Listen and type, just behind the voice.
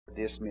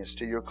Dismissed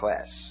to your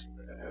class.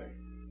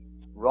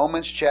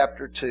 Romans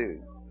chapter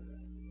 2.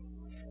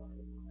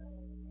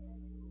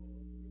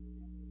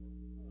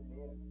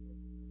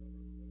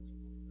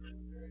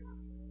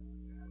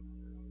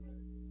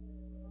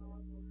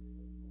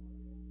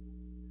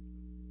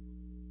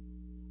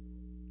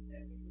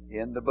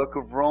 In the book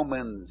of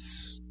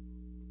Romans,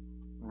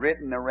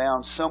 written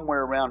around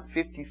somewhere around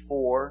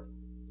 54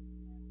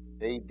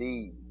 AD.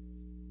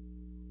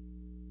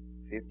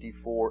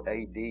 54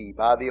 AD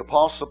by the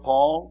Apostle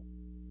Paul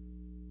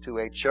to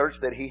a church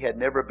that he had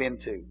never been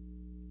to.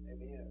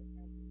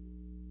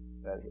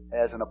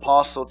 As an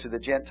apostle to the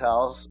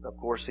Gentiles, of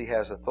course, he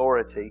has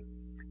authority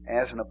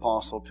as an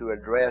apostle to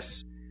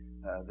address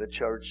the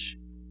church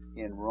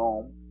in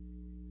Rome.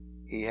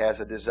 He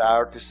has a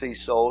desire to see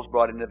souls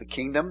brought into the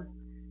kingdom.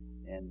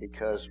 And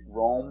because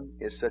Rome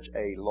is such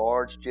a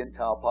large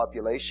Gentile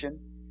population,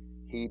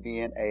 he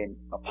being an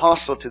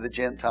apostle to the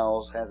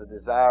Gentiles has a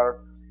desire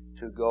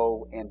to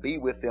go and be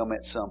with them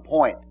at some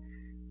point.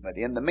 But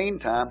in the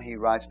meantime, he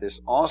writes this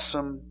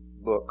awesome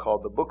book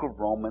called the Book of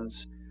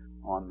Romans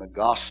on the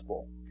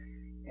Gospel.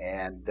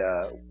 And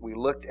we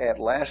looked at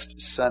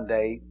last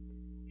Sunday,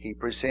 he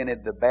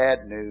presented the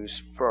bad news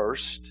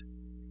first,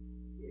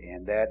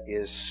 and that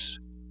is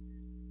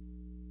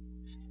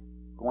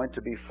going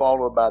to be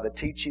followed by the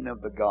teaching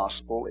of the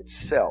gospel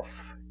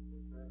itself.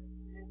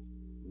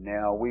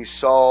 Now we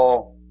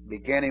saw,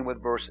 beginning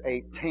with verse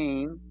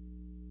 18,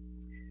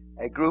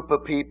 a group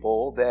of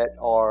people that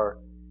are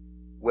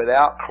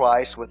without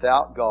Christ,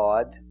 without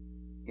God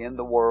in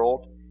the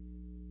world.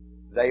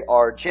 They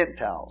are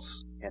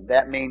Gentiles, and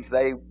that means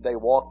they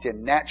walked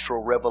in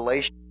natural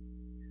revelation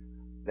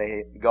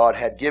God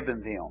had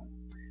given them.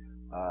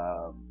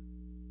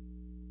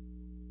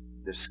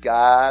 The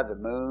sky, the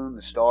moon,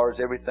 the stars,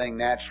 everything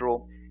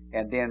natural.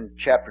 And then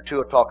chapter 2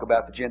 will talk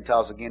about the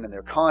Gentiles again in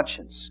their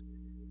conscience.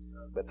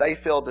 But they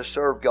failed to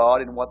serve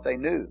God in what they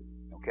knew.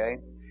 Okay?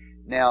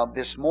 Now,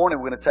 this morning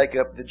we're going to take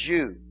up the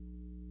Jew.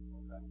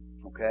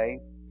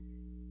 Okay?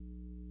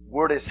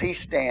 Where does he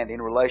stand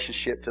in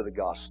relationship to the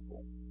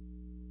gospel?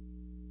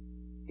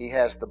 He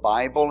has the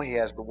Bible, he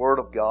has the Word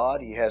of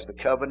God, he has the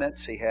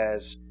covenants, he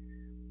has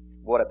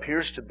what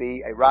appears to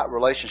be a right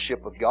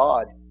relationship with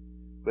God.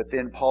 But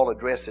then Paul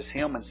addresses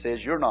him and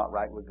says, you're not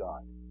right with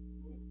God.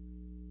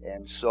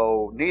 And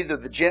so neither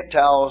the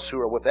Gentiles who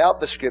are without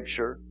the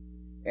Scripture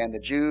and the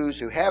Jews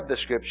who have the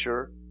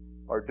Scripture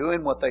are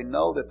doing what they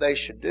know that they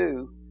should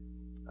do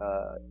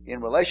in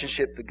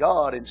relationship to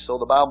God. And so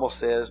the Bible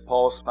says,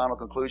 Paul's final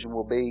conclusion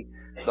will be,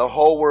 the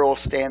whole world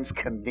stands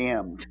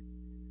condemned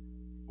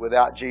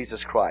without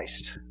Jesus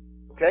Christ.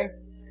 Okay?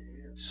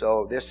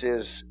 So this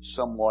is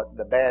somewhat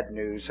the bad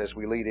news as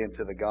we lead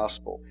into the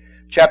gospel.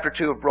 Chapter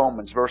 2 of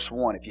Romans, verse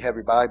 1. If you have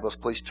your Bibles,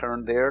 please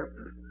turn there.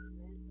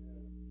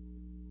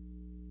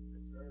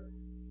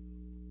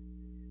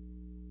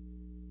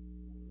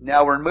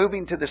 Now we're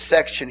moving to the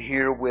section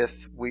here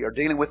we are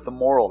dealing with the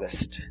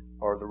moralist,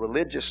 or the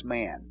religious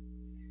man.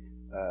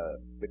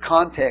 The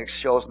context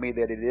shows me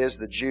that it is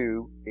the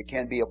Jew. It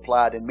can be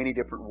applied in many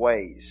different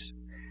ways.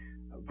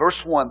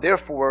 Verse 1,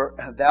 therefore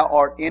thou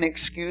art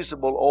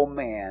inexcusable, O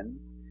man,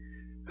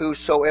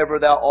 whosoever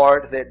thou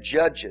art that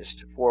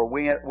judgest, for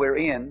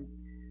wherein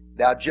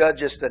thou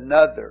judgest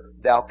another,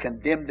 thou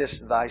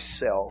condemnest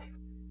thyself,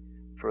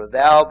 for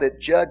thou that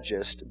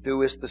judgest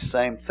doest the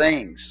same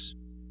things.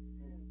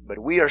 But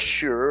we are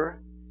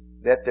sure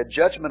that the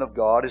judgment of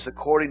God is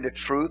according to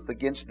truth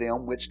against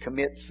them which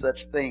commit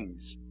such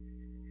things.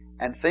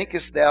 And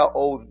thinkest thou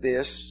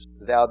this,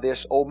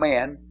 O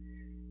man,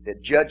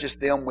 that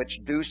judgest them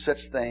which do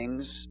such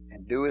things,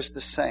 and doest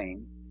the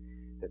same,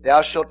 that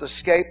thou shalt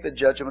escape the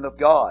judgment of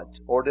God?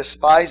 Or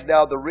despise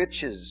thou the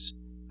riches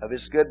of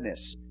His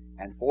goodness,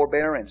 and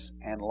forbearance,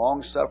 and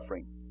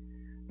long-suffering,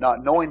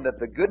 not knowing that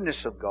the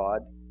goodness of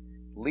God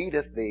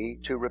leadeth thee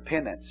to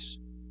repentance?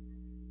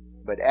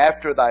 But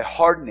after thy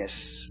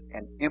hardness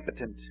and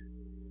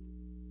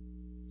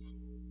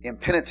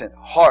impenitent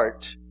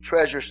heart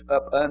treasures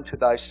up unto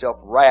thyself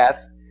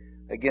wrath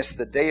against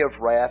the day of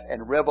wrath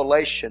and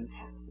revelation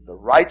of the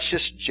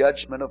righteous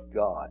judgment of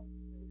God,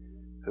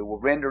 who will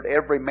render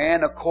every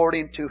man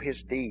according to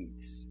his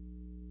deeds.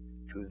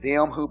 To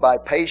them who by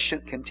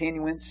patient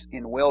continuance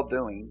in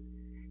well-doing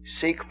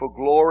seek for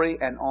glory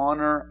and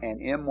honor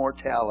and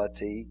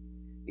immortality,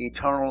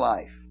 eternal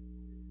life.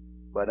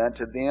 But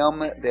unto them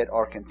that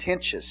are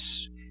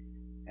contentious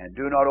and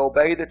do not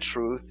obey the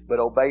truth, but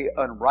obey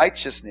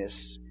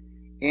unrighteousness,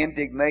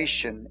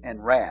 indignation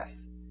and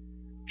wrath,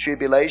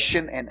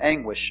 tribulation and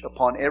anguish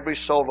upon every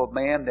soul of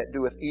man that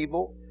doeth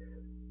evil.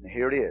 And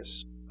here it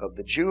is, of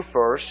the Jew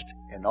first,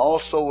 and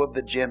also of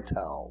the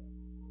Gentile.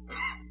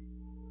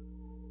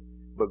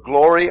 But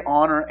glory,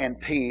 honor,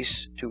 and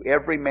peace to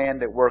every man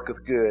that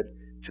worketh good,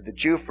 to the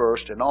Jew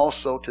first, and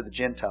also to the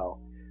Gentile.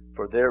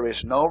 For there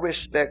is no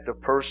respect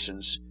of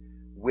persons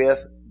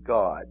with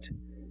God.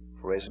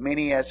 For as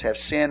many as have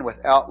sinned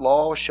without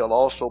law shall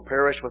also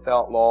perish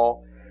without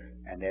law,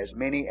 and as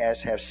many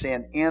as have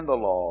sinned in the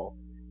law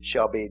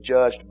shall be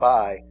judged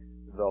by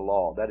the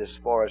law. That is as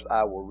far as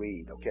I will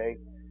read, okay?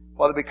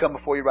 Father, we come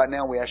before you right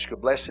now. We ask your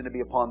blessing to be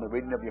upon the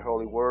reading of your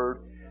holy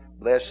word.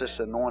 Bless us,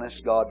 anoint us,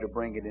 God, to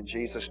bring it. In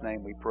Jesus'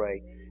 name we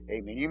pray.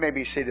 Amen. You may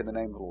be seated in the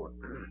name of the Lord.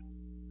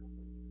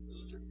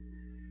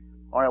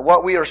 All right,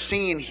 what we are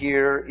seeing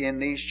here in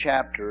these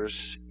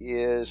chapters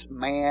is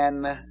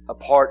man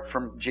apart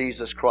from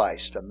Jesus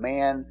Christ, a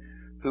man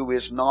who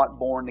is not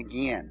born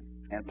again.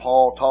 And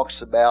Paul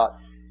talks about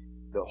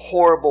the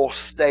horrible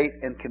state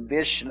and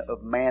condition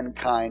of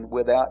mankind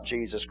without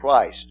Jesus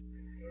Christ.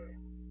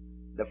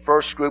 The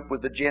first group was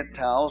the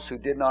Gentiles who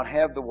did not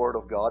have the Word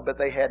of God, but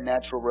they had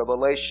natural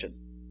revelation,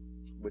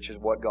 which is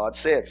what God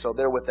said. So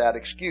they're without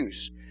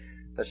excuse.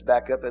 Let's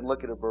back up and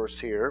look at a verse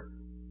here.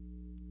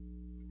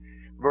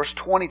 Verse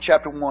 20,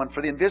 chapter 1,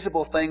 "For the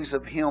invisible things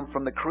of Him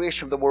from the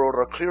creation of the world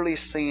are clearly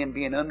seen,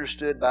 being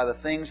understood by the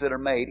things that are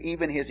made,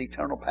 even His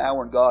eternal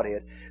power and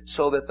Godhead,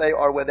 so that they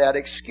are without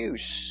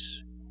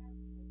excuse."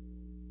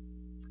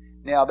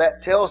 Now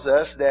that tells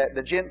us that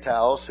the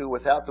Gentiles who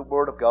without the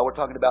Word of God, we're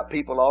talking about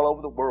people all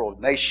over the world,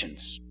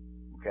 nations,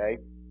 okay,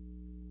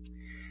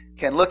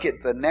 can look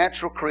at the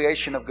natural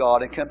creation of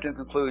God and come to a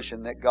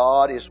conclusion that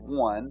God is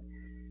one,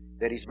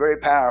 that He's very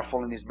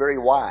powerful and He's very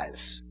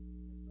wise.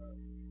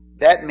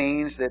 That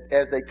means that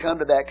as they come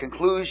to that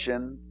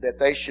conclusion, that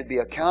they should be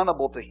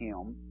accountable to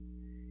Him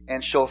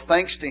and show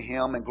thanks to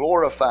Him and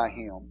glorify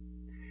Him.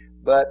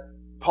 But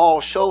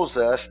Paul shows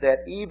us that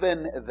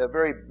even the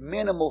very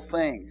minimal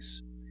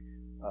things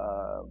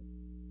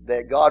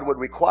that God would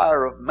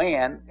require of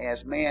man,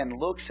 as man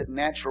looks at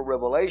natural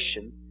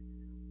revelation,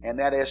 and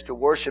that is to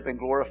worship and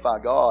glorify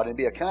God and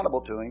be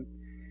accountable to Him,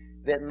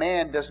 that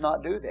man does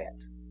not do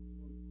that.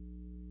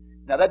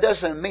 Now that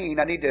doesn't mean,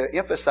 I need to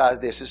emphasize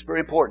this, it's very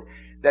important.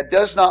 That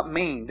does not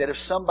mean that if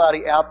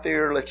somebody out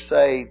there, let's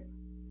say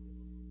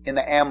in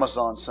the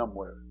Amazon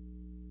somewhere,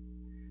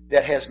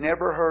 that has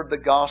never heard the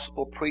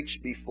gospel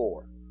preached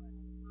before,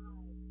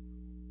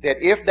 that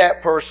if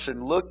that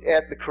person looked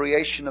at the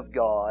creation of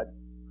God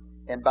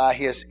and by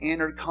his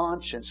inner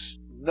conscience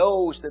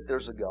knows that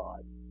there's a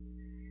God,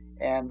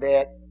 and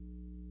that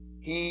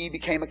he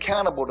became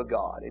accountable to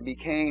God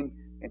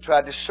and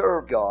tried to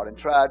serve God and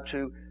tried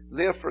to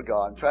live for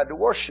God and tried to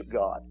worship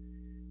God,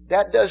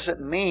 that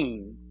doesn't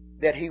mean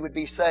that he would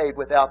be saved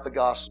without the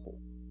gospel.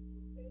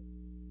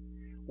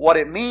 What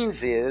it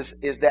means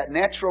is that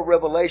natural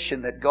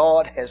revelation that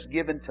God has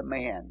given to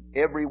man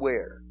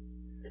everywhere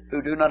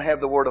who do not have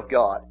the Word of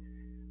God.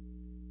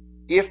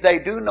 If they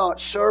do not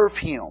serve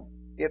Him,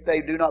 if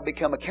they do not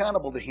become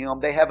accountable to Him,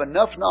 they have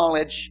enough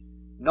knowledge,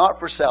 not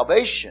for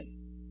salvation,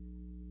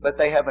 but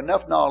they have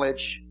enough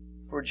knowledge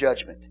for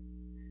judgment.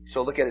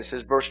 So look at it. It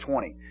says, verse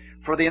 20,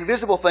 "For the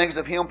invisible things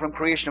of Him from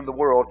creation of the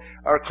world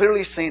are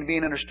clearly seen,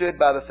 being understood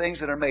by the things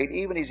that are made,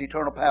 even His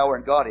eternal power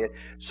and Godhead,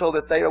 so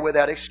that they are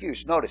without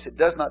excuse." Notice, it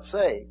does not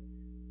say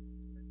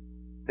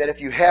that if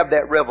you have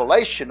that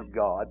revelation of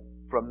God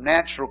from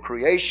natural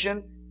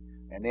creation,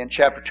 and then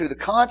chapter 2, the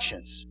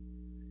conscience,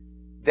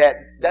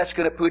 that's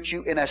going to put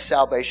you in a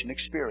salvation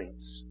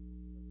experience.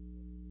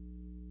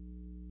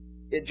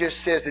 It just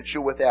says that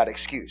you're without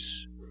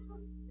excuse.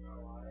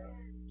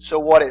 So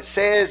what it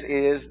says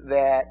is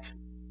that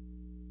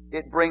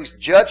it brings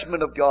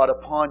judgment of God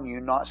upon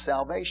you, not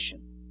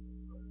salvation.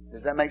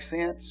 Does that make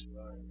sense?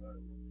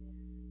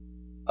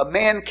 A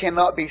man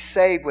cannot be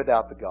saved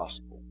without the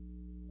gospel.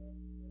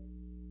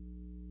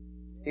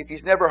 If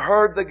he's never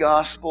heard the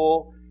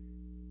gospel,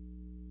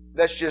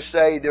 let's just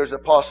say there's a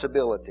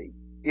possibility.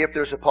 If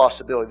there's a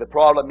possibility. The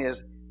problem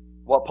is,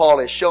 what Paul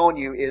has shown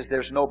you is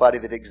there's nobody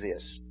that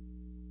exists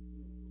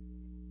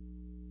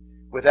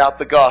without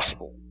the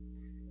gospel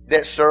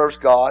that serves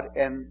God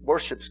and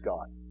worships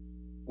God.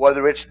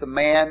 Whether it's the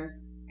man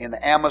in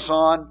the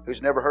Amazon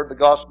who's never heard the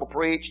gospel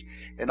preached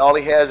and all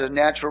he has is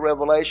natural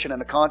revelation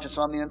and a conscience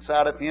on the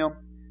inside of him,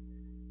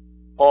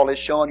 Paul has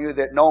shown you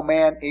that no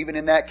man, even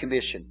in that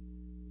condition,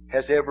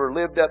 has ever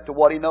lived up to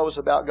what he knows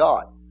about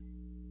God.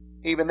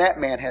 Even that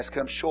man has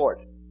come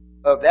short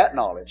of that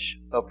knowledge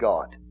of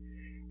God.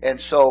 And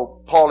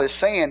so Paul is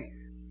saying,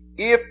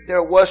 if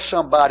there was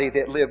somebody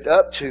that lived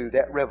up to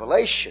that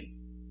revelation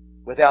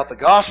without the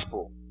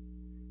gospel,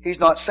 he's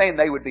not saying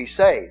they would be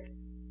saved.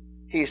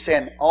 He's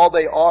saying all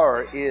they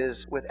are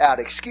is without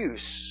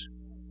excuse.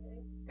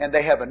 And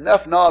they have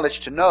enough knowledge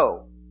to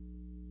know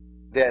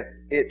that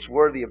it's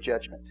worthy of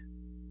judgment.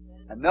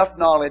 Enough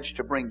knowledge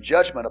to bring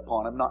judgment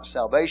upon them, not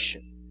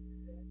salvation.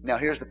 Now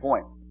here's the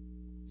point.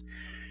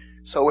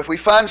 So if we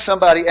find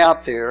somebody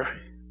out there,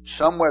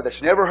 somewhere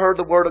that's never heard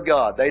the Word of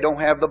God, they don't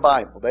have the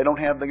Bible, they don't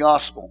have the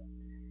gospel,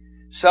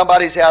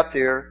 somebody's out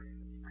there,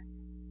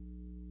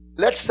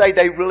 let's say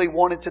they really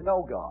wanted to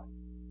know God.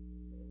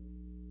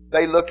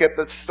 They look at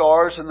the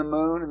stars and the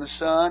moon and the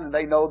sun and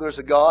they know there's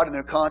a God and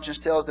their conscience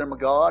tells them a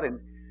God and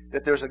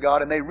that there's a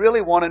God and they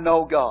really want to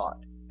know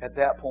God at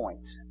that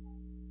point.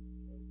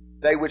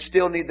 They would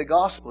still need the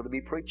gospel to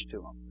be preached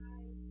to them.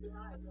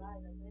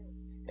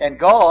 And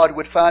God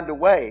would find a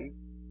way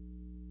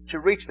to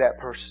reach that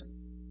person.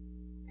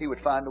 He would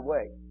find a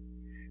way.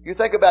 You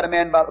think about a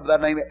man by the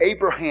name of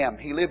Abraham.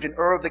 He lived in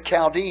Ur of the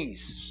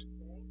Chaldees.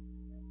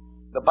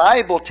 The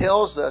Bible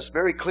tells us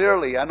very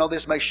clearly, I know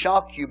this may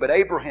shock you, but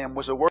Abraham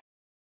was a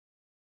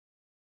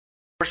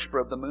worshiper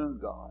of the moon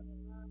god.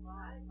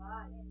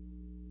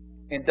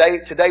 In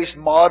today's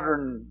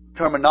modern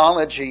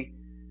terminology,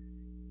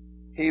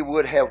 he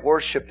would have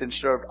worshipped and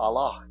served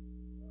Allah.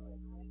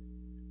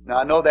 Now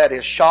I know that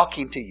is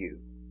shocking to you,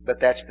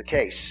 but that's the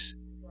case.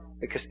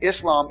 Because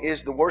Islam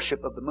is the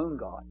worship of the moon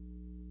god.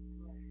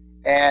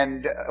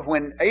 And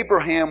when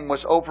Abraham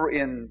was over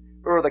in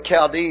Ur of the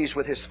Chaldees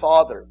with his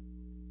father,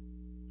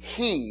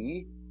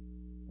 he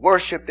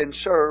worshipped and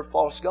served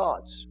false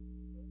gods.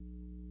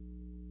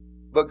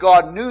 But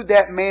God knew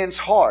that man's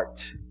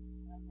heart.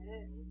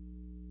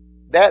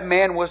 That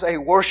man was a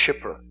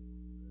worshiper,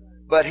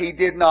 but he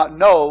did not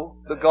know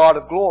the God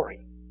of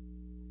glory.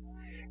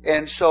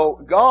 And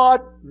so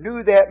God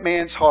knew that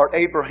man's heart,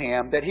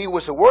 Abraham, that he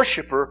was a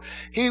worshiper.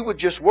 He was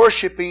just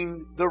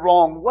worshiping the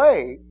wrong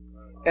way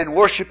and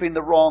worshiping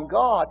the wrong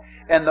God.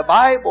 And the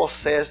Bible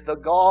says the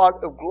God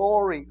of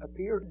glory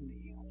appeared in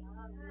him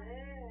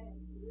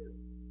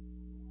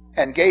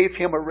and gave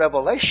him a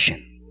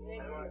revelation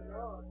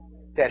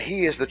that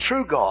He is the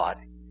true God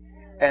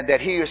and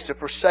that he is to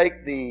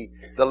forsake the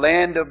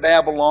land of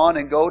Babylon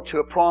and go to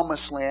a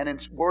promised land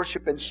and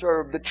worship and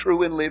serve the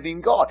true and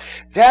living God.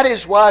 That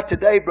is why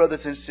today,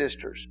 brothers and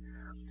sisters,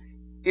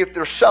 if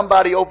there's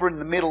somebody over in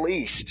the Middle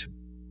East,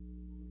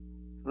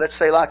 let's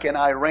say like in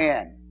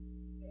Iran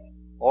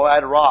or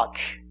Iraq,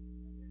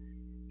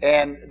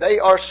 and they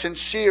are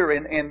sincere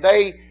and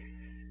they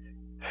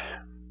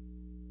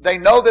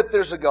know that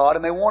there's a God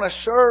and they want to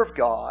serve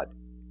God,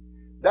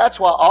 that's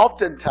why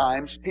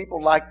oftentimes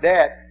people like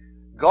that,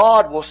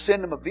 God will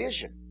send them a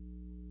vision.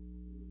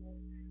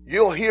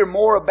 You'll hear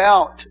more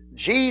about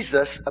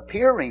Jesus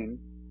appearing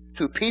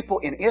to people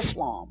in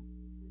Islam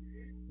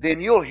than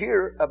you'll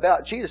hear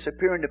about Jesus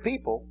appearing to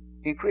people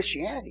in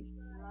Christianity.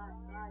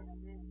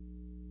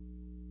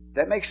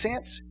 That makes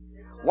sense?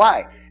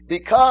 Why?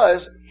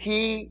 Because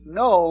He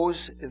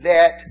knows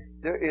that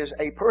there is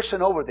a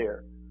person over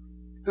there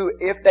who,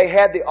 if they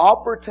had the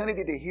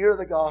opportunity to hear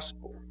the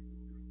gospel,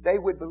 they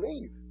would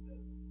believe.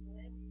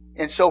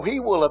 And so He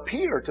will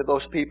appear to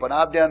those people. And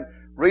I've done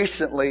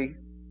recently,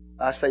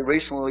 I say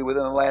recently,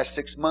 within the last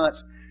 6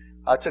 months,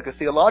 I took a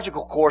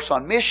theological course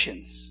on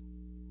missions.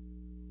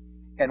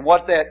 And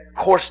what that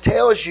course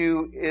tells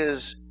you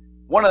is,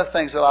 one of the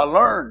things that I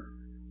learned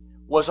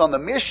was on the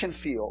mission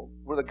field,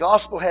 where the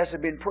gospel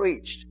hasn't been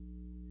preached,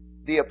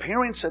 the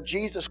appearance of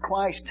Jesus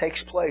Christ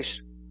takes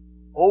place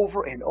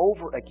over and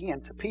over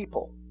again to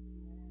people.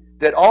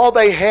 That all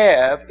they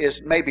have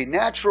is maybe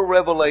natural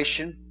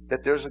revelation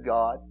that there's a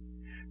God.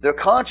 Their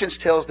conscience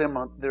tells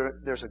them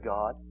there's a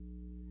God.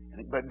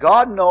 But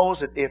God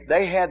knows that if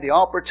they had the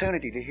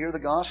opportunity to hear the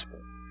gospel,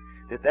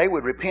 that they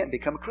would repent and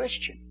become a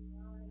Christian.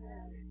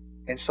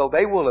 And so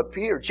they will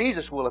appear,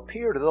 Jesus will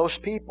appear to those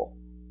people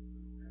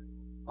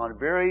on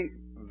very,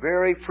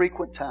 very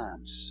frequent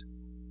times,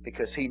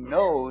 because He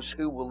knows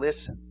who will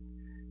listen,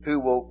 who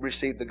will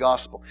receive the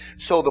gospel.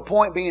 So the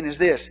point being is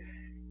this,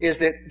 is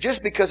that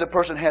just because a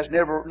person has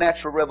never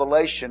natural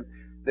revelation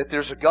that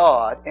there's a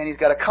God, and he's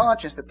got a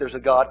conscience that there's a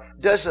God,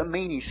 doesn't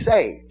mean he's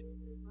saved.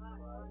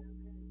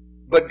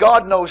 But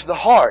God knows the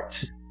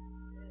heart.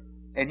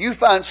 And you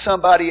find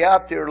somebody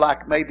out there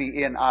like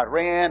maybe in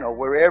Iran or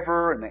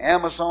wherever, in the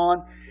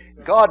Amazon,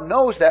 God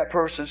knows that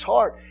person's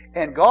heart.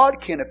 And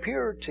God can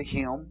appear to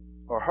him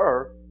or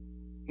her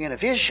in a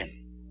vision.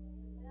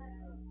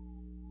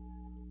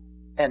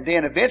 And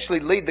then eventually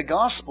lead the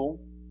gospel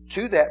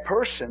to that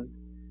person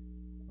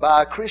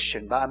by a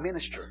Christian, by a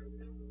minister,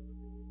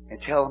 and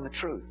tell them the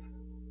truth.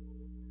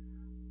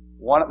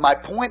 My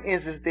point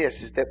is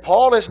this, is that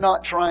Paul is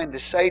not trying to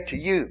say to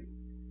you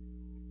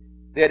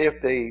that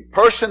if the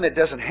person that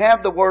doesn't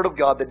have the Word of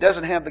God, that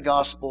doesn't have the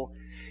gospel,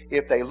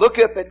 if they look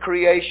up at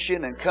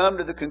creation and come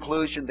to the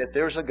conclusion that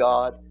there's a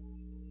God,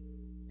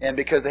 and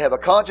because they have a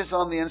conscience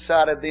on the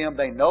inside of them,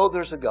 they know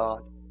there's a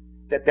God,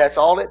 that's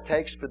all it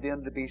takes for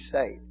them to be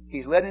saved.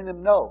 He's letting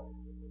them know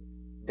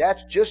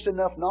that's just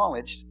enough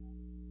knowledge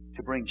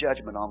to bring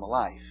judgment on the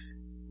life.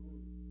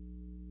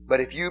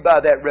 But if you, by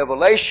that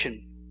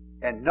revelation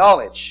and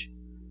knowledge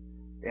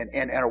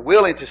and are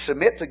willing to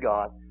submit to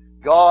God,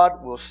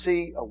 God will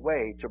see a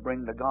way to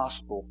bring the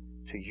gospel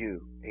to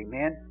you.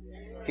 Amen?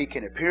 He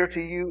can appear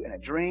to you in a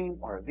dream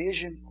or a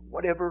vision, or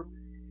whatever.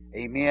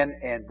 Amen?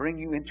 And bring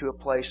you into a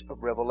place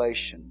of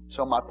revelation.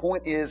 So my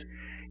point is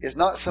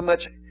not so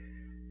much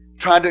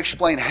trying to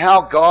explain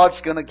how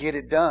God's going to get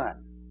it done.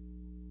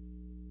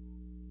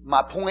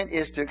 My point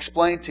is to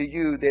explain to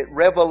you that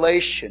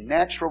revelation,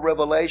 natural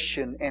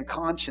revelation and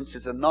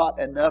conscience are not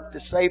enough to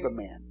save a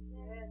man.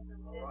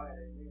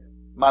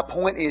 My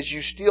point is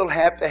you still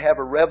have to have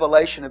a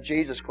revelation of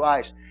Jesus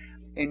Christ,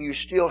 and you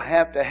still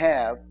have to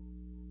have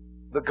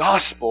the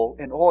gospel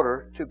in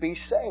order to be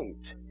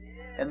saved.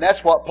 And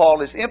that's what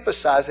Paul is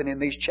emphasizing in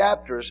these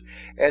chapters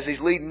as he's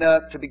leading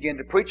up to begin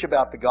to preach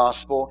about the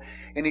gospel.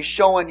 And he's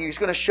going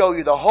to show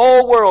you the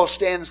whole world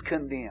stands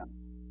condemned.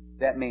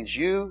 That means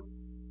you,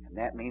 and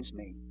that means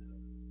me.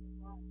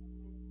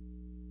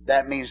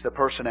 That means the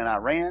person in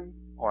Iran,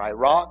 or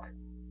Iraq,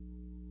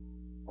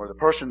 or the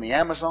person in the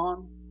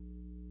Amazon,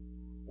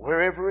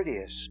 wherever it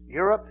is,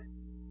 Europe,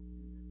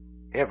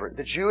 ever.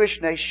 The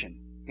Jewish nation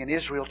in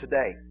Israel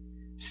today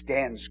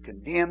stands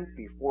condemned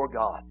before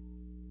God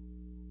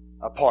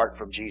apart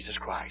from Jesus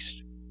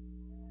Christ.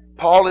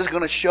 Paul is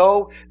going to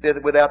show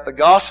that without the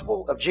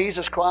gospel of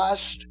Jesus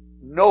Christ,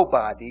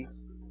 nobody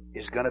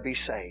is going to be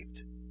saved.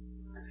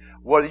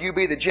 Whether you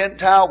be the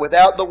Gentile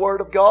without the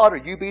Word of God, or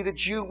you be the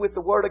Jew with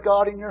the Word of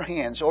God in your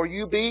hands, or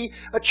you be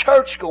a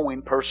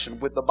church-going person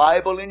with the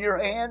Bible in your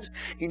hands,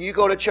 and you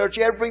go to church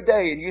every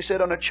day and you sit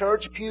on a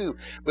church pew,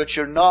 but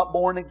you're not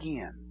born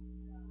again.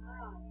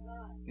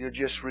 You're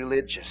just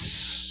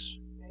religious.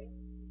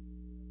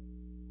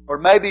 Or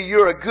maybe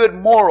you're a good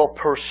moral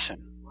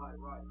person.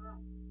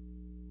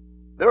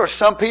 There are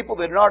some people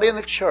that are not in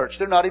the church.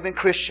 They're not even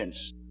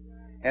Christians.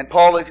 And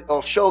Paul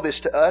will show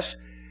this to us.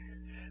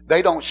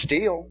 They don't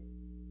steal.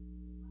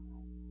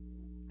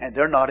 And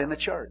they're not in the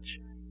church.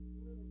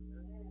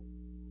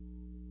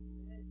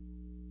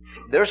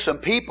 There's some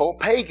people,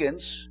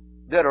 pagans,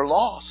 that are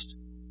lost,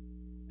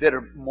 that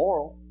are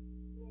moral.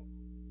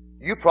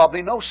 You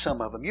probably know some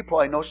of them. You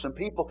probably know some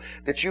people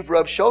that you've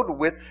rubbed shoulder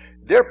with.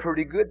 They're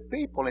pretty good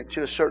people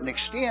to a certain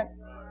extent.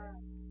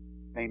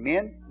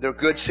 Amen. They're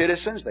good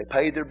citizens. They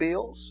pay their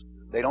bills.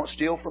 They don't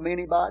steal from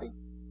anybody.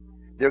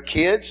 Their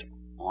kids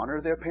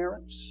honor their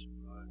parents.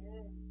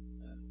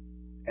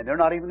 And they're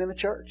not even in the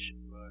church.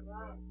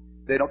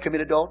 They don't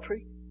commit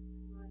adultery.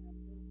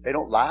 They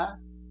don't lie.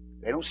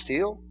 They don't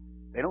steal.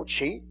 They don't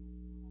cheat.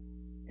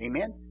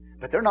 Amen.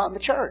 But they're not in the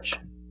church.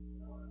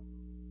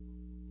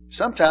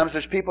 Sometimes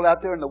there's people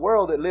out there in the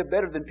world that live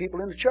better than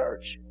people in the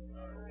church.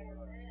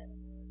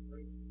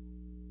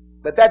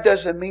 But that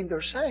doesn't mean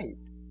they're saved.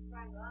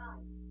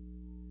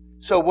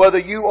 So whether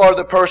you are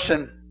the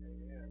person,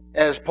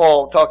 as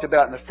Paul talked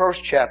about in the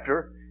first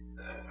chapter,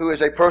 who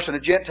is a person, a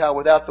Gentile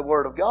without the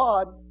Word of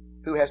God,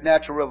 who has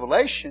natural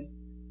revelation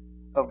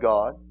of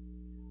God,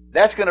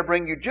 that's going to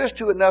bring you just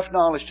to enough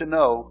knowledge to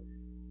know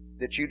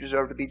that you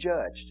deserve to be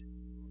judged,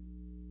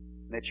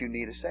 that you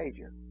need a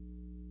Savior.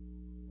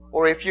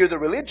 Or if you're the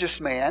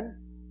religious man,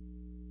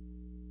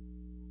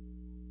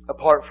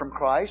 apart from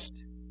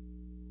Christ,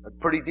 a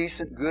pretty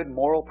decent, good,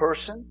 moral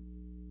person,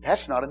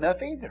 that's not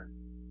enough either.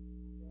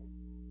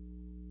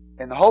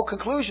 And the whole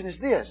conclusion is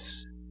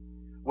this.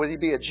 Whether you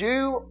be a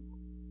Jew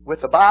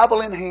with the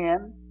Bible in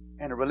hand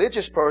and a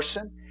religious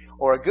person,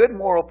 or a good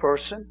moral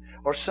person,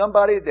 or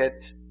somebody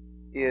that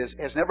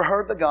has never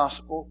heard the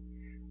gospel,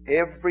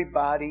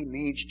 everybody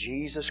needs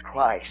Jesus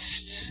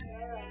Christ.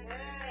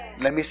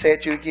 Let me say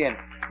it to you again.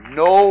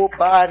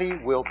 Nobody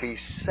will be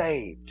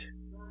saved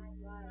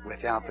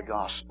without the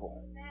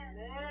gospel.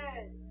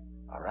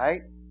 All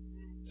right?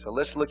 So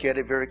let's look at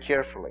it very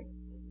carefully.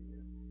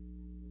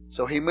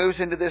 So he moves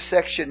into this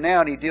section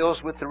now and he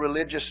deals with the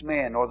religious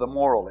man or the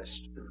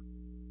moralist.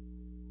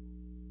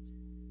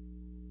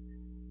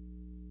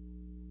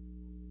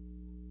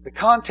 The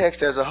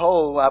context as a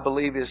whole, I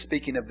believe, is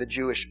speaking of the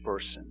Jewish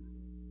person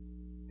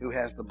who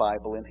has the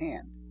Bible in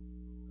hand.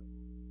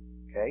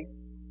 Okay?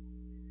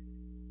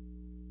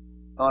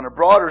 On a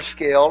broader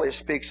scale, it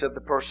speaks of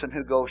the person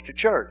who goes to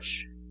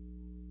church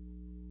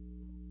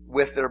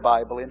with their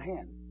Bible in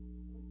hand.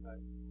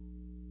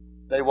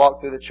 They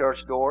walk through the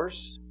church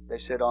doors. They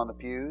sit on the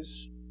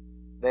pews.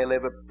 They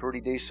live a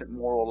pretty decent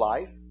moral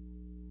life.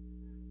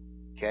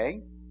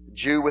 Okay?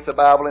 Jew with the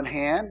Bible in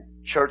hand,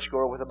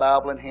 churchgoer with the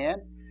Bible in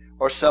hand,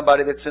 or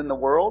somebody that's in the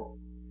world,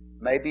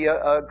 maybe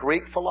a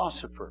Greek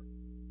philosopher.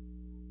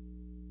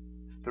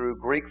 Through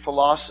Greek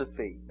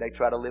philosophy, they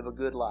try to live a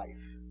good life.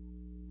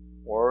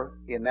 Or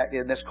in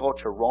this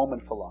culture,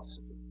 Roman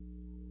philosophy.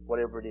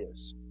 Whatever it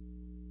is.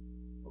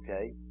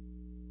 Okay?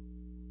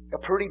 A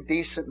pretty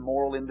decent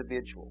moral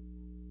individual.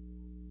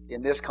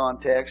 In this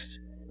context,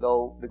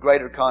 though the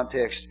greater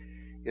context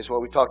is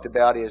what we talked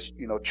about is,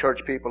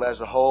 church people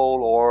as a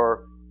whole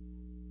or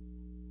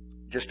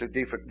just a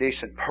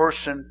decent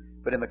person.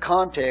 But in the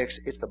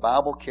context, it's the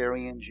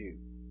Bible-carrying Jew.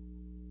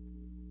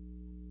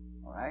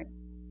 All right?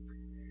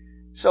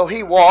 So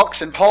he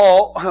walks, and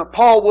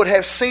Paul would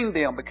have seen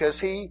them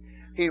because he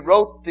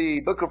wrote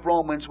the book of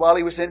Romans while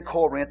he was in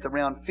Corinth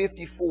around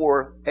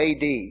 54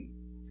 A.D.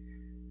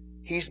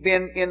 He's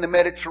been in the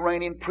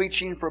Mediterranean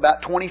preaching for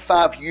about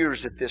 25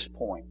 years at this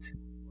point.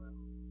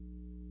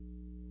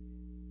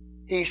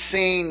 He's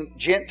seen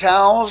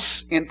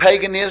Gentiles in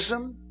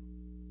paganism.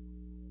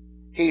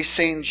 He's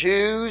seen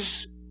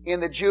Jews in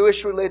the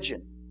Jewish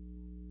religion.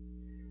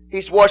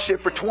 He's watched it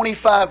for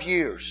 25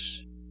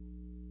 years.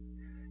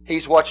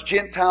 He's watched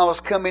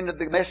Gentiles come into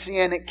the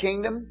Messianic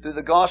kingdom through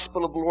the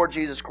gospel of the Lord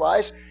Jesus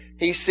Christ.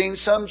 He's seen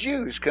some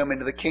Jews come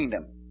into the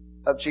kingdom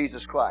of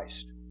Jesus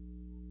Christ.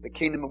 The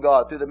kingdom of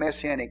God through the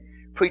Messianic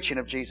preaching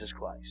of Jesus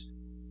Christ.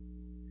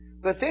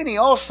 But then he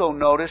also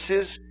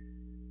notices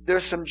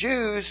there's some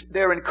Jews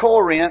there in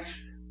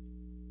Corinth.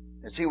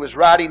 As he was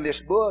writing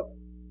this book,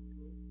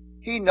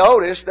 he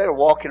noticed they were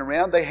walking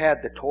around. They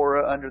had the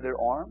Torah under their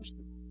arms,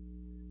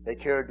 They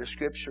carried the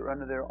Scripture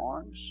under their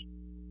arms.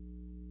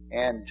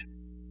 And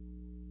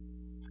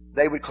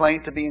they would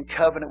claim to be in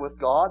covenant with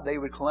God. They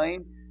would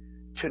claim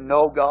to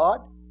know God.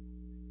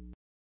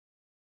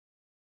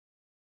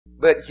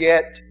 But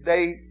yet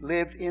they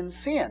lived in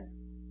sin.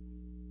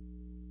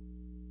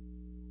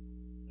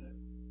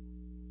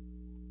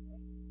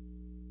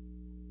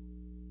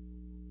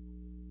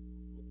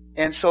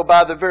 And so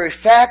by the very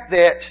fact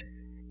that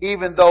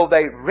even though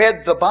they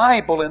read the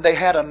Bible and they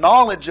had a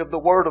knowledge of the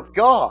Word of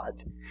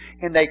God,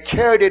 and they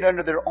carried it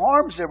under their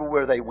arms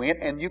everywhere they went,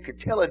 and you could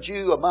tell a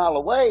Jew a mile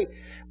away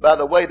by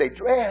the way they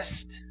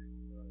dressed.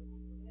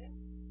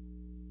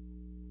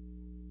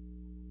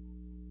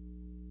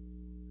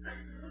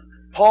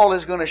 Paul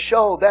is going to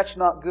show that's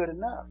not good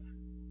enough.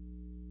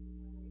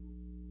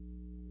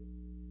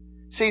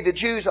 See, the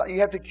Jews, you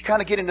have to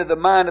kind of get into the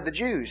mind of the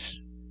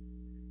Jews.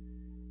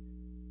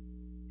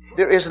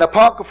 There is an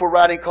apocryphal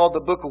writing called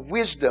the Book of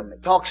Wisdom.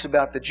 It talks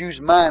about the Jews'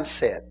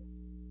 mindset.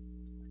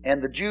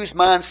 And the Jews'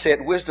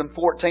 mindset, Wisdom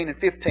 14 and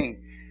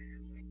 15,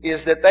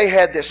 is that they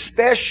had this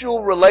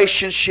special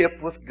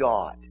relationship with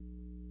God.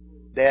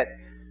 That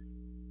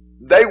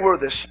they were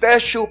the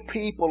special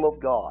people of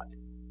God.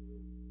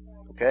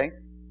 Okay?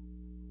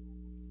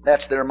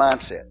 That's their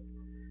mindset.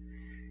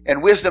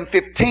 And Wisdom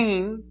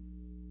 15,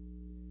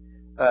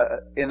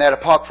 in that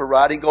apocryphal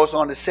writing, goes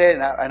on to say,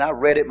 and I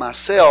read it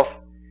myself,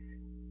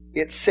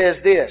 it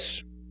says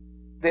this,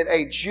 that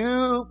a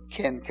Jew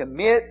can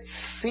commit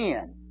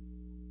sin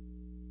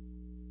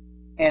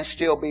and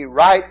still be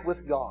right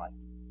with God.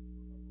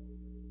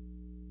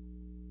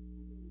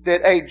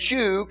 That a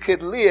Jew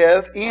could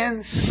live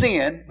in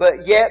sin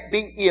but yet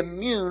be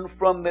immune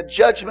from the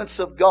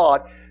judgments of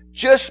God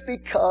just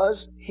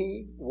because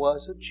he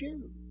was a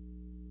Jew.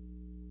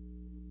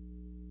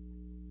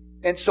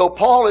 And so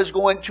Paul is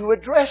going to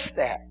address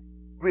that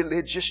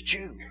religious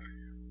Jew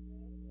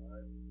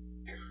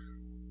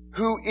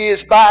who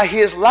is by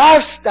his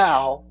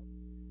lifestyle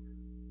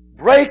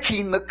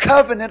breaking the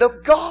covenant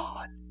of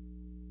God.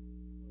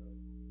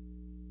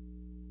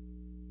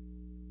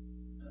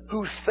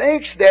 Who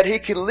thinks that he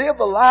can live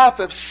a life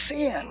of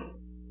sin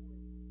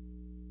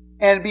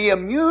and be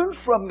immune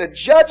from the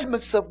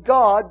judgments of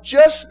God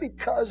just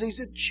because he's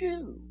a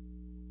Jew.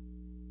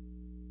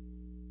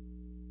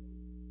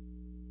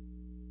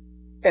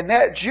 And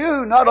that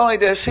Jew, not only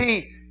does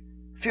he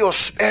feel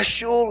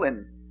special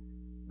and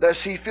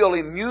does he feel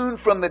immune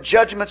from the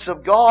judgments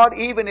of God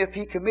even if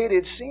he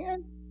committed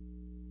sin?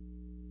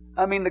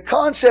 I mean, the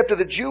concept of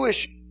the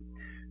Jewish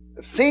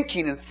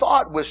thinking and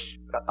thought was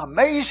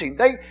amazing.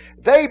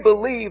 They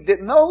believed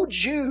that no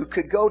Jew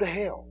could go to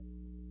hell.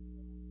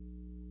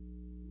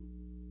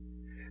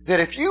 That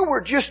if you were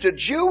just a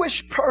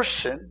Jewish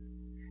person,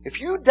 if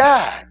you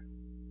died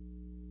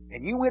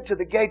and you went to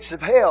the gates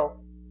of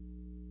hell,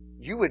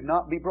 you would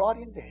not be brought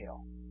into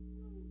hell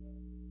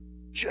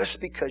just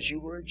because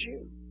you were a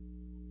Jew.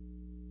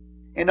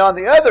 And on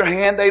the other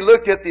hand, they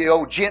looked at the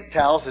old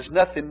Gentiles as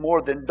nothing more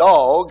than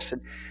dogs,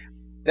 and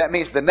that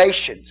means the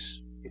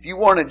nations. If you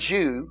weren't a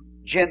Jew,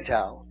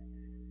 Gentile,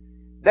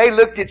 they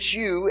looked at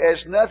you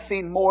as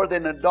nothing more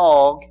than a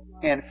dog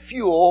and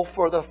fuel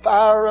for the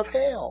fire of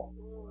hell.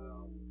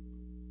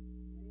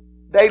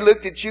 They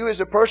looked at you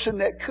as a person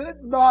that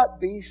could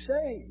not be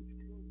saved.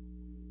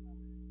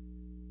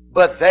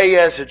 But they,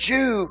 as a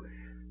Jew,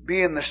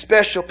 being the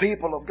special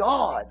people of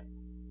God,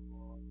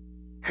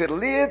 could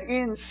live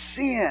in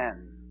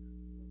sin,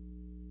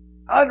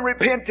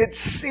 unrepented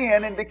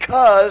sin, and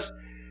because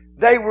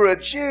they were a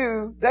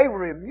Jew, they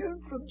were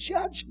immune from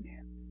judgment.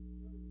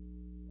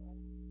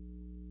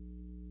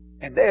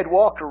 And they'd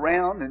walk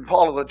around, and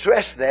Paul will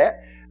address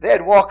that,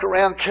 they'd walk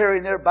around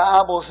carrying their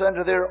Bibles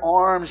under their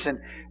arms, and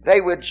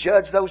they would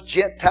judge those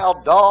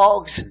Gentile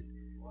dogs,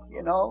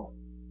 you know.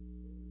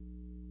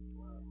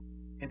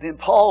 And then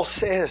Paul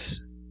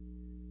says,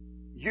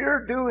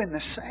 you're doing the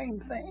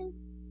same thing.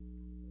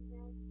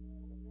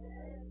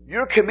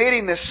 You're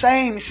committing the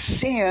same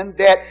sin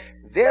that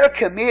they're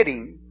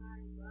committing,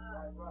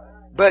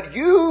 but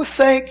you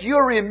think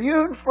you're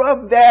immune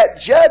from that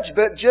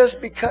judgment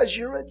just because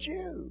you're a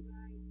Jew.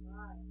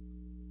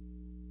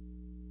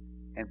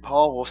 And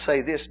Paul will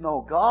say this,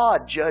 no,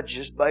 God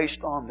judges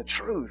based on the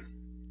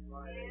truth.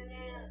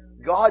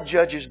 God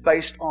judges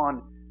based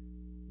on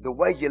the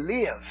way you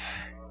live.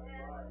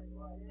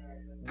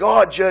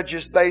 God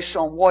judges based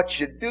on what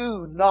you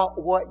do, not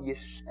what you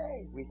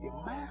say with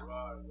your mouth.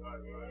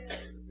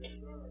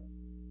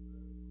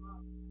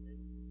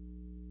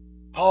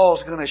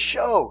 Paul's going to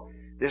show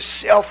this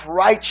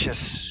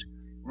self-righteous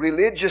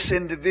religious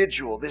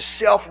individual, this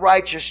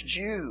self-righteous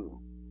Jew,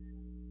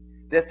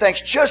 that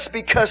thinks just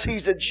because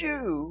he's a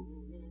Jew,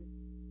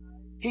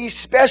 he's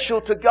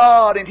special to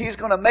God and he's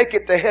going to make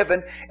it to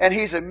heaven and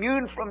he's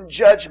immune from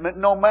judgment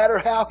no matter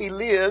how he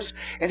lives,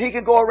 and he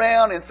can go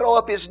around and throw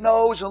up his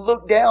nose and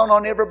look down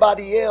on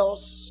everybody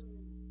else.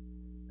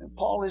 And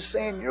Paul is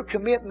saying you're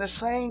committing the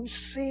same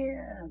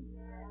sin.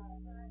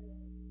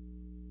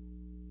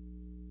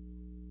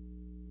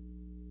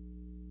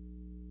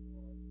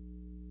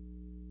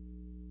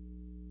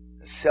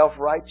 The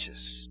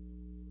self-righteous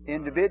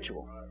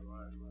individual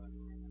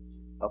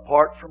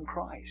apart from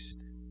Christ.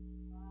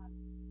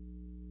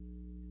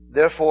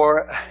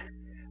 Therefore,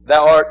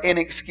 thou art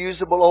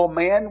inexcusable, O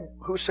man,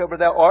 whosoever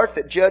thou art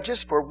that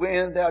judgest, for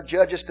when thou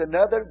judgest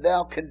another,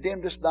 thou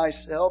condemnest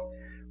thyself,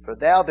 for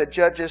thou that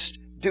judgest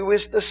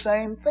doest the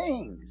same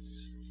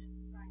things.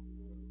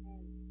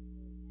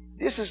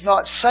 This is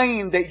not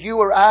saying that you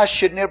or I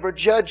should never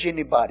judge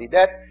anybody.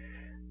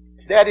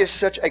 That is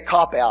such a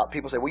cop-out.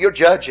 People say, well, you're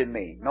judging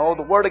me. No,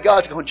 the Word of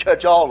God's going to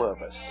judge all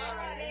of us.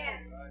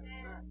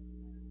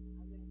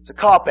 It's a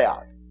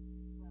cop-out.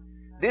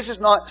 This is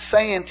not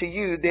saying to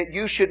you that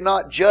you should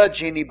not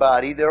judge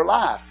anybody, their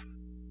life.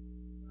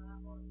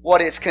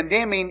 What it's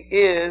condemning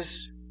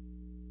is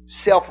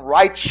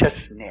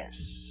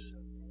self-righteousness.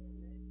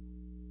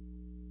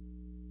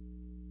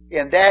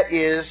 And that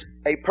is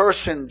a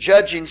person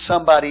judging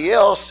somebody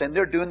else and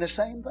they're doing the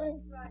same thing.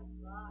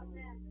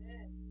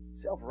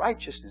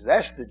 Self-righteousness.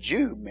 That's the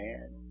Jew,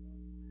 man.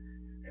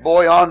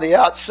 Boy, on the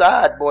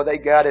outside, boy, they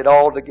got it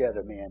all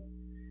together, man.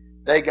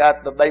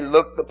 They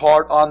look the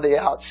part on the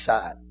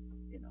outside.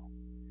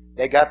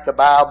 They got the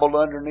Bible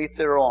underneath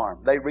their arm.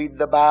 They read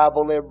the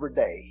Bible every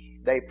day.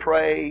 They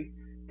pray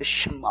the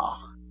Shema.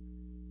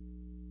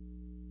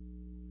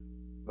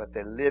 But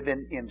they're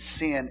living in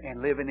sin,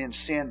 and living in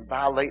sin,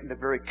 violating the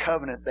very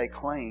covenant they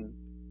claim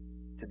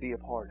to be a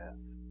part of.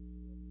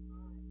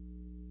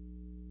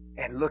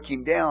 And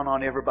looking down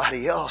on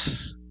everybody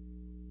else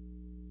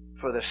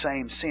for the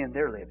same sin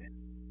they're living.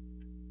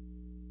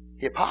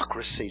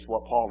 Hypocrisy is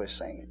what Paul is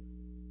saying.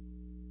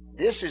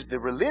 This is the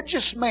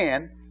religious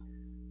man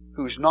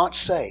who's not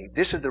saved.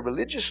 This is the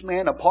religious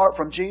man apart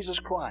from Jesus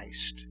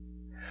Christ,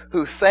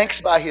 who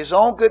thinks by his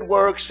own good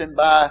works and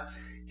by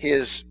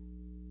his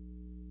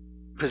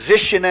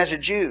position as a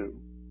Jew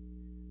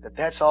that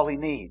that's all he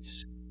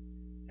needs.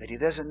 That he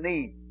doesn't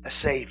need a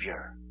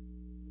Savior.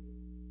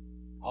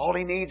 All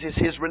he needs is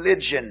his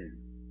religion.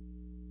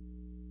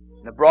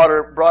 In the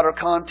broader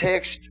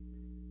context,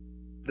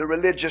 the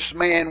religious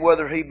man,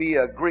 whether he be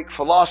a Greek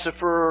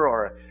philosopher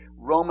or a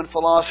Roman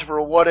philosopher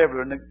or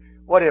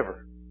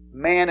whatever,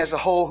 man as a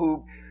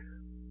whole,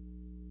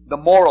 the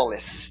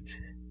moralist,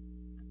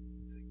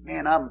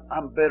 man,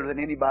 I'm better than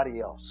anybody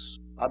else.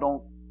 I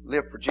don't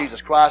live for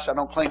Jesus Christ. I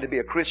don't claim to be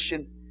a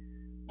Christian.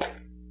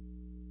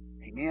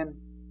 Amen.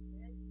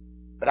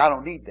 But I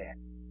don't need that,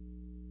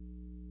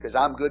 because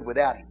I'm good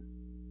without Him.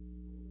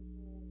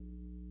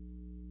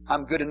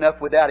 I'm good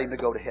enough without Him to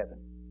go to heaven.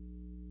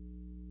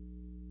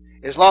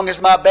 As long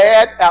as my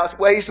bad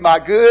outweighs my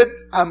good,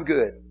 I'm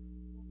good.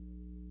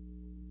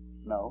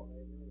 No.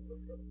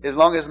 As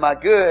long as my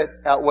good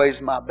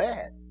outweighs my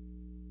bad,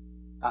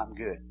 I'm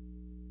good.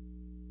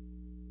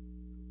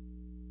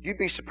 You'd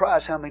be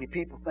surprised how many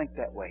people think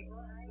that way.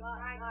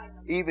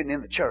 Even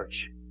in the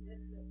church.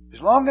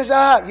 As long as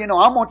I'm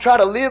going to try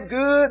to live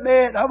good,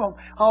 man.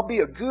 I'll be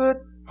a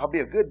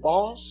good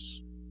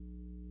boss.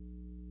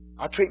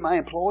 I'll treat my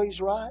employees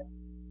right.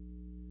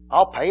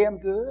 I'll pay them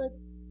good.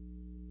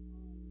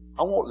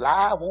 I won't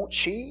lie. I won't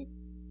cheat.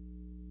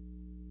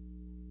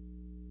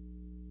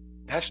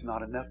 That's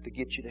not enough to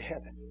get you to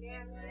heaven.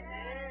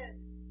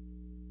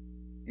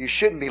 You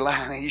shouldn't be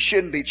lying. You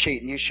shouldn't be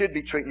cheating. You should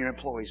be treating your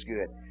employees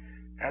good.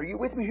 Are you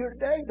with me here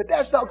today? But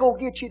that's not going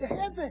to get you to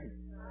heaven.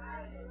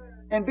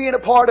 And being a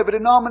part of a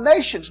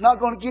denomination is not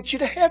going to get you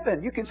to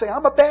heaven. You can say,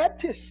 I'm a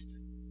Baptist.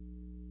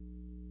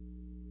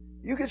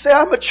 You can say,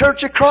 I'm a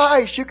Church of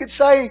Christ. You can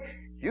say,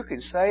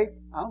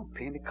 I'm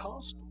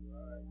Pentecostal.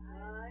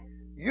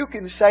 You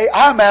can say,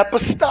 I'm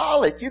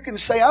apostolic. You can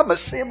say, I'm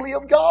Assembly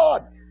of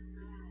God.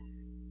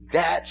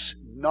 That's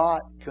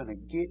not going to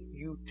get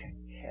you to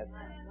heaven.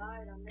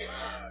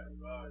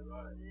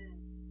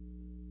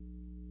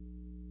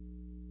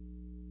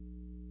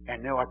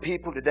 And there are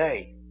people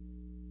today,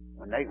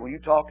 when you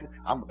talk,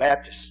 I'm a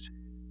Baptist.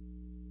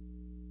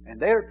 And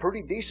they're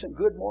pretty decent,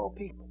 good, moral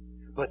people.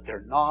 But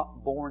they're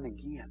not born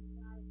again.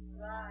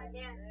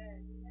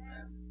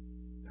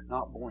 They're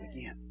not born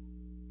again.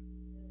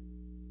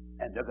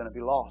 And they're going to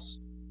be lost.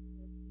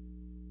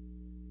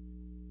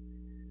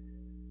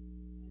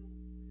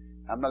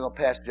 I'm not going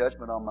to pass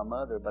judgment on my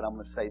mother, but I'm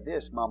going to say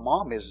this. My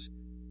mom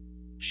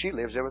she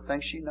lives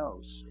everything she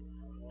knows.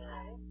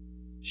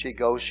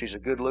 She's a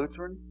good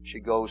Lutheran. She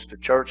goes to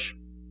church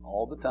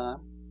all the time.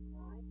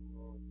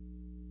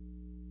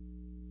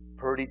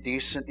 Pretty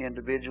decent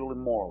individual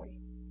and morally.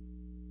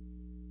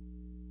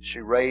 She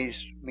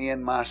raised me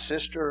and my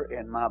sister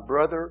and my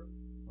brother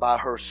by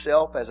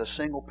herself as a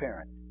single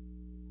parent.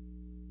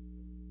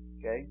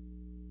 Okay?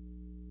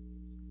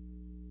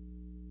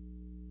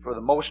 For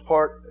the most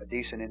part, a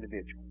decent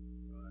individual.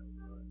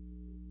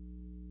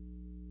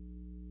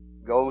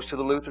 Goes to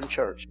the Lutheran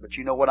church. But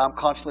you know what I'm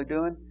constantly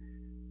doing?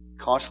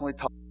 Constantly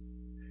talking.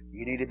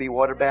 You need to be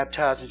water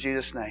baptized in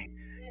Jesus' name.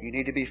 You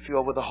need to be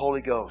filled with the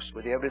Holy Ghost,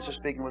 with the evidence of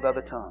speaking with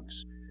other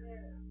tongues.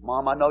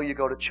 Mom, I know you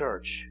go to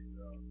church,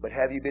 but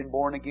have you been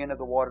born again of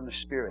the water and the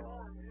Spirit?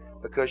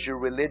 Because your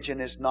religion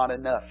is not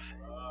enough.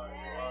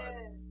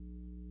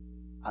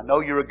 I know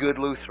you're a good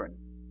Lutheran.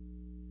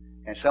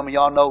 And some of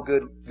y'all know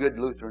good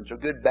Lutherans or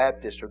good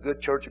Baptists or good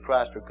Church of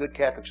Christ or good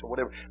Catholics or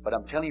whatever. But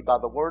I'm telling you, by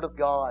the Word of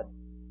God,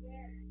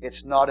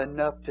 it's not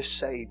enough to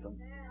save them.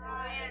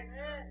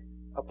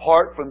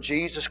 Apart from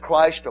Jesus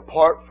Christ,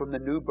 apart from the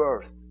new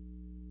birth,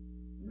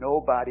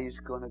 nobody's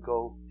going to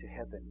go to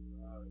heaven.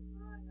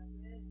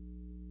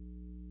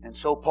 And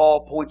so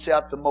Paul points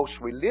out the most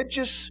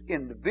religious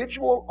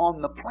individual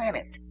on the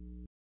planet.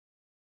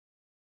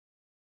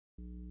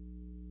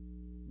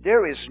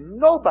 There is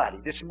nobody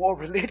that's more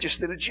religious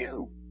than a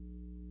Jew.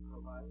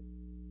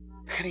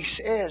 And he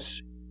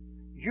says,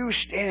 you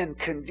stand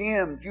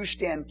condemned, you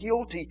stand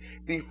guilty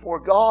before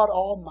God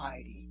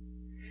Almighty.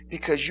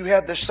 Because you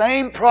have the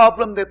same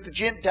problem that the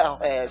Gentile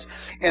has.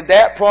 And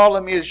that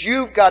problem is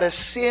you've got a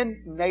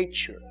sin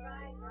nature.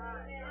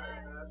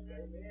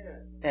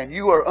 And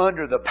you are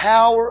under the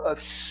power of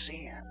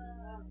sin.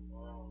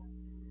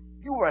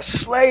 You are a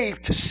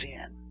slave to sin.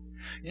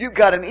 You've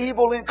got an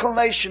evil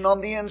inclination on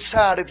the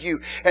inside of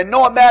you. And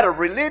no amount of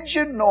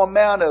religion, no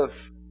amount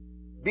of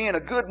being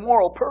a good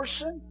moral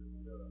person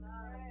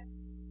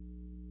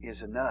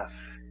is enough.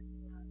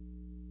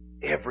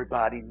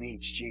 Everybody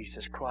needs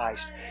Jesus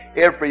Christ.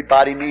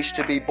 Everybody needs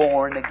to be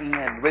born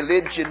again.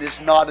 Religion is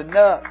not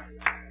enough.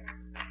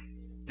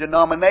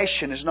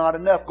 Denomination is not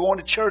enough. Going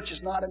to church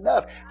is not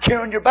enough.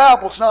 Carrying your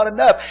Bible is not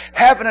enough.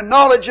 Having a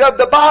knowledge of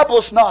the Bible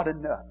is not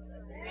enough.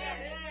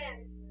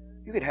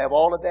 You can have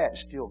all of that and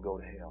still go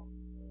to hell.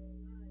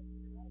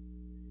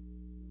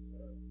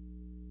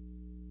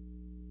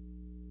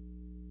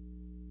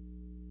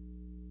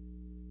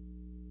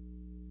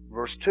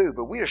 Verse 2,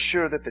 but we are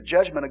sure that the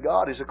judgment of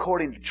God is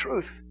according to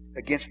truth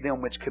against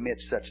them which commit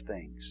such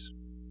things.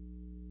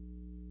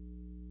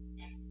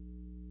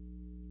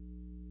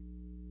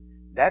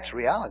 That's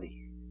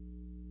reality.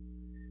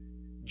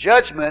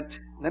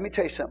 Judgment, let me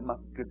tell you something, my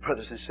good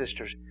brothers and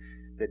sisters.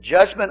 The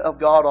judgment of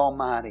God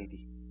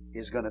Almighty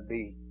is going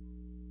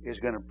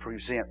to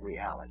present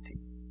reality.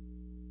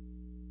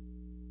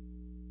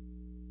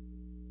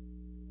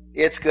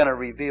 It's going to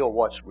reveal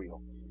what's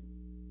real.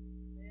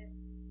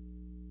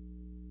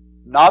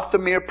 Not the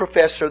mere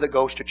professor that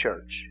goes to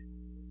church.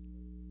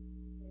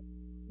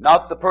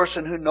 Not the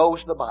person who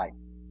knows the Bible.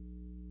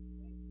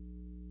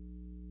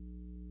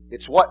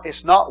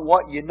 It's not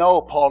what you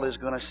know, Paul is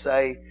going to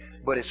say,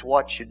 but it's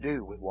what you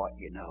do with what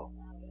you know.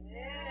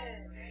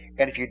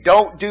 And if you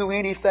don't do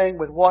anything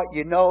with what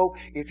you know,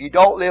 if you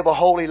don't live a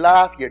holy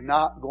life, you're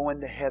not going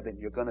to heaven.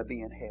 You're going to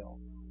be in hell.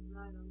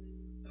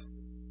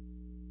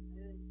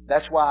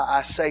 That's why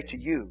I say to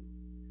you,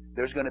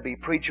 there's going to be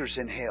preachers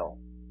in hell.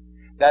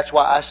 That's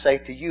why I say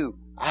to you,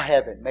 I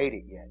haven't made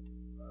it yet.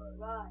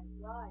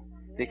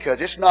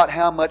 Because it's not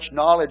how much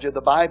knowledge of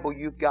the Bible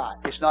you've got.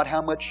 It's not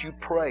how much you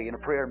pray in a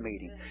prayer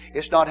meeting.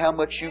 It's not how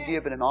much you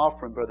give in an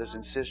offering, brothers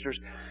and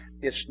sisters.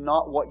 It's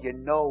not what you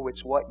know,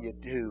 it's what you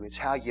do. It's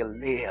how you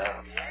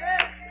live.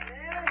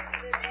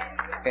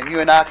 And you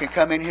and I can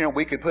come in here and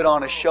we can put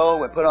on a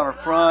show and put on a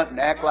front and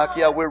act like,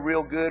 yeah, we're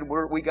real good.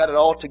 We got it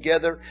all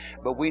together.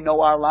 But we know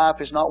our life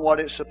is not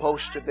what it's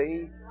supposed to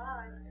be.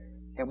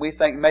 And we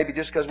think maybe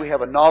just because we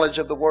have a knowledge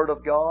of the Word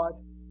of God,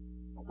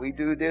 we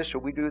do this or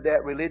we do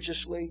that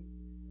religiously,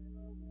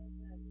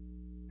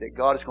 that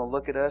God is going to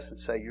look at us and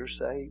say, you're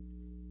saved.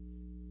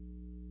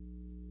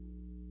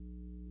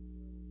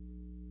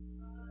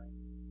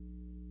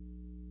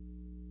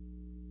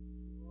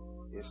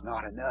 It's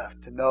not enough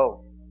to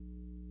know.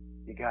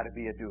 You got to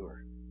be a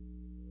doer.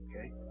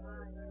 Okay?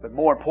 But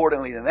more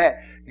importantly than that,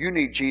 you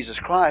need Jesus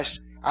Christ.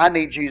 I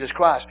need Jesus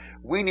Christ.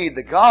 We need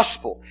the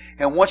gospel.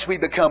 And once we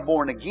become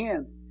born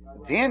again,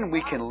 then we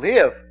can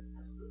live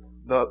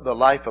the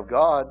life of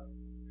God,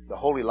 the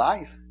holy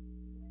life.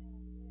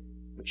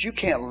 But you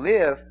can't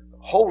live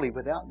holy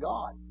without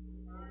God.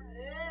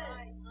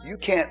 You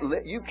can't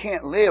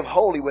live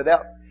holy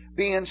without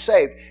being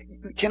saved.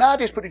 Can I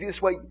just put it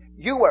this way?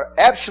 You are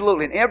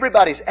absolutely, and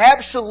everybody's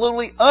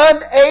absolutely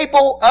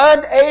unable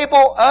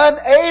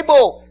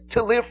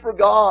to live for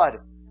God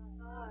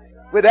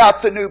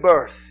without the new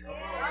birth.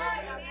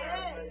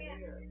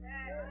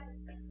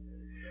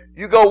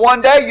 You go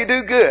one day, you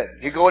do good.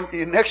 You go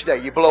the next day,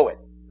 you blow it.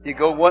 You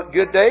go one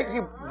good day,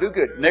 you do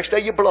good. Next day,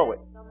 you blow it.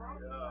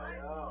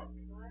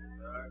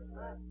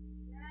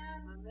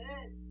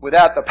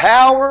 Without the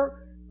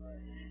power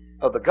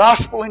of the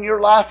gospel in your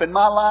life and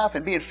my life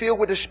and being filled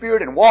with the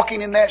Spirit and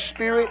walking in that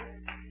Spirit,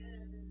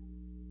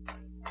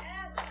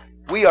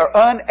 we are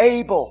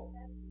unable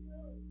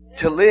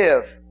to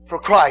live for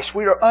Christ.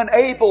 We are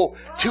unable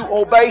to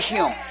obey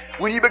Him.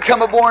 When you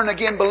become a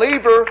born-again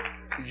believer,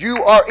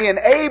 you are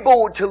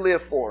enabled to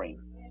live for Him.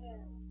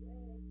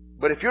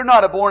 But if you're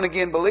not a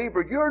born-again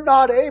believer, you're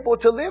not able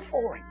to live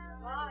for Him.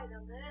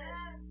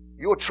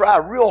 You'll try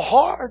real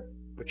hard,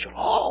 but you'll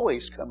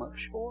always come up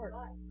short.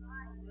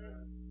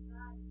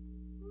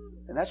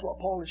 And that's what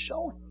Paul is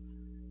showing.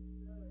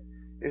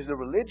 Is the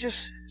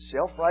religious,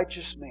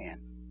 self-righteous man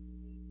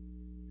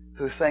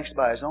who thinks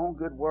by his own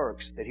good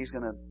works that he's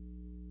going to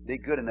be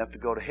good enough to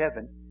go to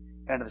heaven,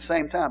 and at the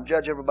same time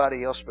judge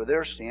everybody else for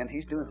their sin.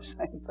 He's doing the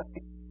same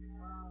thing.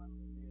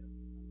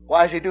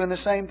 Why is He doing the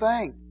same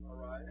thing?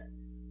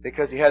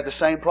 Because He has the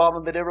same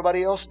problem that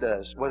everybody else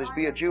does, whether it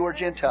be a Jew or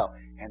Gentile.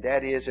 And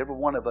that is, every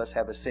one of us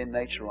have a sin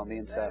nature on the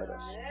inside of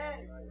us.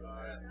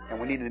 And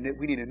we need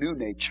a new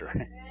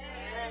nature.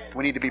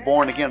 We need to be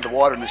born again of the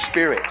water and the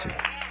Spirit.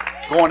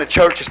 Going to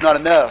church is not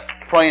enough.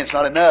 Praying is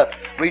not enough.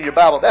 Reading your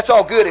Bible, that's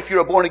all good if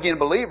you're a born-again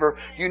believer.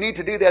 You need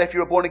to do that if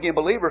you're a born-again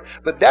believer.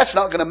 But that's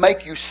not going to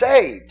make you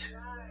saved.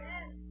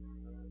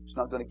 It's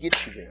not going to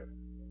get you there.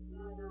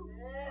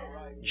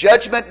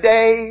 Judgment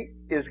Day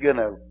is going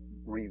to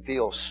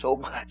reveal so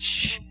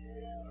much.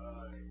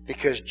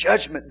 Because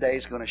Judgment Day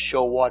is going to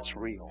show what's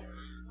real.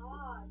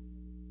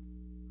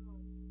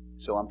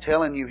 So I'm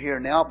telling you here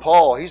now,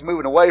 Paul, he's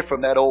moving away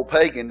from that old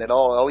pagan that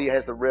all he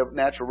has the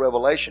natural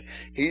revelation.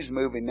 He's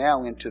moving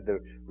now into the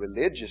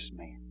religious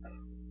man.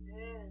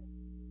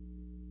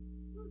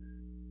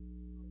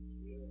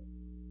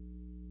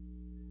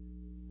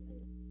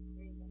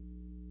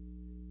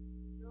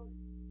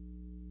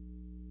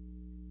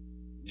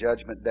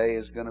 Judgment Day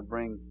is going to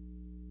bring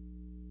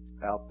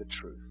out the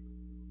truth.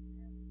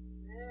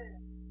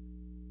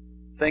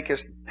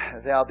 Thinkest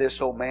thou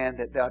this, O man,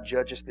 that thou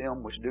judgest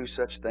them which do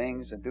such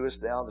things, and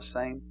doest thou the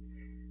same,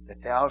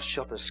 that thou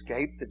shalt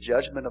escape the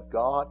judgment of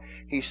God?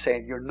 He's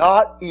saying you're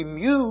not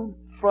immune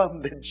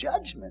from the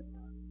judgment.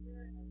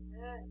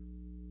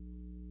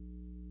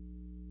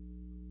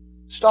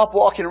 Stop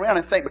walking around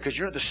and think because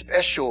you're the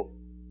special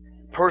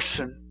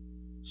person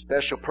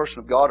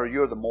of God, or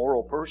you're the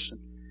moral person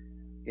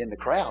in the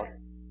crowd,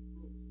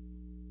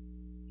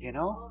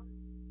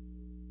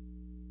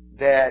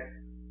 that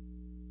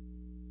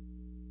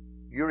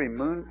you're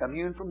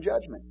immune from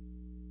judgment.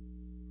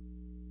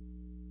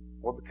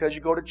 Or because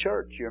you go to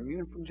church, you're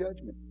immune from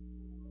judgment.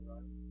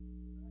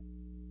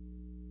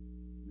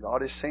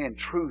 God is saying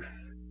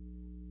truth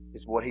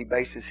is what He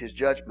bases His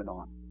judgment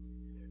on.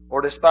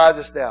 Or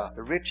despisest thou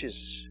the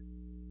riches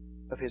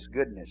of His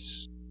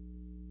goodness?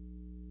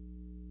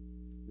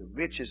 The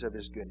riches of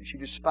His goodness. You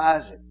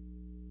despise it.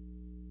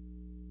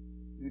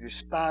 You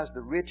despise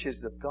the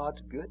riches of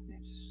God's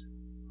goodness.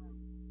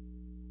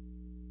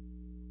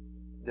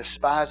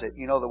 Despise it.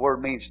 The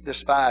word means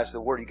despise. The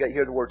word, you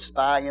hear the word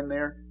spy in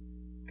there?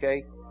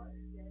 Okay?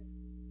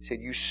 He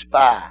said you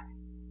spy.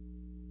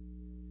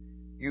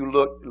 You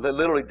look,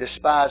 literally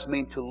despise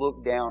means to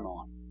look down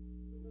on.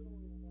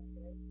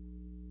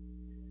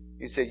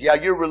 He said, yeah,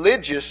 you're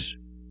religious,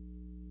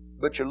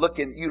 but you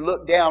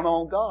look down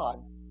on God.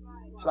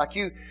 It's like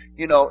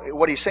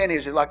what he's saying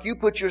is like you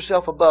put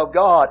yourself above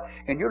God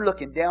and you're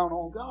looking down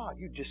on God.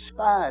 You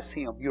despise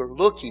Him.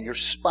 You're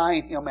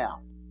spying Him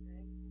out.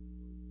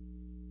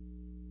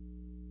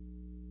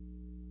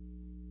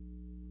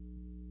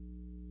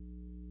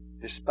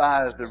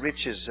 Despise the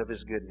riches of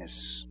His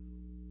goodness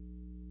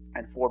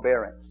and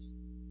forbearance.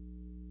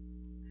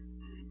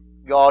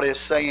 God is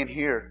saying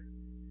here,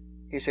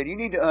 He said, you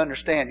need to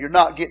understand you're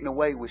not getting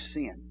away with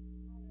sin.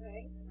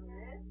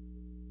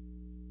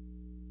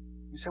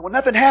 You say, well,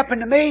 nothing happened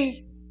to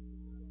me.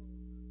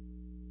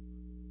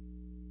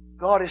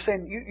 God is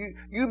saying,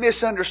 you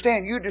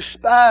misunderstand. You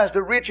despise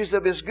the riches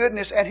of His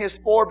goodness and His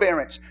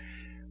forbearance.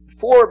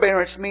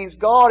 Forbearance means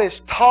God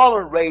is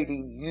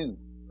tolerating you.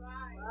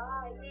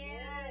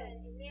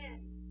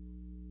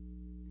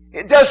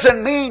 It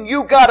doesn't mean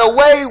you got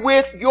away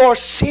with your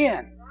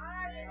sin.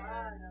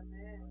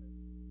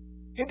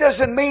 It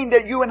doesn't mean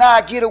that you and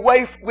I get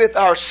away with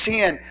our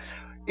sin.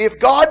 If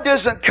God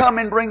doesn't come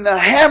and bring the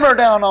hammer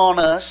down on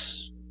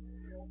us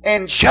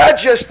and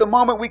judge us the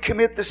moment we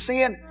commit the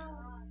sin,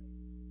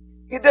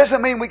 it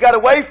doesn't mean we got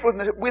away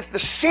with the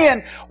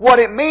sin. What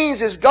it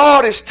means is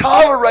God is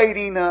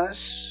tolerating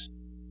us,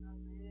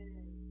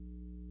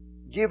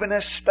 giving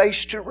us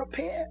space to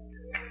repent.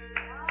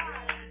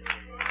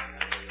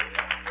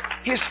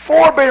 His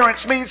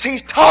forbearance means He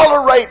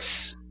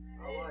tolerates.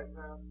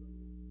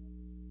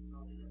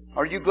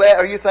 Are you glad?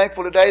 Are you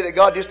thankful today that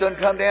God just doesn't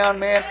come down,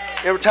 man,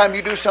 every time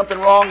you do something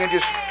wrong and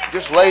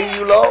just lay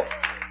you low?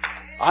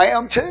 I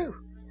am too.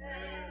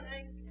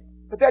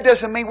 But that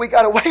doesn't mean we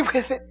got away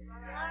with it.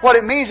 What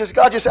it means is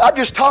God just said, I'm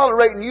just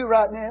tolerating you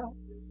right now.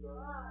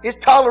 It's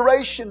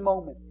toleration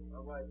moment.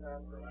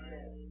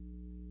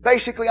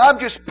 Basically, I'm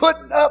just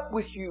putting up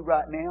with you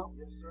right now.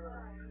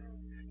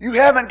 You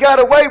haven't got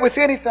away with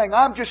anything.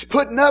 I'm just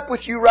putting up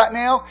with you right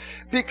now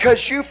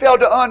because you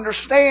failed to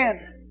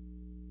understand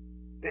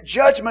that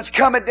judgment's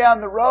coming down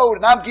the road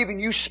and I'm giving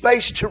you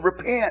space to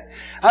repent.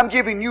 I'm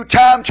giving you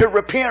time to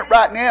repent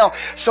right now.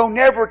 So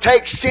never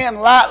take sin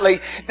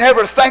lightly.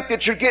 Never think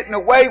that you're getting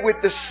away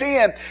with the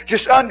sin.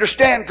 Just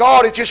understand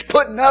God is just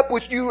putting up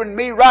with you and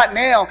me right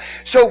now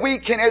so we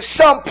can at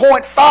some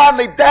point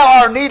finally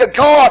bow our knee to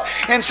God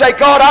and say,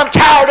 God, I'm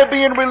tired of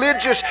being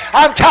religious.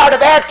 I'm tired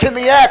of acting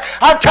the act.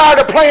 I'm tired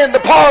of playing the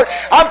part.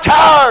 I'm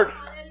tired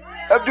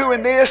of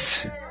doing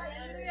this.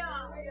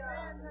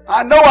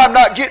 I know I'm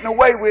not getting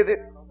away with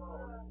it.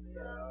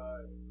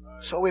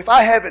 So if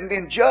I haven't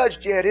been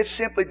judged yet, it's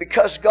simply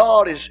because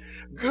God is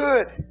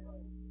good.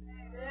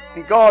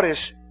 And God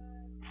is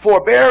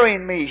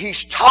forbearing me.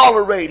 He's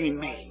tolerating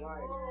me.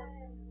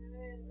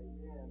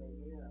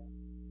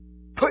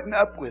 putting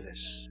up with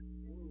us.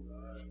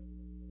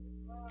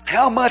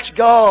 How much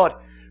God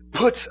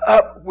puts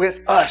up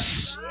with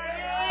us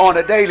on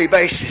a daily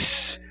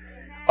basis.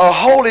 A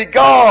holy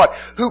God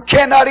who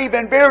cannot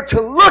even bear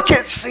to look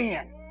at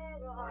sin.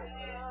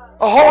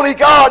 A holy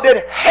God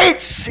that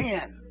hates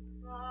sin.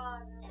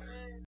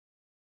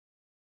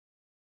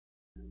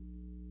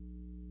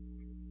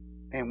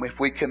 And if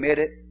we commit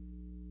it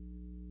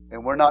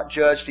and we're not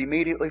judged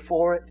immediately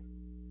for it,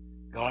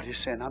 God is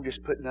saying, I'm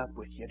just putting up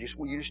with you.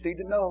 You just need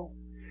to know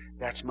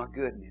that's my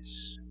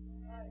goodness.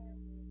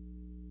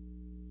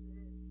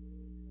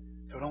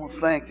 So don't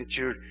think that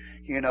you're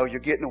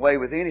getting away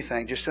with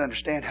anything. Just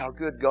understand how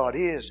good God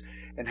is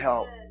and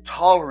how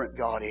tolerant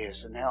God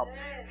is and how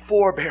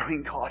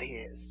forbearing God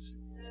is.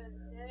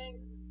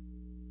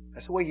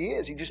 That's the way He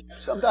is. He just,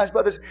 sometimes,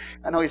 brothers,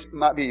 I know this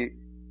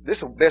is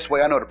the best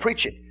way I know to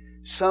preach it.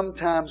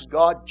 Sometimes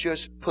God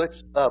just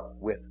puts up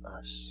with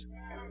us.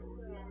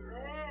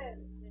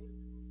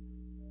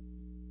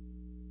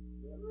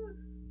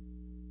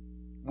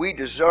 We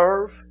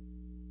deserve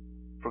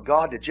for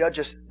God to judge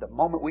us the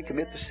moment we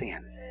commit the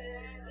sin.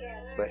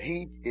 But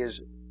He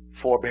is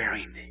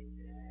forbearing.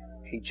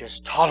 He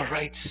just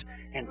tolerates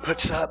and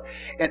puts up.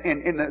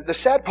 And the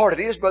sad part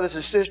it is, brothers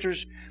and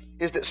sisters,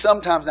 is that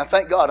sometimes, now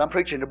thank God I'm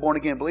preaching to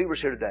born-again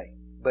believers here today,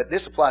 but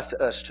this applies to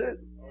us too.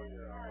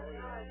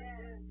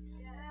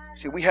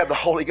 See, we have the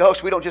Holy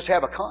Ghost. We don't just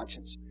have a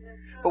conscience.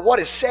 But what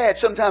is sad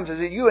sometimes is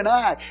that you and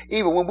I,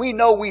 even when we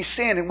know we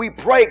sin and we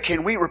break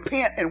and we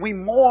repent and we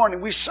mourn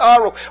and we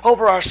sorrow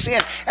over our sin,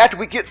 after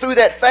we get through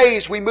that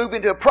phase, we move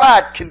into a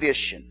pride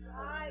condition.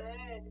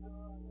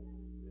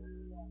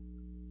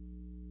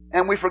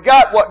 And we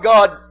forgot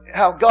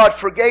how God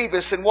forgave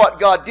us and what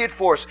God did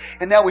for us.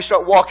 And now we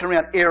start walking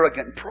around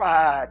arrogant and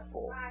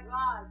prideful.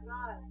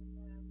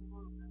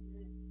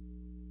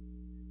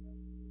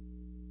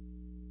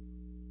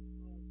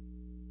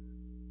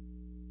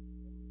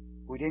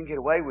 We didn't get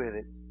away with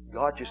it.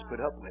 God just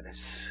put up with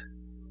us.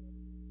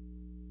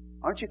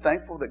 Aren't you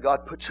thankful that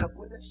God puts up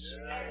with us?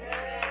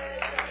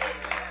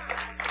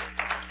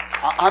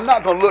 I'm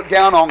not going to look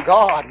down on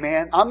God,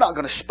 man. I'm not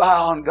going to spy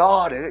on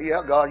God.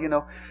 Yeah, God,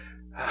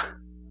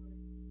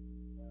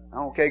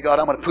 okay, God,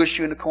 I'm going to push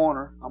you in the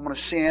corner. I'm going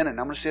to sin, and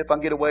I'm going to see if I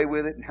can get away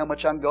with it, and how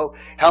much I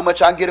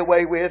can get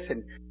away with,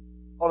 and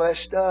all of that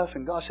stuff.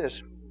 And God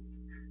says,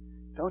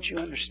 don't you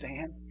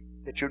understand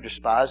that you're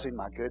despising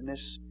my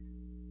goodness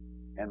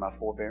and my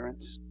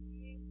forbearance?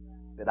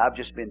 That I've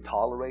just been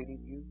tolerating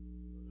you?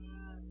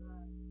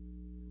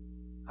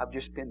 I've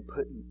just been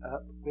putting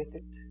up with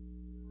it?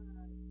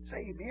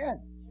 Say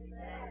amen.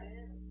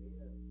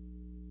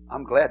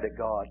 I'm glad that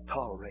God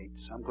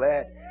tolerates. I'm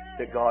glad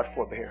that God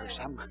forbears.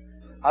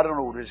 I don't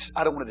want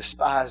to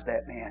despise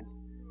that, man.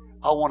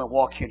 I want to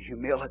walk in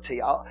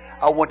humility.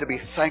 I want to be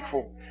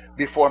thankful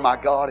before my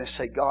God and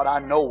say, God, I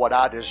know what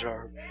I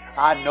deserve.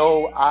 I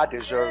know I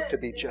deserve to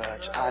be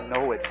judged. I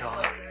know it,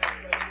 God.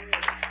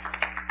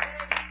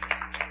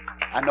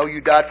 I know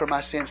you died for my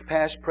sins,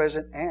 past,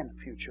 present, and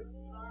future.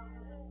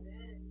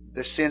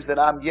 The sins that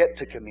I'm yet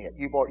to commit,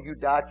 you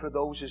died for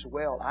those as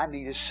well. I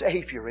need a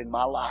Savior in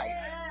my life.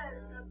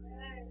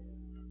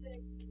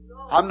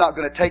 I'm not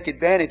going to take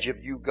advantage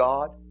of you,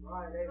 God.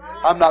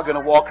 I'm not going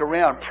to walk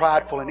around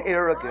prideful and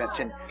arrogant.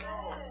 And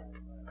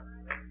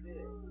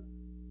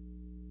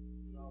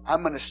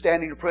I'm going to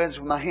stand in your presence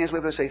with my hands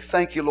lifted and say,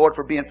 thank you, Lord,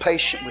 for being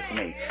patient with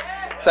me.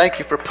 Thank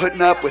you for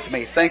putting up with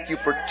me. Thank you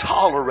for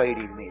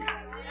tolerating me.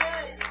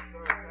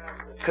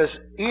 Because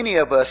any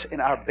of us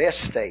in our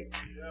best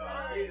state,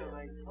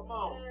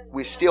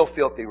 we still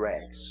filthy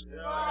rags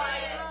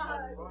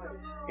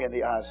in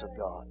the eyes of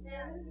God.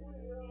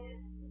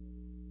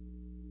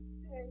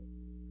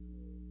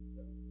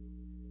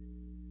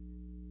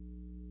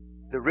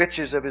 The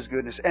riches of His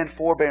goodness and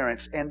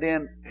forbearance. And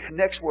then,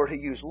 next word He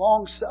used,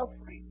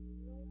 long-suffering.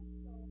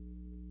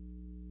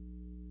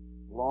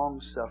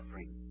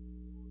 Long-suffering.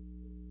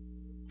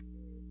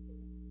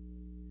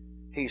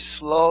 He's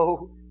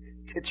slow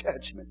to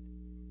judgment.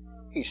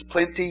 He's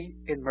plenty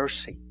in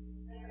mercy.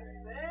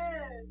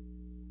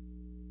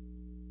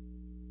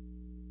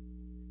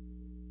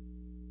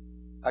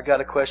 I got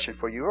a question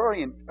for you.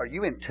 Are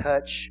you in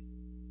touch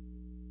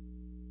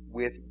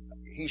with...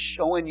 He's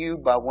showing you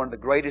by one of the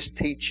greatest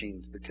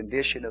teachings, the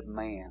condition of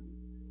man,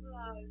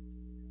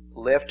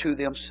 left to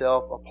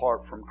themselves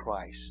apart from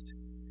Christ.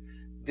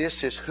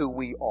 This is who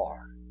we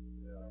are.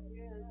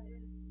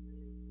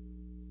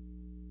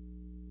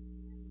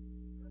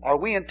 Are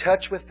we in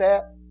touch with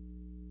that?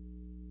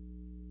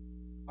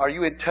 Are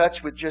you in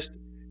touch with just,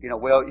 I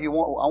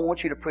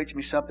want you to preach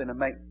me something to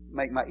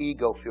make my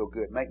ego feel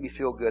good, make me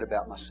feel good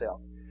about myself.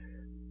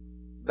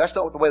 That's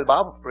not the way the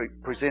Bible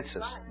presents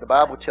us. The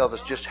Bible tells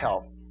us just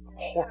how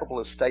horrible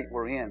a state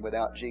we're in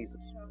without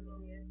Jesus.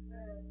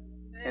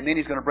 And then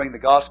He's going to bring the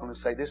gospel and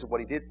say, this is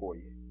what He did for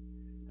you.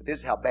 But this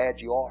is how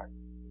bad you are.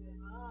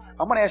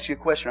 I'm going to ask you a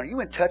question. Are you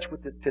in touch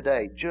with it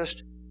today,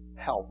 just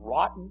how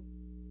rotten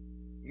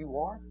you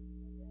are?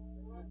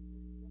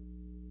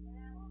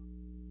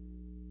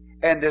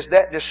 And does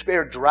that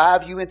despair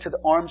drive you into the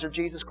arms of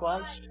Jesus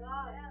Christ?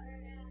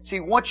 See,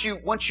 once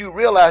you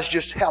realize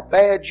just how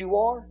bad you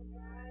are,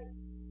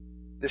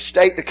 the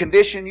state, the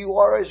condition you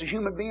are as a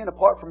human being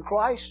apart from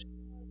Christ,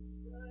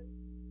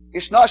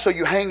 it's not so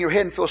you hang your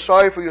head and feel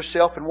sorry for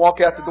yourself and walk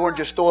out the door and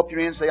just throw up your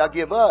hands and say, I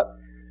give up.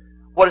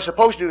 What it's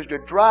supposed to do is to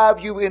drive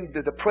you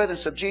into the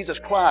presence of Jesus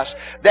Christ.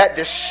 That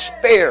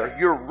despair,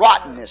 your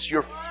rottenness,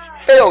 your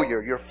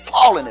failure, your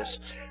fallenness,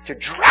 to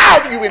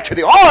drive you into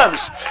the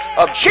arms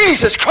of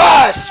Jesus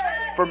Christ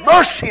for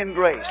mercy and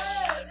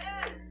grace.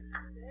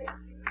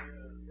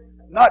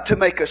 Not to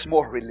make us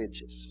more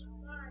religious.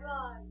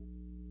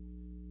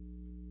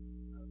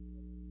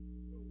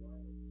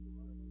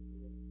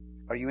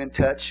 Are you in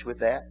touch with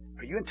that?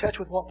 Are you in touch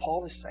with what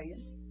Paul is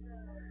saying?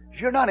 If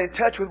you're not in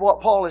touch with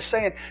what Paul is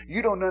saying,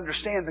 you don't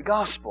understand the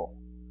gospel.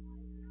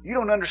 You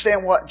don't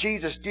understand what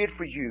Jesus did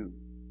for you.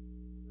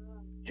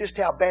 Just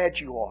how bad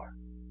you are.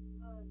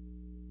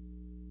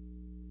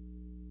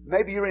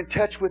 Maybe you're in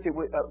touch with it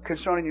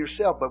concerning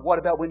yourself, but what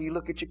about when you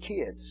look at your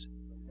kids?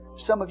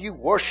 Some of you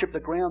worship the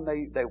ground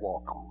they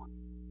walk on.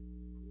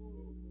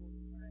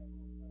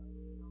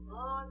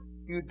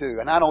 You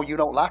do. And I know you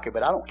don't like it,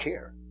 but I don't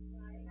care.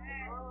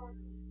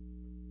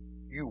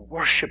 You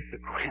worship the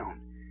ground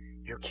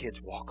your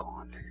kids walk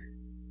on.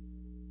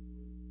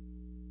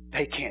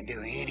 They can't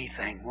do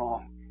anything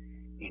wrong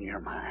in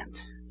your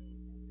mind.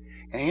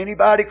 And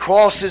anybody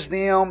crosses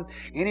them,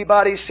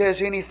 anybody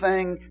says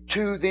anything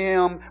to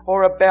them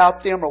or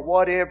about them or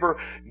whatever,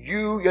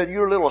 you and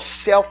your little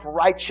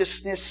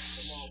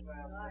self-righteousness.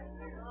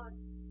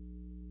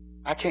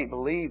 I can't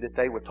believe that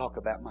they would talk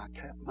about my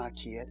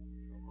kid.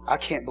 I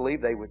can't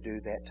believe they would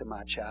do that to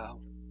my child.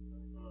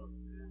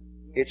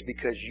 It's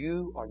because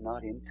you are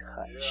not in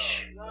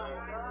touch.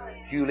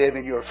 You live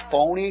in your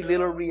phony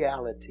little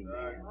reality,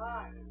 man.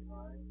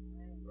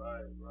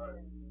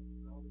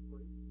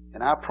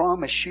 And I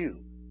promise you,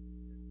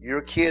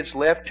 your kids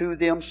left to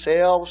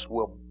themselves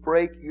will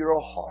break your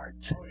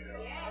heart.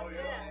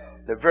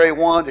 The very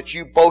ones that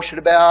you boasted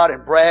about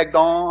and bragged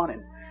on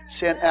and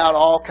sent out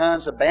all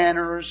kinds of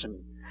banners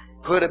and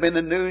put them in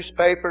the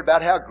newspaper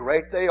about how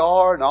great they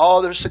are and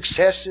all their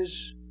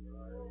successes.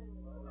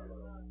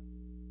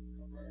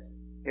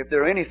 If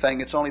they're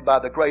anything, it's only by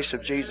the grace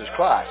of Jesus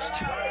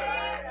Christ.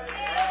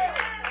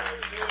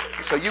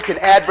 So you can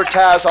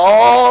advertise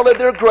all of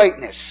their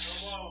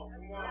greatness.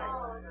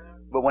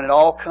 But when it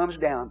all comes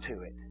down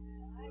to it,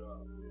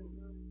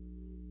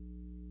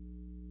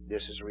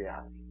 this is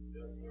reality.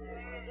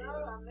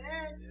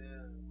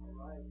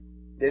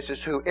 This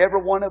is who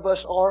every one of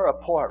us are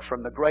apart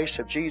from the grace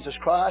of Jesus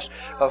Christ,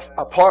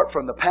 apart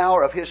from the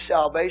power of His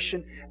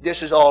salvation.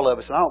 This is all of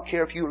us. And I don't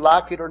care if you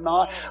like it or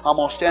not. I'm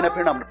going to stand up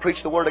here and I'm going to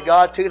preach the Word of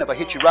God to you. And if I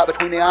hit you right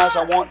between the eyes,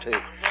 I want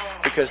to.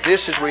 Because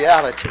this is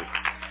reality.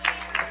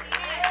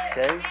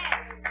 Okay?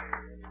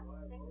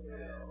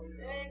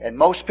 And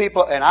most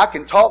people, and I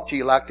can talk to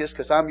you like this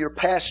because I'm your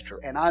pastor.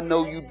 And I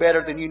know you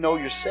better than you know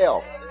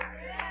yourself.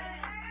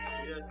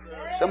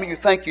 Some of you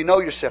think you know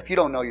yourself. You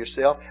don't know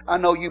yourself. I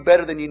know you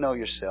better than you know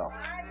yourself.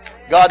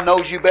 God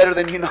knows you better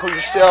than you know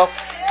yourself.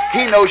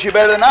 He knows you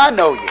better than I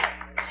know you.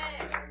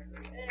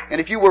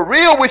 And if you were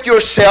real with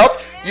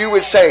yourself, you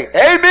would say,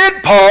 Amen,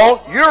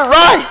 Paul, you're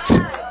right.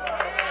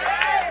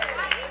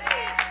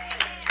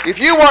 If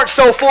you weren't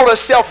so full of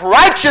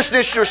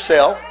self-righteousness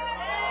yourself,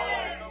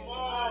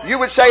 you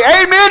would say,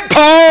 Amen,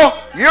 Paul,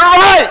 you're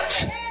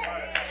right.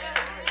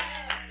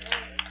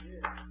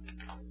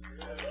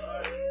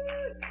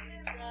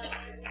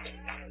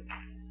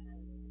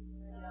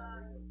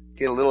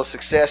 Get a little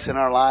success in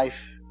our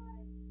life.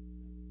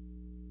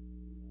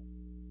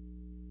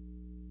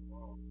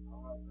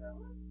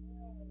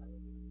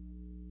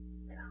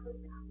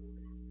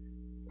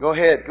 Go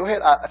ahead.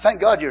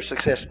 Thank God you're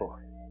successful.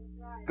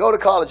 Go to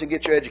college and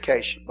get your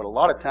education. But a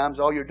lot of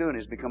times all you're doing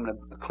is becoming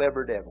a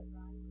clever devil.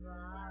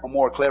 A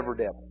more clever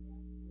devil.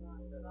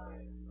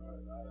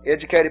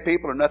 Educated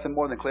people are nothing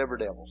more than clever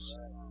devils.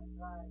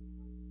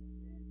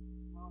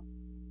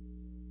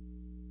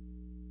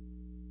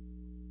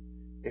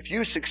 If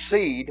you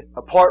succeed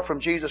apart from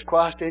Jesus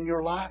Christ in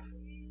your life,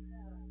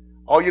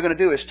 all you're going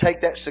to do is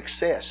take that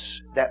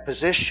success, that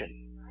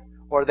position,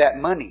 or that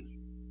money,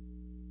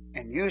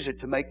 and use it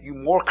to make you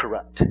more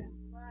corrupt.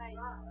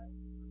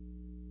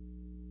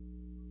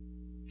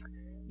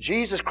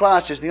 Jesus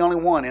Christ is the only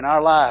one in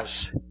our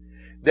lives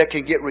that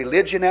can get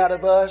religion out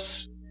of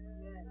us,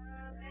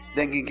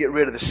 then can get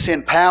rid of the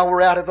sin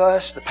power out of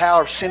us, the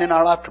power of sin in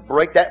our life to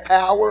break that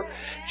power.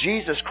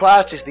 Jesus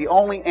Christ is the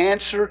only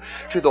answer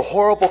to the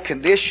horrible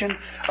condition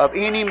of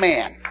any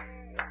man.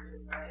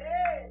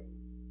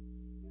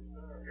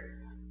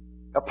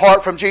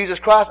 Apart from Jesus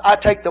Christ, I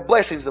take the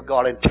blessings of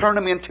God and turn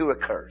them into a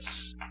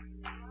curse.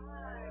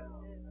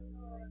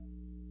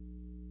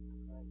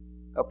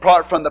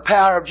 Apart from the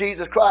power of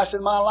Jesus Christ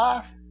in my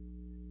life,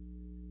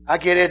 I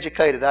get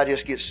educated, I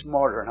just get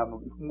smarter, and I'm a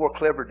more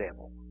clever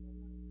devil.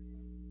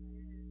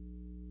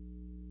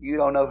 You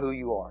don't know who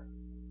you are.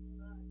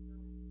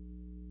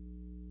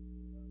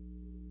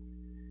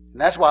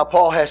 And that's why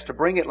Paul has to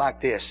bring it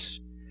like this.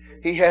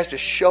 He has to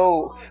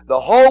show the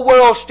whole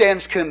world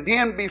stands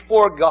condemned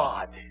before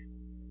God.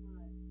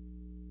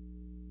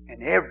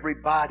 And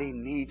everybody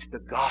needs the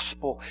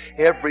gospel.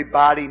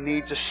 Everybody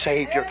needs a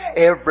Savior.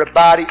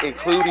 Everybody,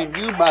 including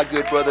you, my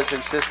good brothers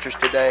and sisters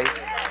today.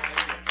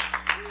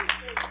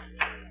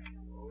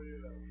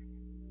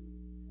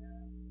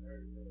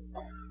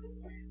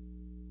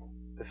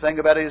 The thing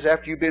about it is,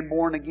 after you've been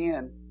born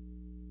again,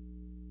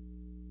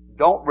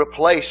 don't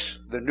replace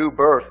the new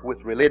birth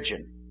with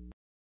religion.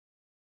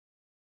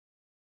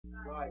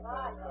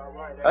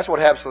 That's what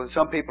happens with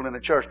some people in the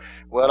church.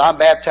 Well, I'm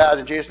baptized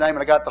in Jesus' name and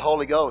I got the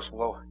Holy Ghost.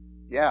 Well,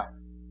 yeah.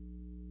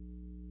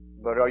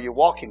 But are you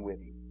walking with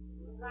Him?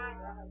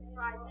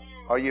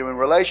 Are you in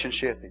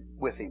relationship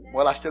with Him?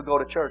 Well, I still go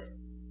to church.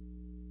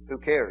 Who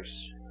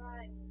cares?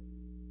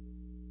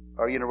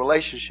 Are you in a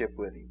relationship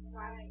with Him?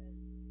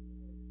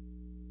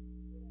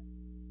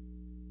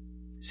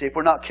 See, if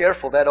we're not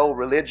careful, that old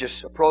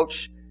religious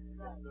approach,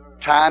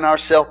 tying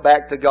ourselves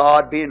back to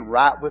God, being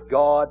right with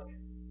God,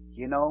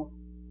 you know,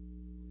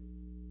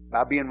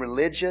 by being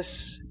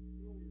religious,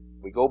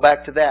 we go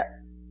back to that.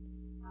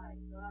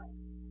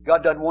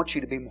 God doesn't want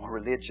you to be more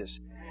religious.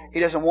 He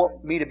doesn't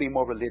want me to be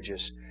more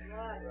religious.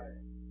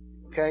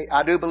 Okay?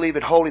 I do believe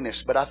in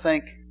holiness, but I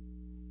think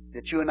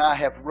that you and I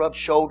have rubbed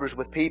shoulders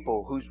with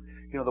people whose,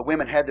 you know, the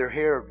women had their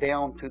hair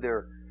down to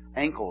their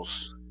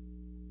ankles,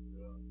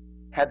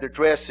 had their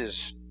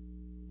dresses,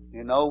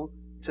 you know,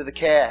 to the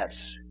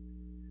calves,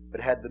 but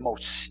had the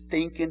most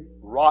stinking,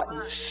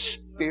 rotten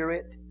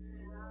spirit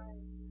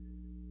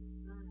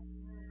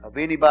of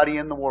anybody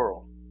in the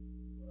world.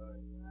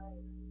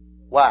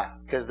 Why?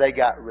 Because they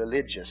got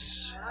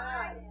religious.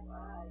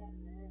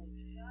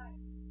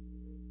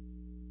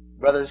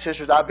 Brothers and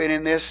sisters, I've been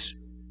in this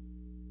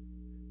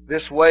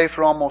way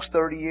for almost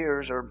 30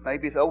 years, or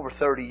maybe over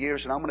 30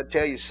 years, and I'm going to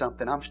tell you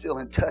something. I'm still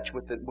in touch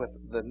with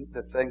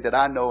the thing that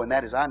I know, and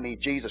that is I need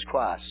Jesus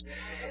Christ.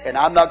 And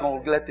I'm not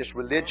going to let this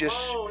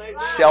religious,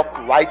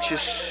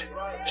 self-righteous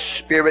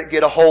spirit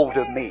get a hold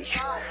of me.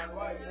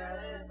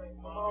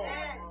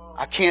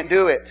 I can't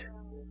do it.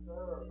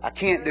 I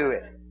can't do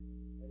it.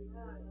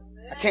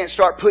 I can't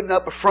start putting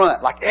up a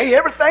front like, hey,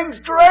 everything's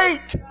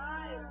great.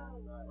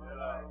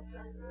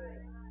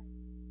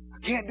 I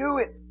can't do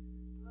it.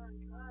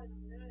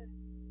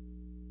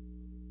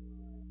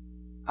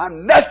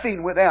 I'm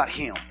nothing without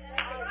Him.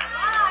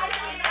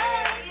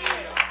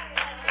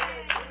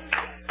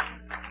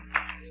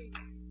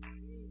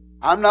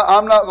 I'm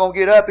not going to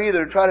get up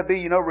either and try to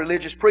be, a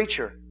religious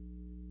preacher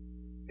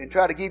and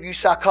try to give you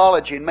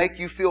psychology and make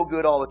you feel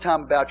good all the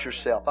time about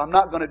yourself. I'm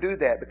not going to do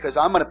that, because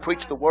I'm going to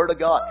preach the Word of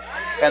God.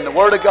 And the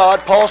Word of God,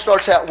 Paul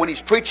starts out when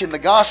he's preaching the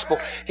gospel,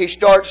 he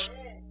starts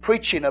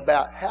preaching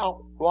about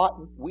how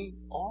rotten we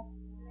are.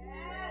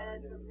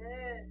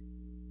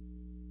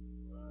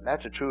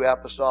 That's a true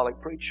apostolic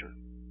preacher.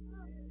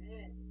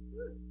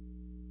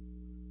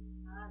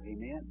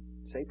 Amen.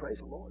 Say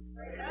praise the Lord.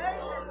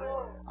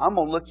 I'm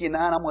going to look you in the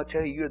eye and I'm going to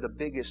tell you, you're the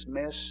biggest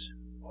mess.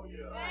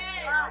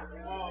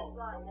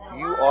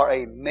 You are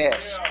a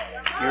mess.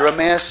 You're a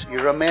mess.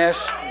 You're a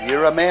mess.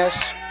 You're a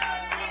mess.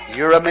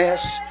 You're a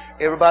mess.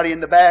 Everybody in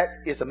the back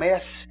is a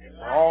mess.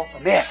 We're all a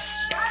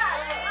mess.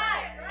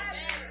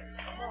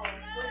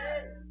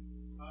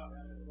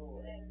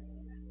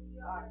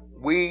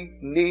 We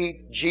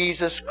need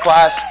Jesus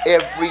Christ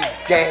every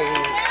day.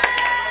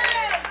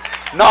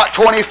 Not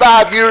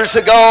 25 years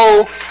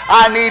ago.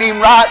 I need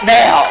Him right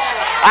now.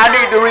 I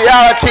need the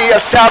reality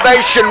of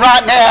salvation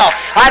right now.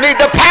 I need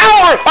the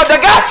power of the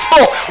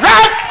gospel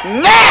right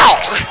now.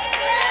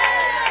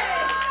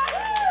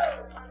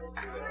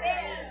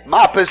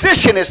 My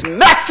position is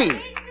nothing.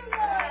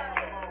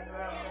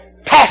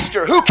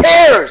 Pastor, who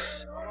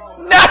cares?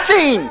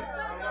 Nothing.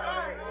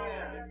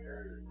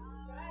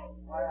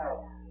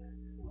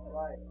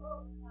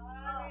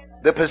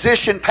 The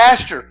position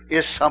pastor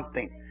is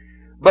something.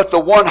 But the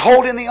one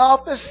holding the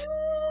office,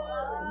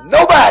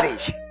 nobody.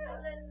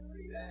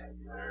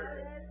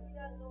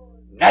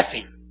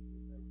 Nothing.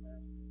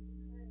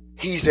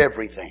 He's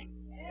everything.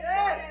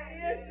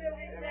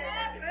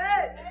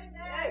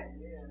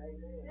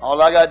 All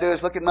I got to do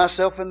is look at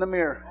myself in the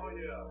mirror.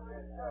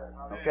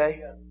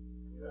 Okay?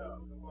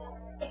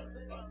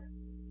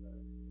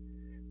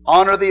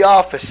 Honor the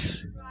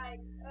office.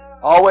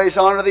 Always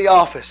honor the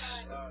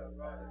office.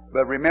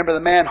 But remember,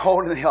 the man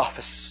holding the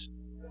office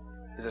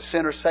is a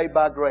sinner saved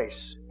by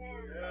grace.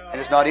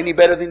 And it's not any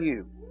better than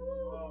you.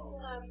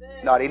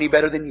 Not any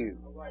better than you.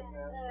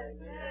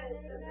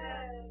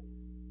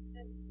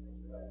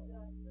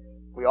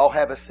 We all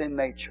have a sin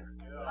nature.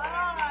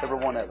 Every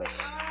one of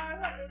us.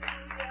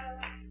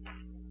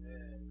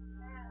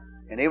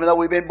 And even though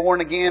we've been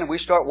born again, we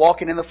start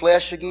walking in the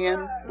flesh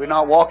again. We're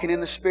not walking in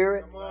the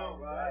Spirit.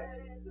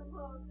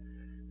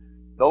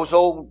 Those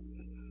old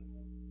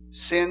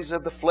sins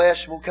of the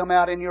flesh will come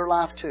out in your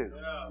life too.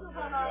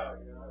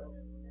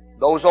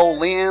 Those old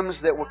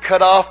limbs that were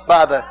cut off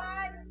by the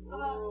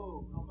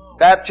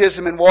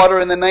baptism in water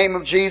in the name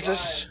of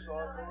Jesus,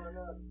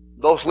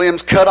 those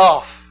limbs cut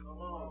off.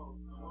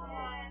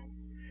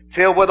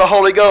 Filled with the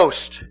Holy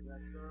Ghost.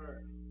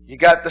 You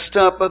got the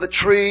stump of the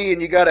tree,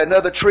 and you got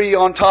another tree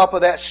on top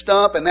of that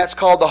stump, and that's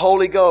called the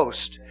Holy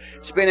Ghost.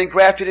 It's been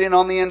engrafted in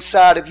on the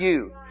inside of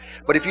you.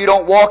 But if you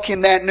don't walk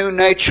in that new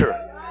nature,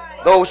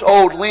 those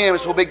old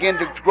limbs will begin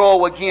to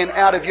grow again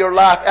out of your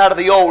life, out of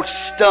the old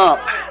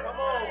stump.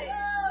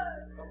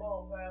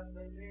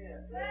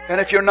 And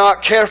if you're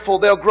not careful,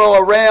 they'll grow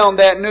around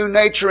that new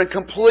nature and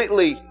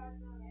completely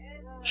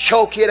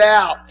choke it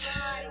out.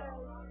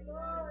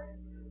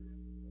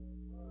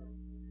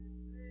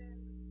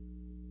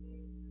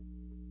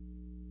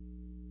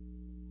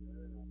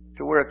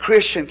 To where a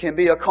Christian can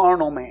be a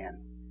carnal man.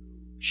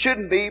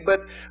 Shouldn't be,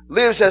 but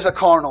lives as a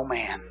carnal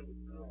man.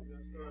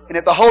 And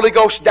if the Holy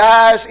Ghost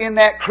dies in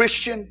that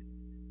Christian,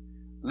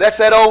 lets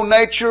that old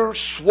nature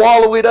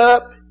swallow it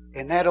up,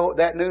 and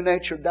that new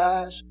nature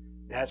dies,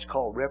 that's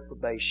called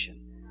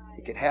reprobation.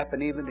 It can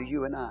happen even to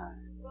you and I.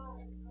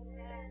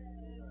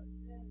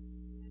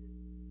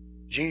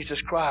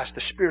 Jesus Christ, the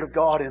Spirit of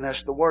God in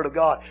us, the Word of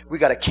God. We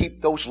got to keep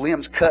those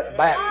limbs cut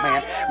back,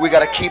 man. We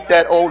got to keep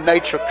that old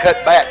nature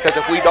cut back, because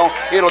if we don't,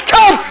 it'll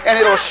come and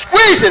it'll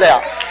squeeze it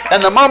out.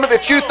 And the moment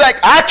that you think,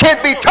 I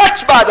can't be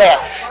touched by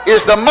that,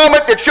 is the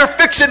moment that you're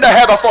fixing to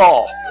have a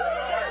fall.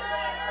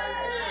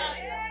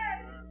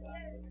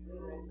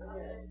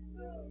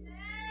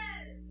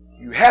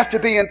 You have to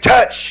be in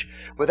touch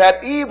with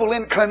that evil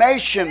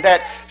inclination,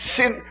 that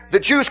sin. The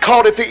Jews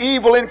called it the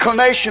evil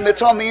inclination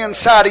that's on the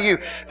inside of you,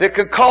 that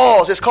could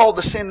cause, it's called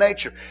the sin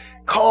nature,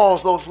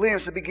 cause those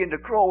limbs to begin to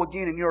grow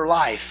again in your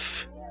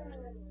life.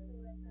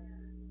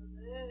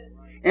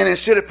 And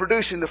instead of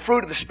producing the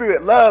fruit of the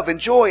Spirit, love and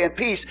joy and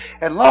peace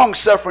and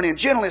long-suffering and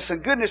gentleness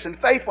and goodness and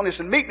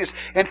faithfulness and meekness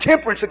and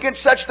temperance,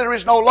 against such there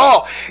is no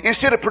law.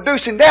 Instead of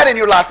producing that in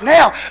your life,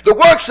 now the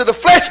works of the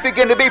flesh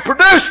begin to be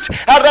produced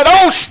out of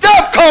that old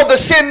stump called the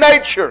sin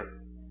nature.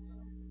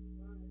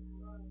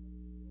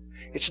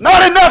 It's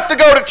not enough to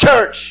go to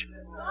church.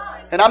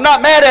 And I'm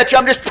not mad at you.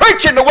 I'm just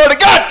preaching the Word of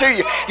God to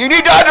you. You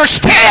need to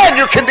understand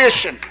your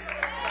condition.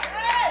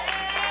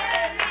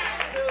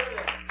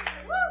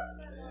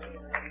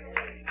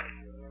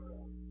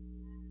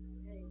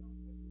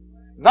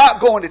 Not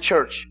going to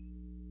church.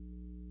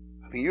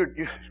 I mean, you're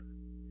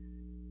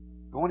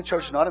going to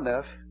church is not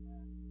enough.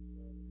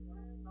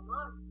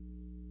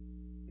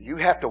 You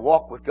have to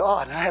walk with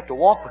God, and I have to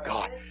walk with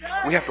God.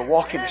 We have to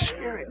walk in the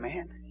Spirit,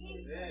 man.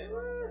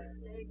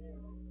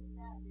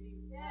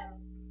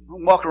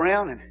 Don't walk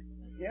around and,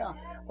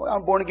 well,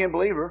 I'm a born-again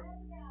believer.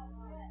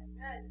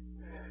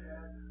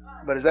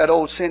 But is that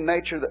old sin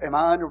nature, am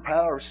I under the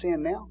power of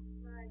sin now?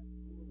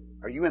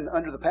 Are you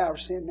under the power of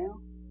sin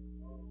now?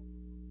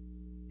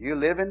 You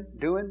living,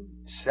 doing,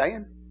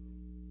 saying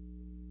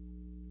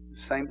the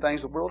same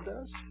things the world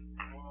does?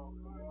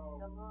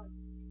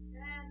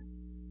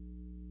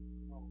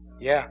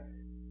 Yeah.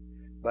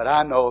 But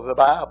I know the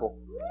Bible.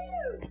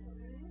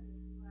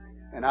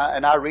 And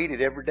I read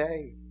it every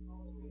day.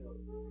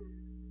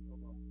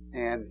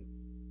 And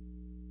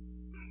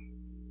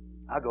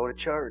I go to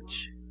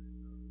church.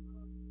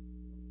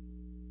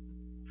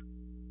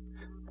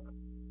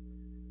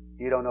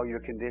 You don't know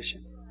your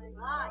condition.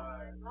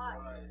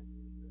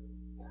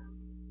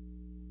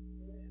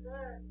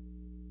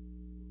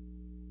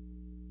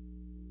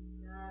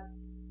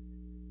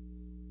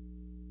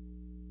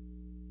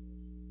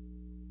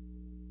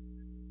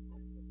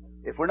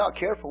 If we're not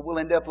careful, we'll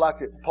end up like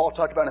Paul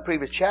talked about in the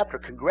previous chapter,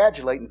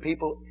 congratulating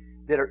people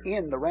that are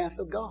in the wrath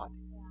of God.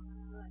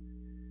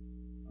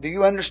 Do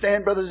you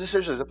understand, brothers and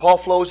sisters, as Paul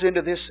flows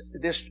into this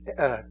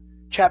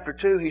chapter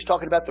 2, he's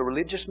talking about the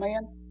religious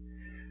man?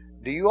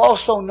 Do you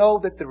also know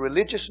that the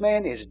religious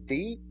man is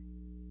deep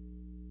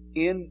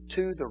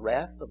into the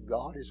wrath of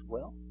God as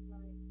well?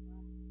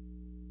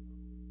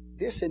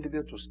 This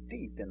individual's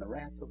deep in the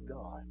wrath of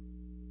God.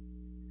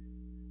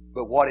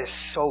 But what is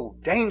so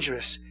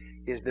dangerous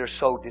is they're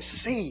so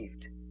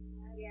deceived.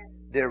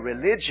 Their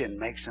religion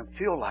makes them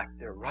feel like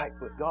they're right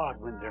with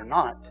God when they're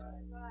not.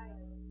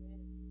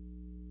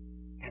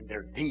 And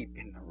they're deep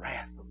in the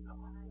wrath of God.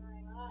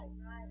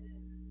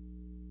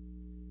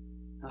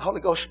 The Holy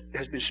Ghost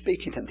has been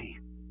speaking to me.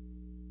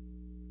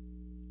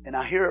 And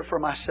I hear it for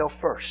myself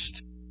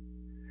first.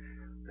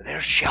 There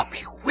shall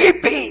be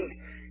weeping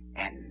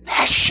and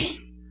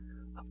gnashing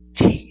of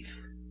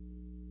teeth.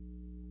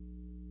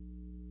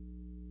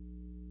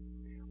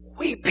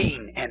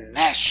 Weeping and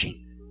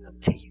gnashing of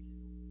teeth.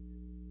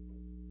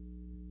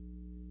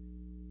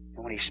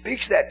 And when he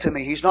speaks that to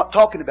me, he's not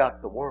talking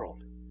about the world.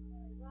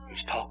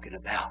 He's talking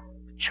about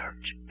the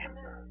church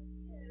member.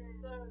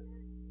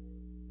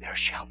 There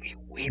shall be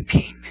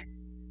weeping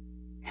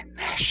and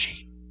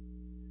gnashing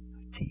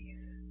of teeth.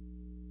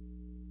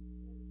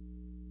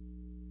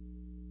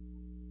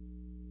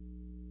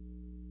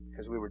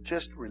 Because we were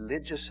just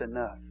religious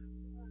enough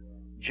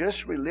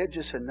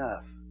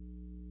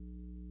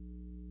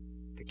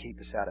to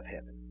keep us out of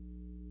heaven.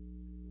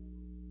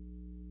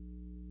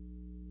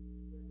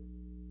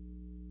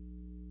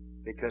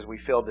 Because we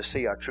failed to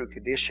see our true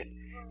condition.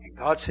 And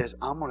God says,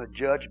 I'm going to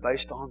judge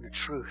based on the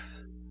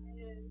truth.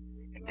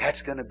 And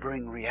that's going to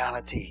bring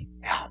reality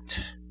out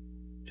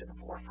to the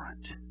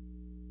forefront.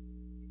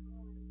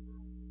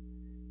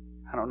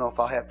 I don't know if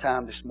I'll have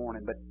time this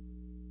morning, but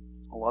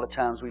a lot of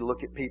times we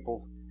look at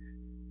people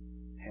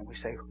and we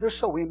say, they're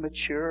so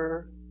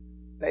immature.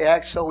 They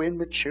act so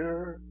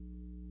immature.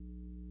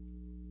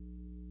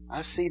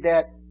 I see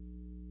that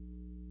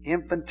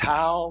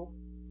infantile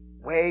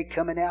way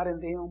coming out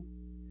in them.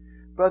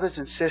 Brothers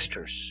and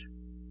sisters,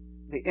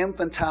 the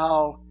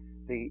infantile,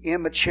 the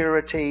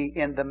immaturity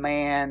in the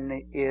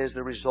man is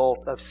the result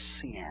of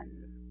sin.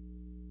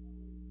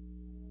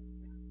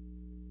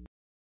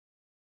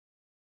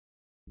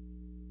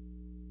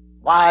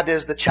 Why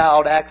does the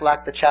child act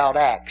like the child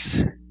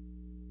acts?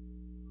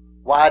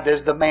 Why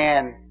does the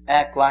man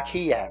act like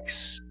he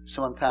acts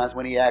sometimes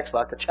when he acts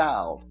like a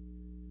child?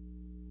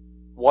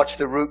 What's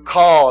the root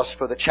cause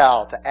for the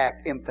child to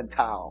act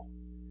infantile?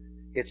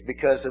 It's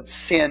because of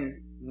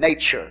sin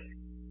nature,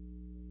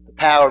 the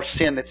power of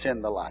sin that's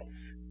in the life.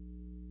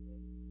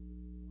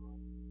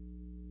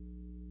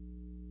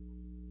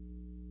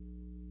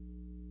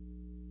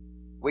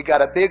 We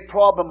got a big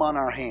problem on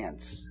our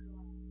hands.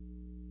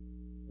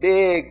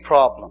 Big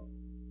problem.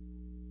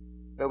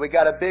 But we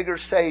got a bigger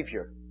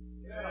Savior.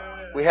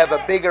 We have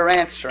a bigger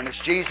answer, and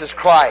it's Jesus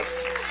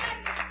Christ.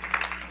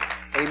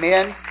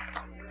 Amen?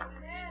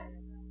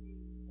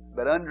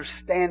 But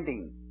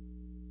understanding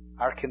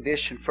our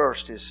condition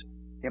first is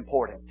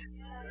important.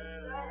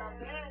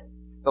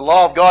 The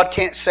law of God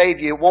can't save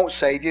you. It won't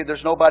save you.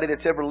 There's nobody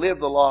that's ever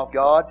lived the law of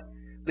God,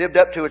 lived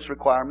up to its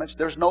requirements.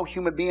 There's no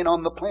human being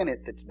on the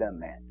planet that's done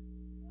that.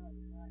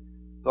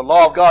 The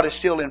law of God is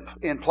still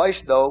in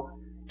place, though,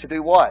 to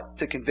do what?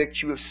 To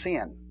convict you of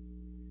sin.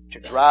 To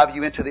drive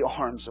you into the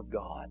arms of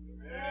God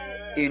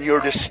in your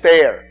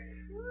despair.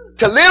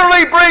 To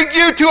literally bring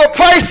you to a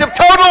place of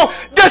total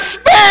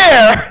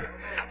despair.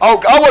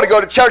 Oh, I want to go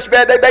to church,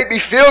 man. They make me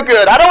feel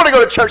good. I don't want to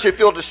go to church and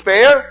feel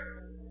despair.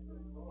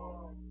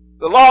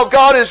 The law of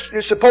God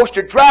is supposed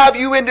to drive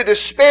you into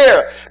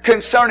despair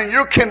concerning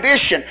your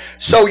condition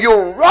so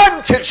you'll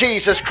run to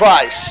Jesus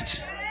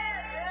Christ.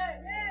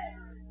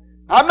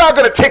 I'm not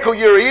going to tickle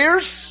your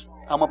ears.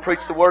 I'm going to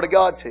preach the Word of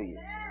God to you.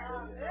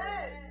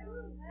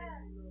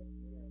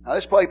 Now,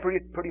 this is probably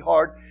pretty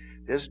hard.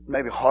 This is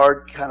maybe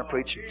hard kind of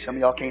preaching. Some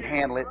of y'all can't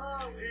handle it.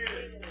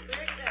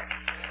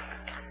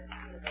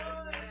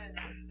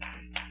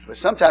 But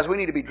sometimes we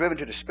need to be driven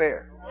to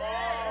despair.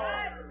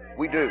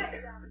 We do.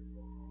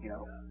 You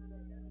know.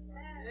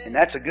 And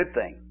that's a good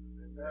thing.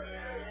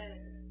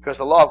 Because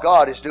the law of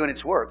God is doing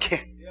its work.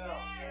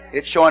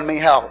 It's showing me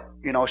how,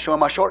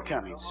 showing my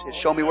shortcomings. It's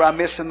showing me where I'm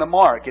missing the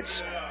mark.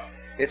 It's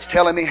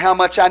telling me how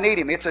much I need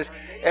Him. It's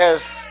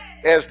as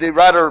the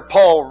writer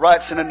Paul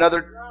writes in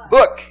another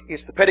book,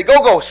 it's the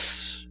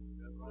Pt.1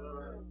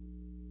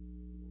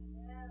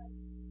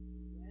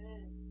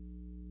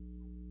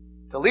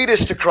 to lead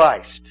us to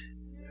Christ.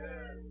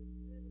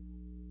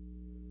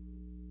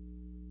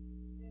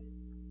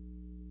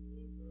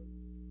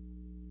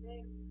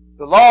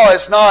 The law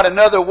is not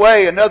another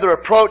way, another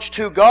approach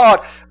to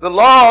God. The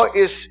law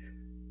is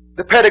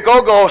the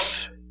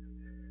Pt.1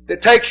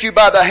 that takes you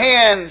by the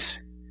hands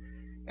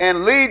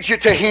and leads you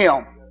to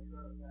Him.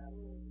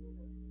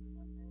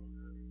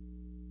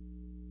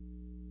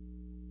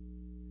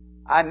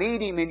 I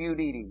need Him and you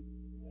need Him.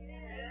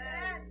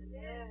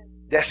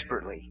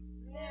 Desperately.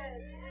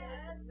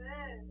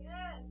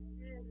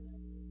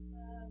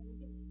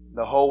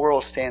 The whole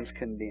world stands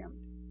condemned.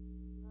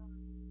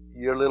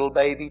 Your little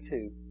baby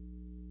too.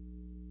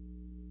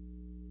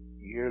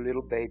 Your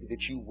little baby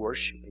that you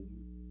worship and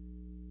you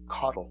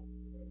coddle,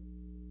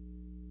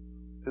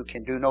 who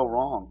can do no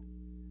wrong.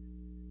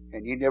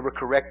 And you never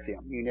correct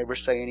them. You never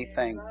say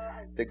anything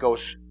that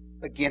goes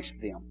against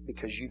them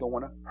because you don't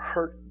want to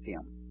hurt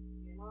them.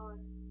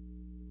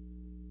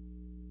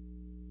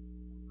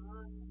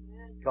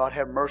 God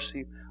have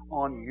mercy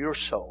on your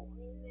soul.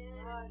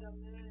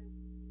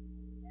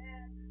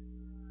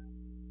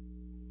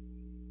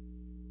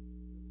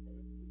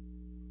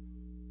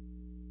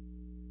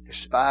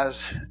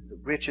 Despise the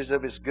riches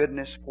of His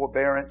goodness,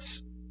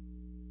 forbearance,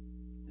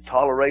 the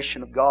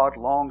toleration of God,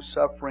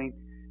 long-suffering.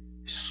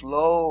 He's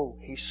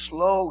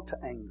slow to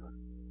anger.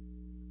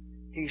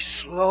 He's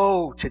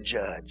slow to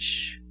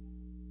judge.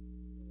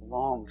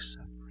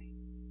 Long-suffering.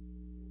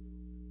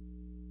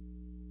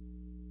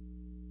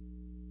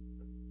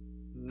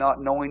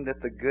 Not knowing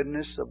that the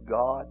goodness of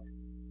God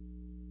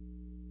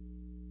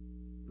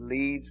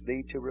leads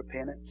thee to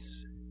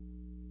repentance.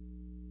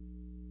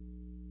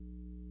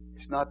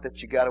 It's not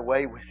that you got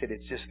away with it.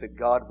 It's just that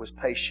God was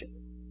patient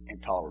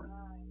and tolerant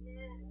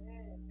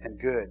and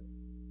good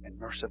and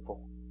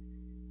merciful.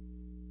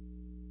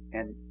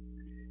 And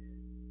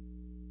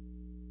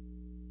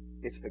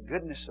it's the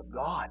goodness of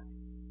God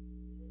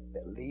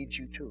that leads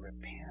you to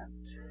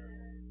repent.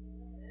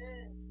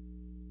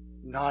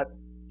 Not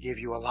give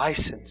you a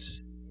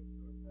license,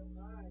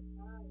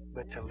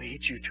 but to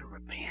lead you to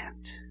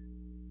repent.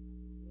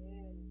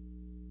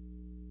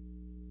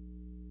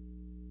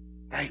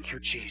 Thank you,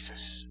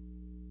 Jesus,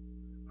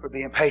 for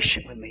being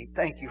patient with me.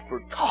 Thank you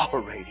for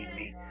tolerating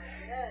me.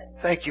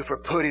 Thank you for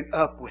putting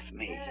up with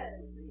me.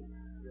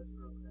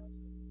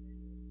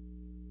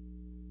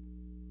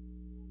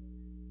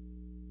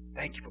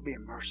 Thank you for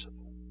being merciful.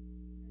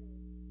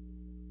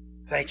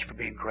 Thank you for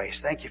being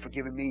grace. Thank you for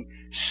giving me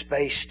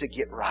space to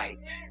get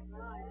right.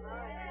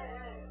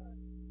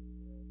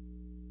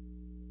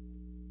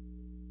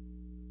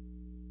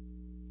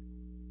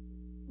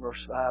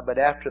 Verse 5, but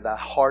after thy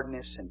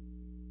hardness and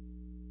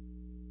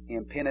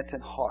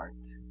impenitent heart,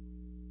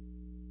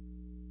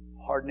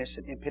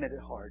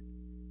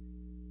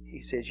 He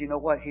says, you know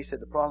what? He said,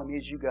 the problem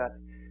is you got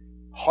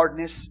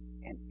hardness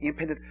and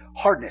impenitent.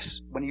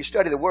 Hardness, when you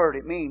study the word,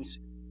 it means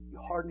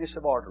hardness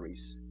of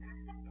arteries.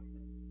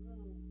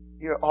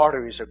 Your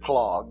arteries are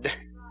clogged,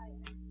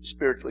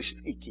 spiritually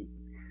speaking.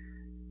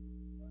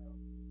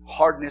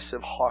 Hardness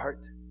of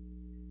heart.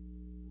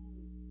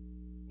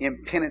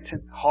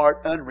 Impenitent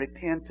heart,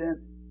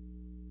 unrepentant.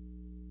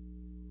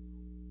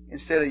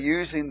 Instead of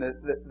using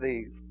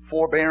the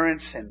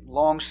forbearance and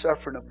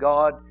long-suffering of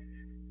God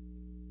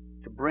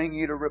to bring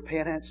you to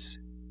repentance,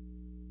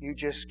 you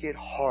just get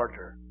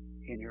harder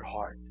in your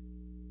heart.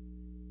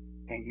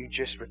 And you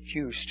just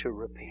refuse to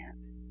repent.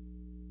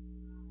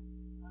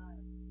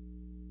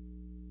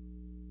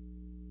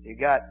 You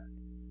got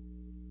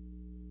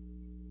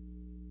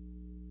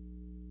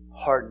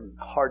hardened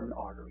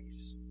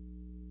arteries.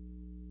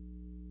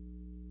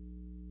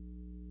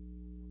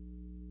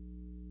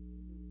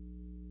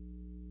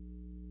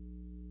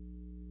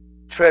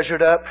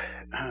 Treasured up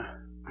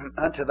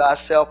unto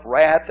thyself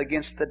wrath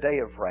against the day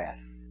of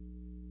wrath,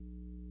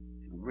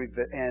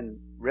 and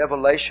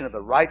revelation of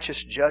the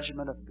righteous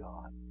judgment of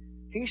God.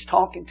 He's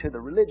talking to the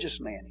religious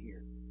man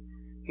here.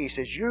 He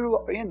says, you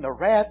are in the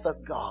wrath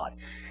of God.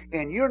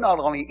 And you're not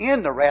only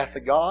in the wrath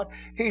of God,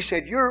 he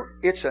said,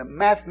 it's a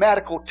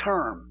mathematical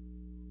term.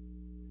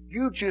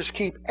 You just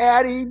keep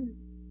adding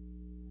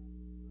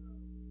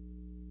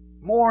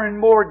more and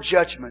more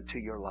judgment to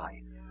your life.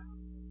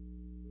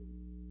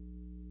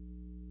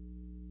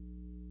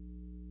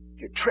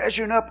 You're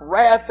treasuring up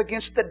wrath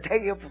against the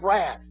day of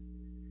wrath.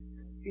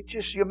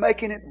 You're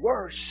making it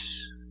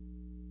worse.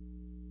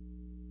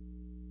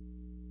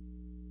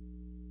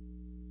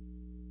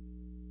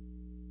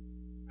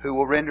 Who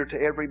will render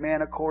to every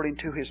man according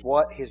to his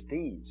what? His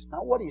deeds.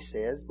 Not what he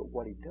says, but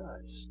what he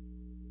does.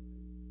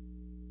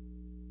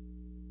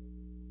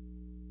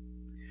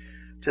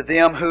 To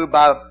them who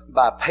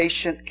by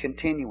patient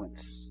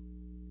continuance.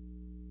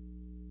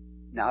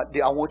 Now,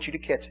 I want you to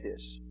catch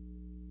this.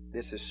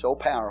 This is so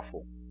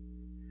powerful.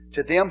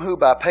 To them who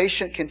by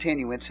patient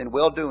continuance and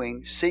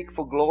well-doing seek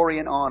for glory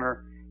and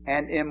honor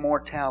and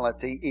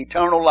immortality,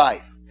 eternal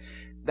life.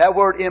 That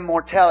word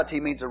immortality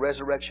means a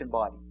resurrection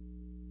body.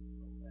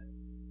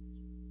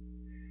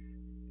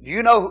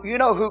 You know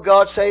who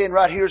God's saying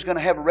right here is going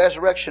to have a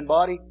resurrection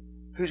body?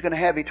 Who's going to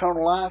have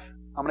eternal life?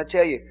 I'm going to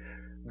tell you.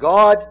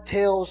 God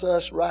tells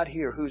us right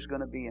here who's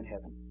going to be in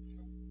heaven.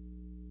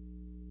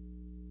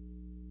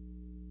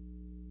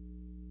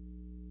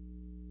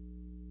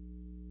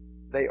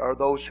 They are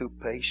those who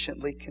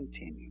patiently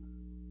continue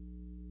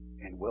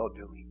in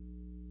well-doing.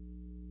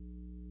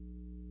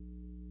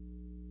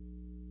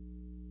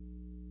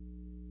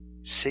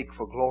 Seek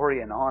for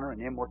glory and honor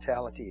and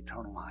immortality,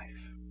 eternal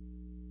life.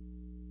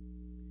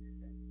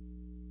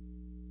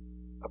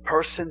 A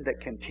person that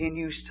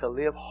continues to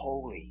live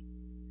holy.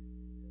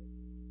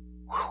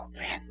 Whew,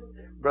 man.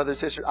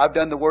 Brothers and sisters, I've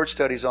done the word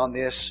studies on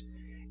this,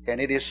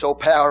 and it is so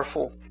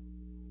powerful.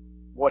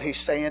 What he's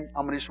saying,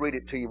 I'm going to just read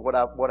it to you, what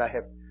I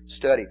have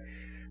studied.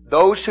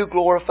 Those who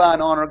glorify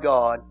and honor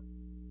God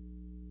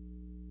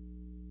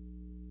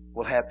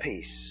will have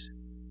peace.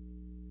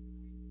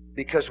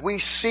 Because we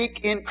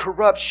seek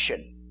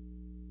incorruption,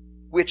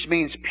 which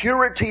means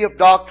purity of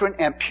doctrine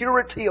and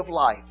purity of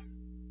life.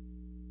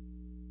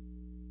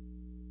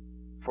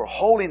 For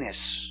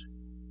holiness,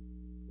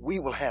 we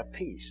will have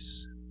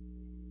peace.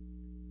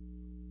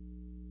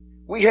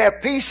 We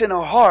have peace in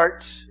our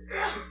hearts.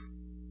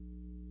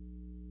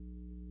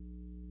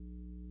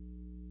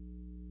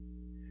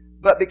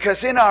 But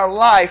because in our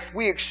life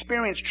we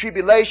experience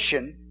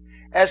tribulation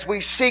as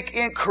we seek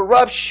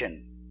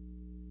incorruption,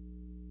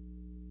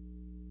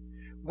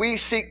 we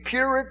seek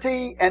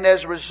purity, and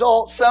as a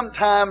result,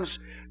 sometimes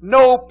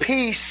no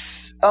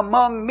peace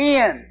among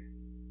men.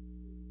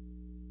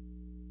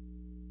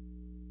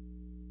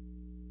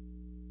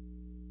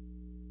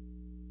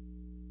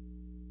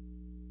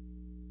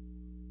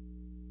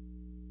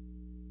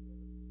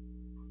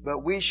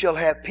 But we shall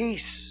have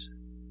peace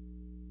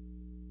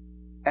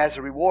as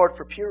a reward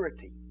for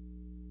purity.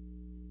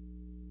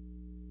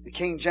 The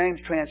King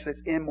James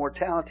translates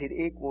immortality. It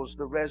equals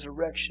the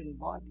resurrection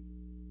body.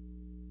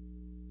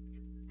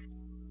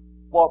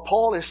 What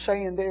Paul is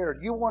saying there,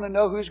 you want to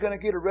know who's going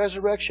to get a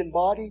resurrection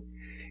body?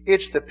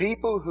 It's the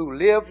people who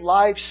live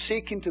life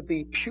seeking to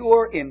be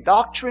pure in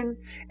doctrine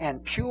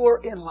and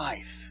pure in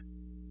life.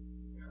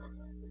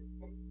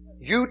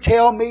 You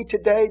tell me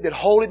today that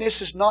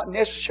holiness is not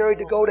necessary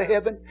to go to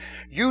heaven.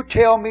 You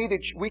tell me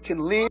that we can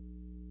live,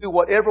 do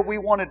whatever we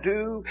want to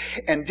do,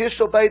 and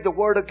disobey the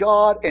Word of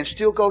God and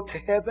still go to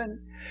heaven.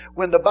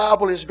 When the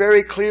Bible is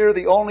very clear,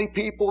 the only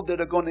people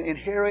that are going to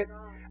inherit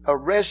a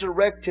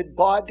resurrected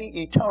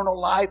body, eternal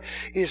life,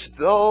 is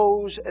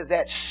those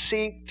that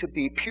seek to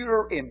be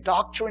pure in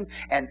doctrine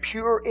and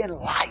pure in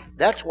life.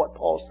 That's what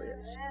Paul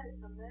says.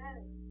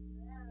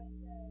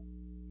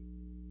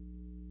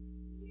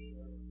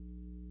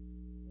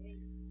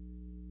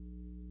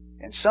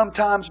 And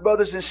sometimes,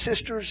 brothers and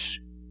sisters,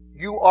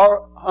 you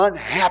are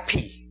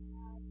unhappy.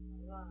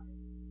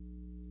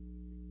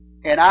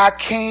 And I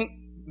can't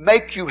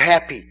make you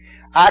happy.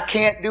 I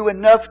can't do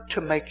enough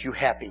to make you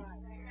happy.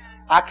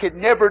 I could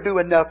never do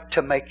enough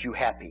to make you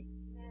happy.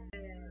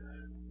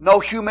 No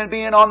human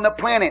being on the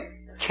planet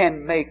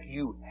can make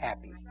you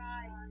happy.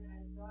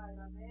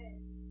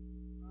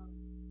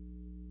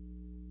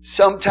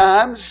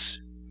 Sometimes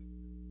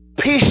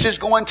peace is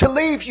going to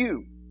leave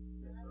you.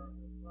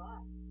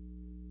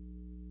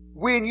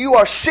 When you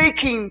are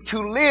seeking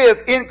to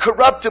live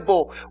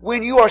incorruptible,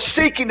 when you are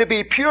seeking to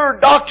be pure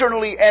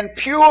doctrinally and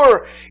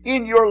pure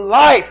in your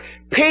life,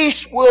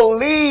 peace will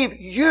leave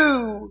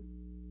you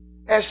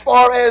as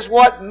far as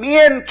what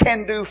men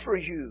can do for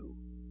you.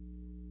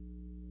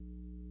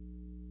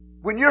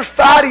 When you're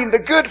fighting the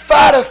good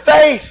fight of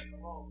faith,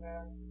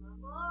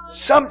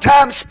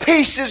 sometimes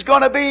peace is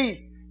going to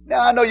be.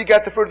 Now, I know you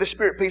got the fruit of the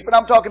Spirit peace, but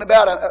I'm talking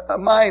about a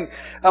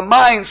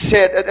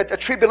mindset, a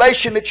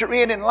tribulation that you're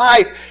in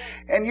life.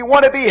 And you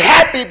want to be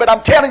happy, but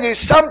I'm telling you,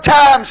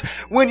 sometimes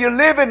when you're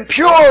living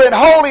pure and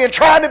holy and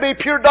trying to be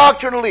pure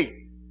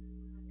doctrinally,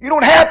 you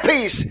don't have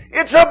peace.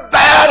 It's a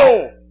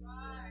battle.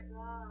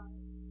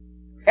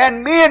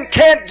 And men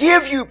can't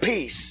give you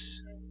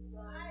peace.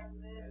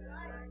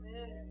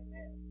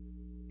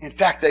 In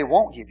fact, they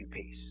won't give you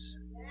peace.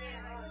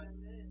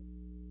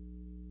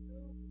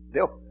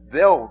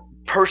 They'll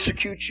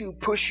persecute you,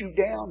 push you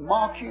down,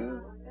 mock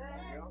you,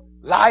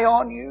 lie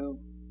on you.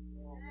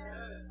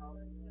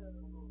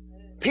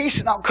 Peace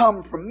is not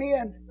coming from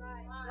men.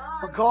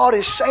 But God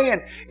is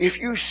saying, if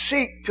you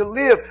seek to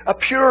live a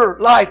pure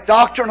life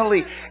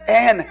doctrinally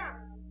and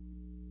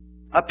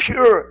a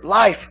pure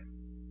life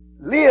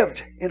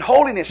lived in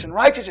holiness and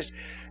righteousness,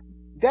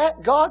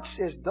 that God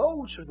says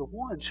those are the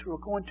ones who are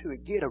going to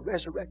get a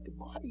resurrected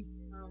body.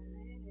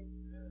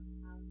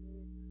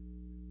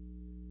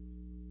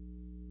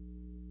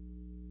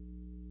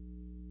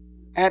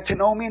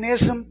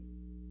 Antinomianism,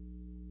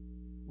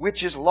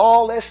 which is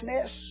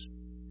lawlessness.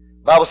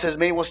 The Bible says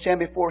many will stand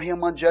before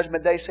Him on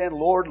Judgment Day saying,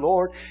 Lord,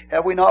 Lord,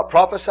 have we not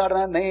prophesied in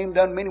Thy name,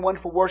 done many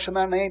wonderful works in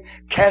Thy name,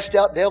 cast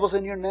out devils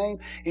in Your name?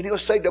 And He'll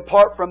say,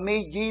 depart from me,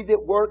 ye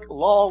that work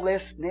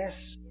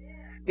lawlessness,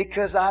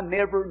 because I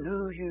never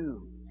knew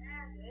you.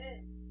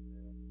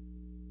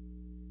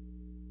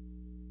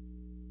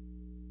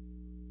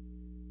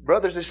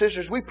 Brothers and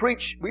sisters, we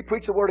preach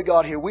the Word of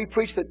God here. We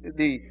preach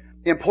the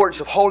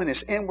importance of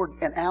holiness, inward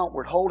and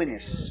outward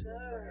holiness.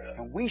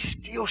 And we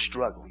still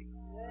struggling.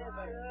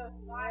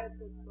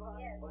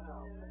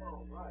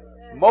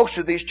 Most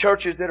of these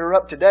churches that are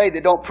up today,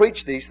 they don't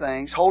preach these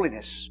things,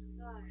 holiness,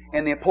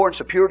 and the importance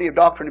of purity of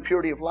doctrine and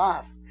purity of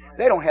life.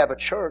 They don't have a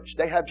church.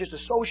 They have just a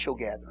social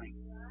gathering.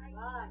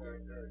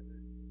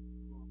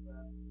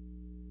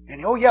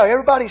 And oh yeah,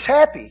 everybody's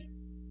happy.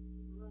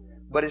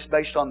 But it's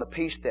based on the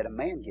peace that a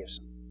man gives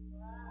them.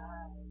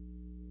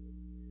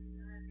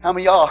 How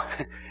many of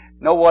y'all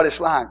know what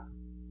it's like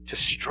to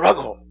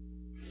struggle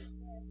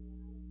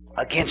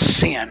against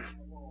sin?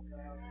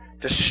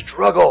 To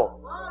struggle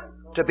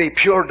to be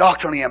pure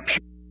doctrinally and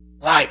pure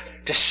life.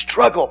 To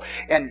struggle.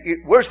 And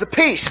where's the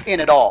peace in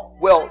it all?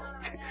 Well,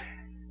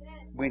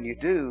 when you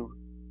do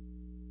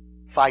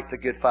fight the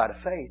good fight of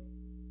faith,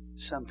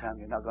 sometimes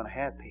you're not going to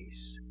have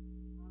peace.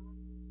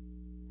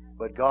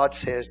 But God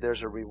says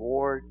there's a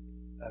reward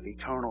of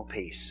eternal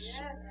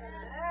peace.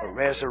 A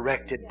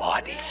resurrected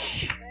body.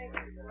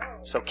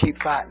 So keep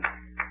fighting.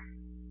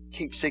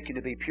 Keep seeking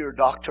to be pure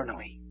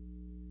doctrinally.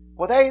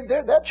 Well,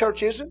 that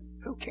church isn't.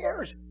 Who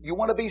cares? You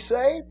want to be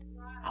saved?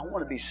 I want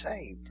to be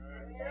saved.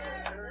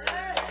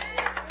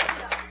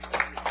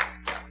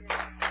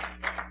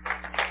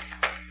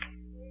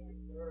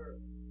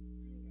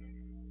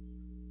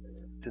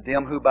 To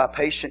them who by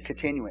patient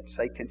continuance,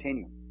 say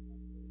continue.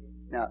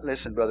 Now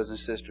listen, brothers and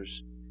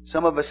sisters.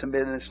 Some of us have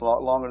been in this a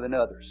lot longer than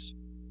others.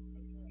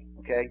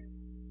 Okay?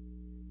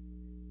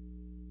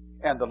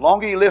 And the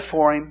longer you live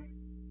for Him,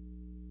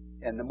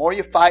 and the more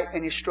you fight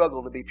and you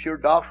struggle to be pure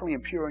doctrinally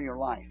and pure in your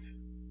life,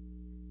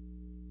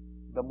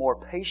 the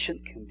more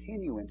patient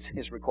continuance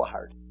is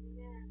required.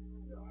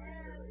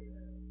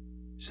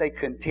 Say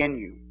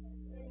continue.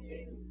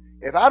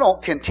 If I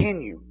don't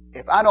continue,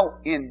 if I don't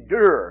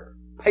endure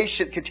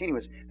patient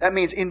continuance, that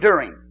means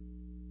enduring,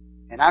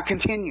 and I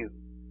continue,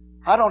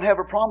 I don't have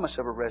a promise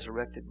of a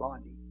resurrected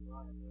body.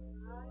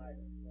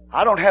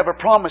 I don't have a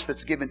promise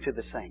that's given to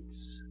the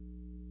saints.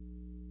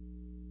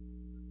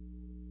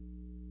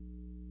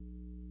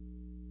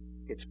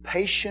 It's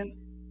patient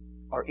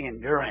or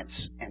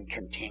endurance and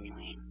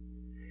continuing.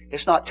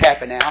 It's not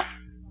tapping out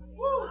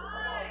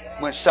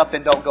when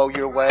something don't go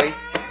your way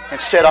and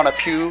sit on a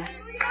pew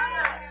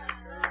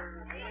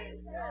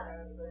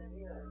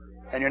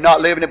and you're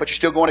not living it, but you're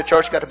still going to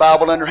church, got the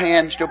Bible in your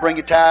hand, still bring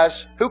your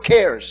tithes. Who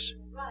cares?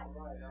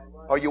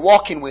 Are you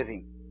walking with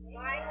Him?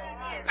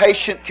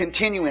 Patient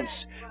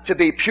continuance, to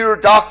be pure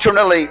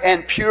doctrinally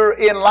and pure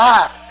in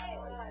life.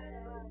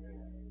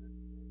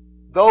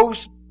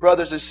 Those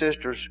brothers and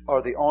sisters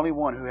are the only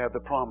one who have the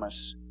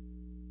promise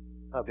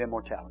of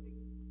immortality.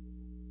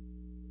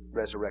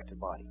 Resurrected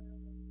body.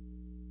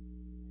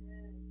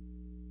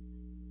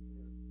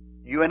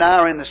 You and I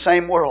are in the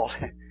same world.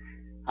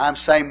 I'm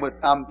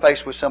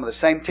faced with some of the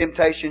same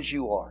temptations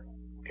you are.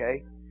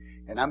 Okay?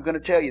 And I'm going to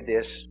tell you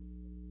this.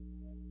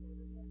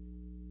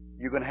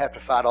 You're going to have to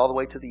fight all the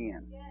way to the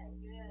end.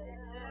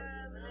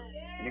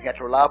 And you got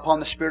to rely upon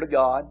the Spirit of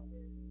God.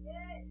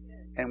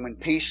 And when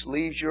peace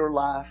leaves your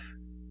life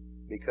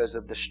because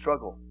of the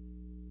struggle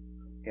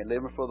in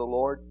living for the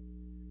Lord,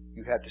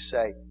 you have to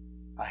say,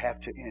 I have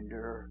to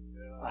endure.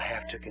 I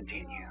have to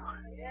continue.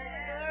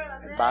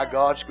 And by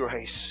God's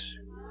grace,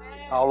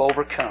 I'll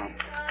overcome.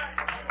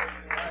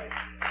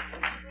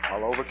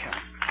 I'll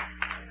overcome.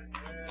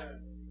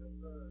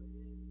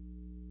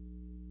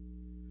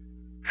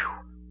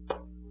 Whew.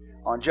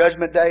 On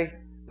Judgment Day,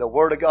 the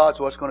Word of God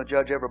is what's going to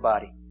judge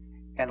everybody.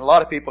 And a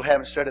lot of people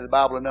haven't studied the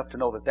Bible enough to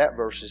know that that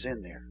verse is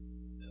in there.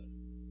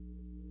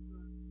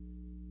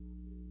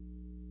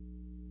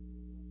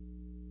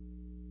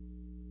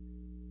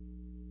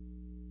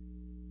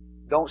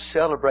 Don't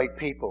celebrate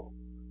people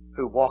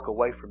who walk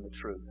away from the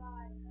truth.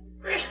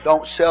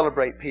 Don't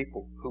celebrate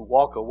people who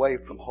walk away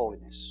from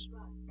holiness.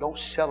 Don't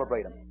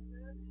celebrate them.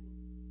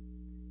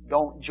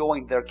 Don't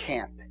join their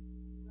camp.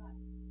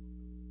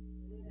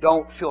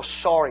 Don't feel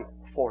sorry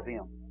for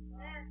them.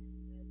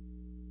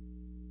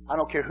 I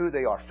don't care who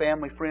they are,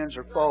 family, friends,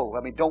 or foe.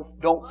 I mean,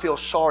 don't feel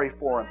sorry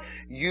for them.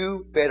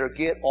 You better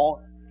get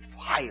on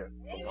fire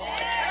for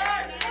God.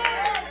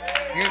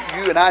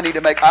 You and I need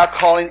to make our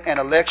calling and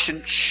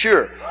election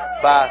sure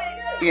by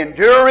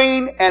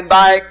enduring and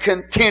by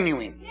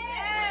continuing.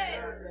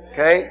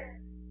 Okay?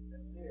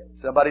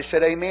 Somebody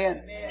said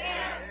amen.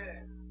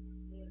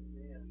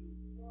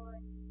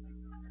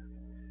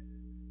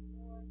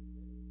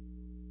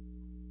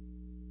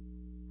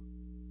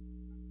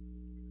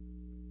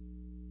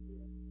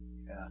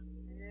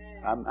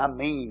 I'm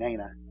mean, ain't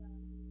I?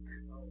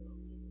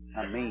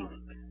 I'm mean.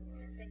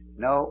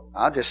 No,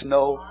 I just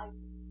know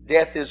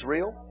death is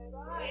real.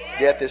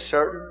 Death is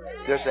certain.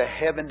 There's a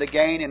heaven to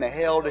gain and a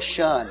hell to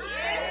shun.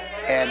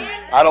 And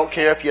I don't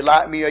care if you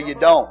like me or you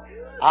don't.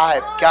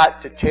 I've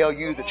got to tell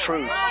you the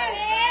truth.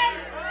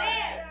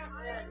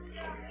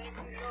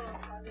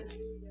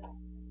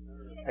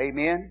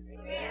 Amen?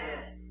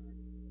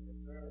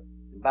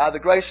 By the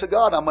grace of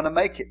God, I'm going to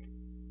make it.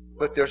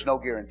 But there's no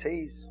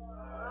guarantees.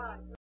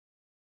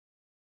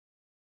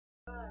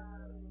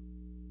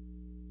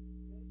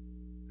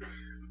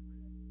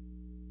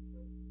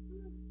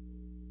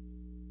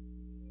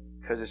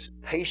 Because it's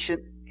patient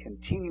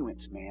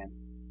continuance, man.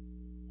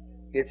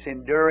 It's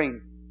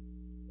enduring.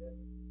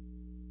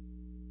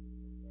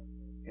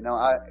 You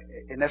know,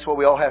 and that's what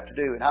we all have to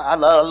do. And I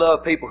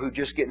love people who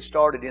just getting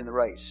started in the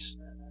race.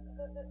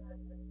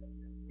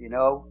 You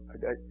know,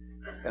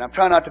 and I'm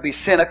trying not to be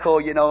cynical,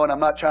 you know, and I'm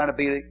not trying to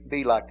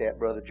be like that,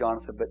 Brother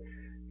Jonathan. But,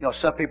 you know,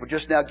 some people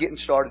just now getting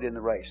started in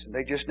the race. And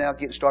they just now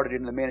getting started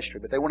in the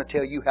ministry. But they want to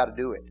tell you how to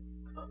do it.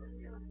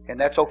 And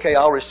that's okay.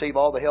 I'll receive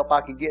all the help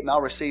I can get. And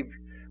I'll receive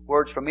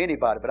words from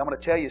anybody. But I'm going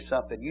to tell you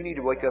something. You need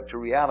to wake up to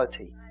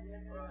reality.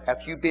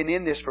 After you've been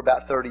in this for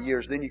about 30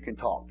 years, then you can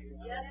talk.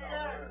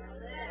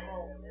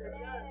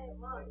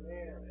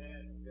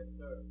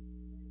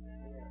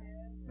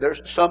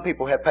 There's some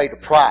people have paid a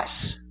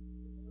price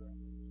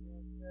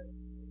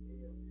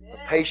of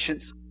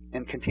patience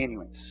and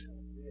continuance.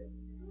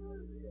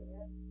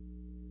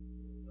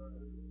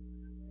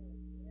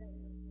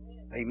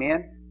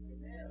 Amen?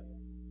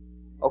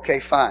 Okay,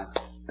 fine.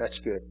 That's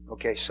good.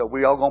 Okay, so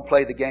we all going to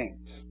play the game.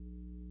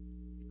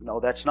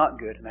 No, that's not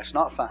good, and that's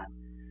not fine.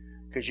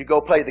 Because you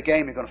go play the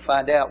game, you're going to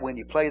find out when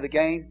you play the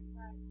game,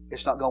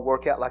 it's not going to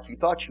work out like you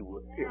thought you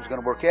would. It was going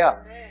to work out.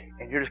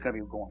 And you're just going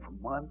to be going from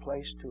one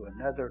place to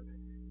another,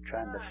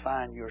 trying to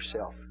find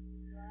yourself.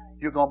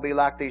 You're going to be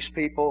like these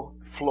people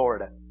in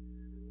Florida.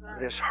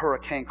 This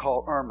hurricane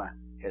called Irma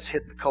has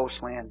hit the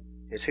coastland.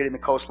 It's hitting the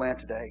coastland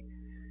today.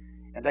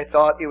 And they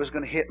thought it was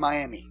going to hit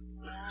Miami.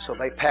 So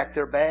they packed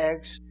their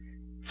bags,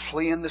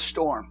 fleeing the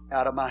storm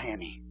out of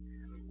Miami.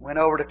 Went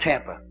over to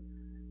Tampa.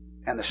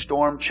 And the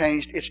storm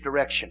changed its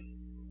direction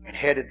and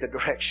headed the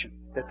direction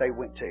that they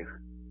went to.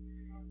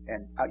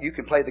 And you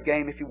can play the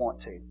game if you want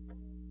to.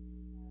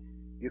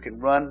 You can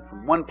run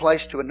from one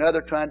place to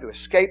another trying to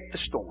escape the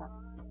storm,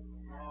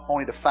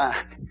 only to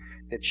find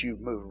that you've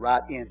moved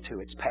right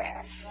into its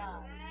path.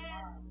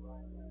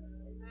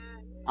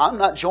 I'm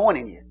not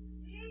joining you.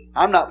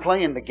 I'm not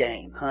playing the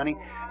game, honey.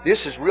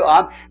 This is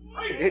real.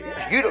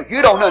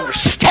 You don't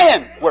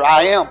understand where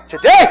I am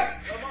today.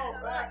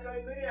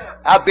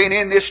 I've been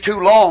in this too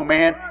long,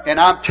 man, and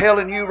I'm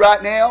telling you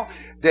right now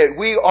that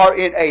we are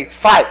in a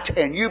fight,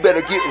 and you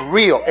better get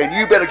real, and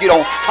you better get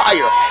on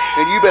fire,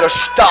 and you better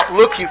stop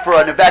looking for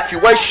an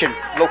evacuation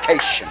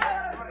location.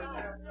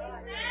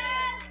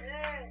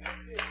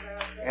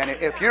 And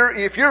if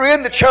you're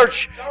in the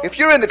church,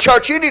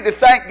 you need to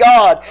thank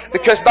God,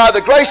 because by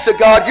the grace of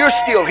God, you're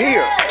still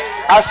here.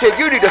 I said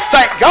you need to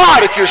thank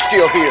God if you're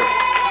still here.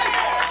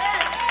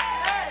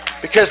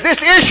 Because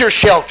this is your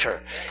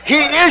shelter. He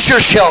is your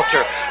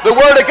shelter. The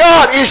Word of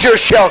God is your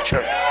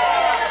shelter.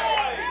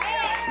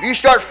 If you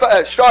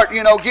start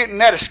getting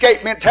that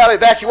escape mentality,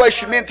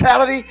 evacuation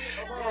mentality,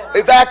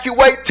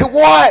 evacuate to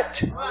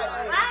what?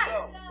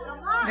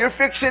 You're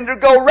fixing to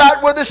go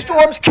right where the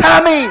storm's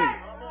coming.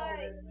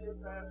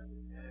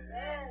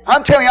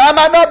 I'm telling you, I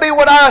might not be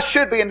what I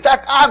should be. In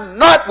fact, I'm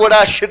not what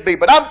I should be.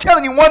 But I'm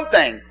telling you one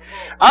thing.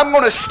 I'm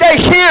going to stay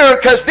here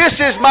because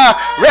this is my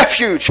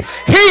refuge.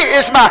 He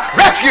is my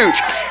refuge.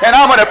 And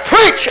I'm going to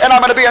preach, and I'm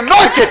going to be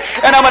anointed,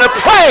 and I'm going to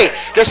pray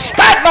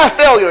despite my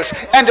failures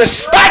and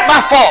despite my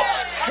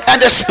faults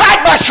and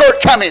despite my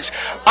shortcomings.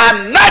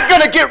 I'm not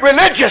going to get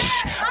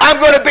religious. I'm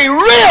going to be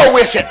real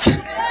with it.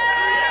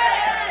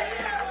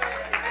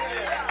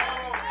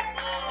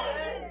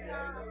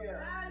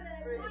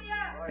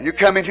 And you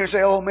come in here and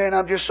say, oh man,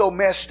 I'm just so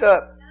messed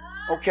up.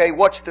 Okay,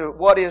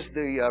 what is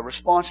the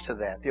response to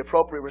that? The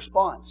appropriate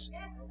response.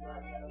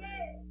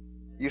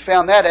 You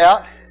found that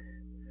out.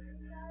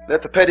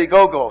 Let the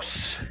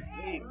pedagogos,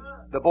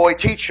 the boy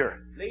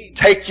teacher,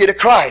 take you to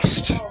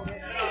Christ.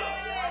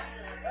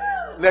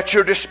 Let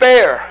your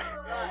despair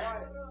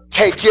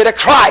take you to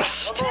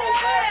Christ.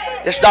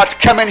 It's not to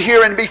come in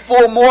here and be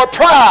full more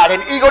pride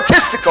and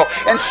egotistical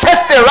and sit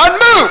there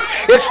unmoved.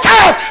 It's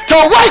time to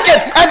awaken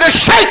and to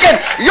shaken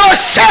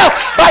yourself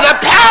by the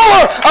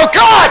power of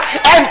God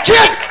and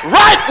get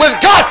right with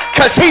God,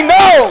 because He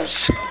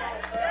knows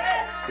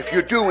if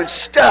you're doing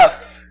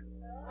stuff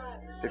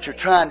that you're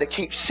trying to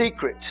keep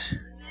secret.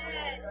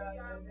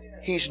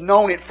 He's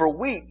known it for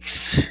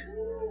weeks.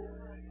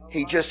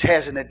 He just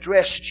hasn't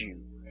addressed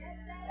you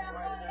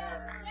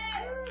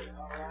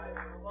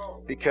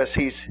because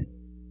He's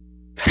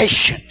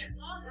patient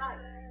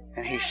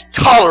and He's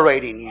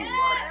tolerating you.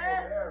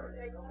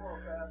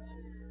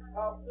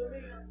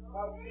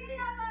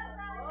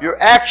 Your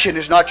action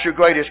is not your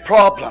greatest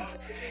problem.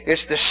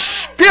 It's the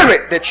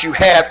spirit that you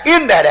have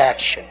in that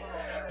action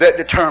that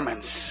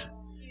determines.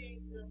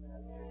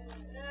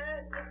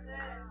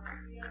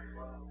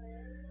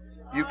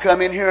 You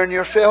come in here in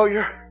your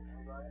failure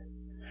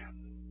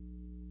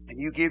and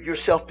you give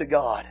yourself to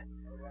God.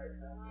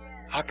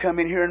 I come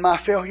in here in my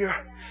failure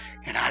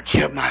and I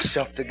give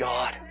myself to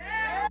God.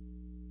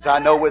 I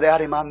know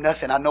without Him I'm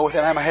nothing. I know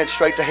without Him I head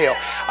straight to hell.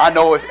 I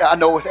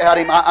know without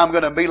Him I'm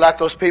going to be like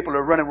those people who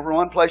are running from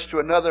one place to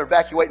another,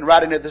 evacuating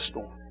right into the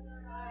storm.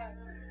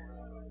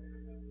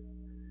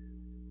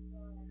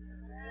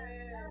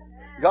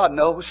 God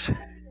knows.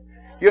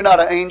 You're not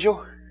an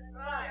angel.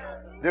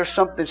 There's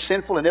something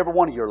sinful in every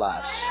one of your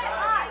lives.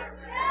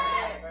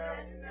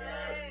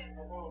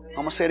 I'm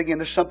going to say it again.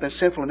 There's something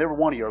sinful in every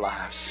one of your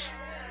lives.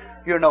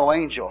 You're no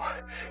angel.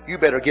 You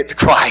better get to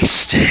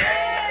Christ.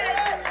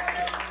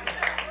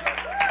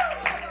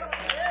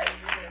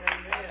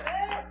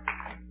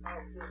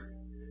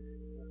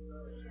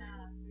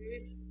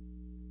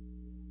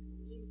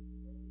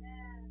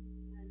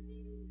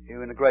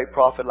 Even a great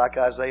prophet like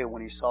Isaiah,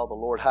 when he saw the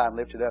Lord high and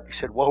lifted up, he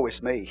said, woe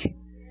is me.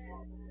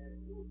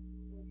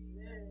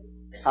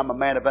 I'm a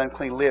man of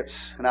unclean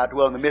lips, and I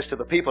dwell in the midst of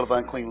the people of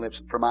unclean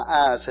lips, for my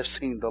eyes have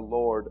seen the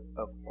Lord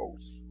of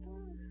hosts.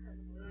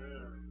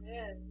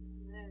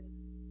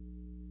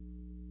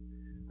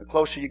 The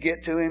closer you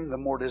get to Him, the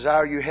more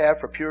desire you have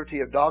for purity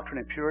of doctrine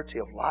and purity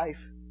of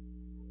life.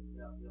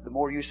 The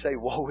more you say,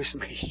 woe is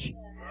me.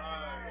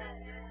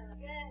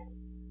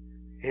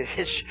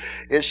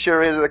 It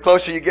sure is. The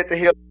closer you get to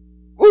Him,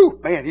 woo,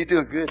 man, you're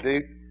doing good,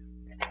 dude.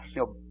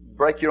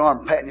 Break your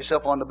arm patting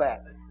yourself on the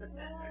back.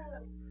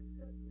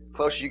 The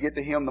closer you get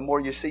to Him, the more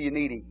you see you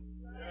need Him.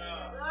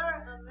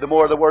 The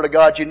more of the Word of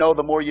God you know,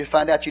 the more you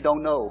find out you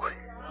don't know.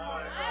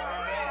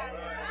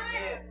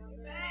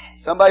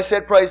 Somebody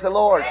said, praise the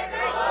Lord.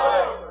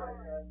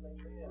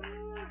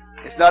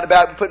 It's not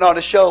about putting on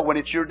a show when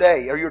it's your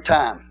day or your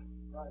time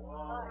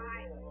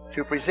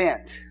to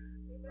present.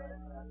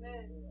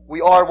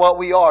 We are what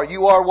we are.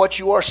 You are what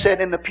you are,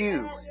 sitting in the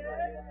pew.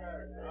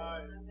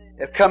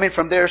 If coming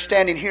from there,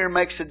 standing here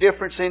makes a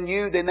difference in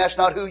you, then that's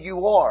not who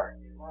you are.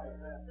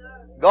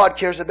 God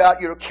cares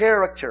about your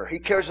character. He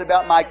cares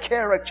about my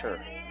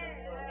character.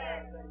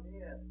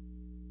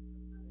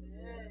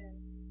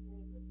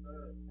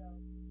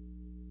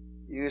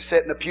 You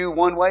sit in the pew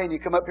one way and you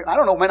come up here. I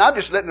don't know, man. I'm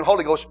just letting the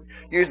Holy Ghost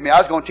use me. I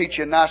was going to teach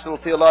you a nice little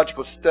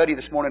theological study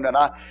this morning, and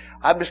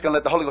I'm just going to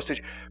let the Holy Ghost teach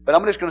you. But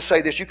I'm just going to say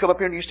this. You come up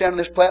here and you stand on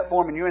this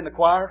platform and you're in the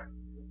choir.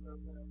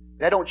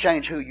 That don't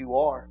change who you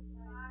are.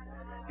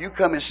 You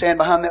come and stand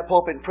behind that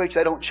pulpit and preach.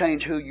 That don't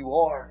change who you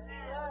are.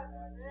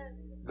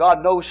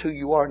 God knows who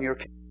you are in your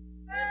character.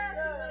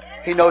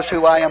 He knows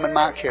who I am in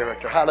my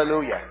character.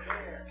 Hallelujah.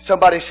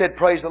 Somebody said,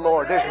 praise the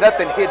Lord. There's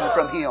nothing hidden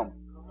from Him.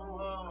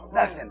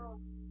 Nothing.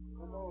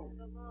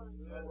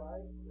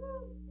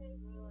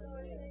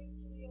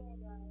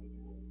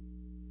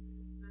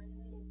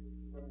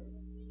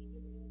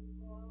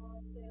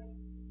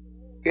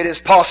 It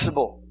is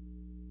possible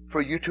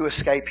for you to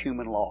escape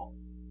human law.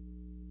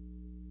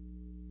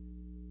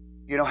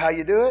 You know how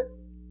you do it?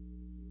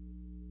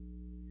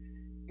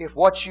 If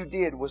what you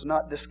did was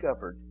not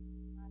discovered.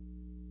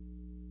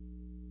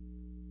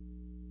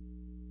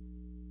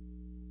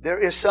 There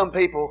is some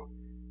people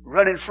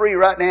running free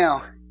right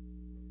now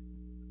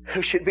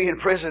who should be in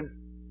prison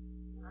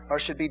or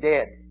should be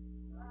dead.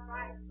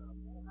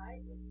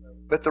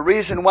 But the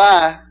reason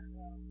why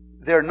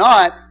they're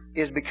not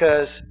is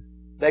because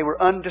they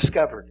were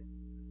undiscovered.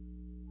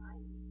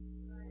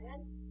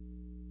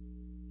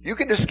 You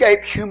can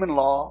escape human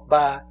law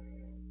by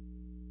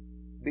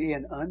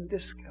being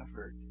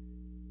undiscovered.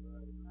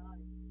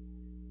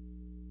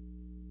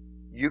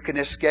 You can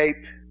escape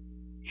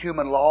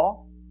human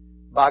law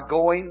by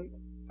going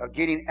or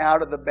getting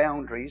out of the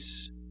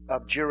boundaries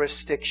of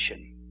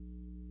jurisdiction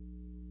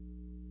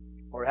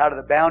or out of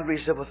the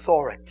boundaries of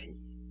authority.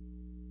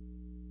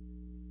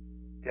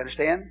 Do you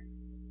understand?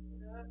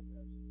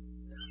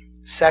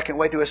 Second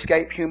way to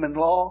escape human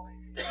law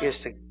is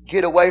to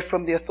get away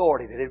from the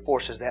authority that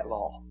enforces that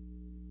law.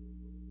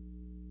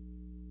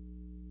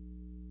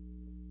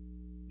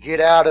 Get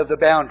out of the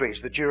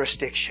boundaries, the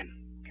jurisdiction.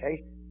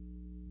 Okay?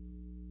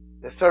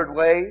 The third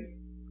way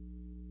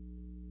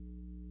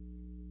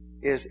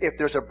is if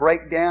there's a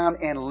breakdown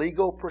in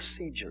legal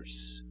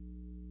procedures.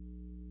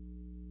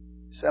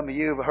 Some of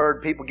you have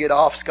heard people get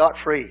off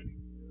scot-free.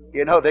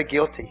 You know they're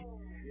guilty.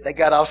 They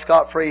got off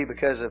scot-free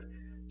because of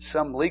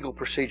some legal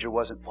procedure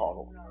wasn't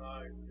followed.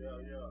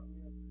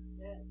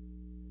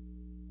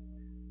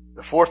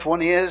 The fourth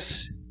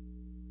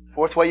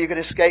way you can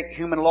escape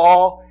human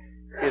law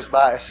is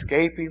by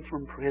escaping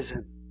from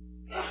prison.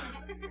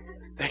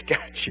 They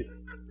got you.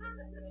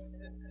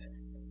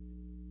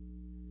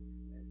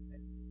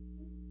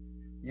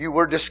 You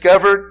were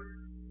discovered.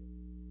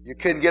 You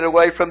couldn't get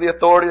away from the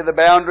authority of the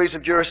boundaries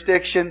of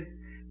jurisdiction.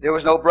 There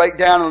was no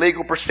breakdown in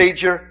legal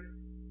procedure.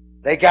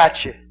 They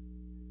got you.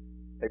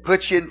 They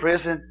put you in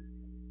prison,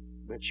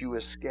 but you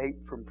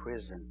escaped from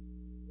prison.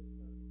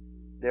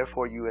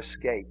 Therefore, you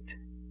escaped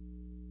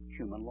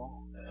human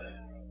law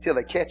till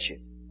they catch you.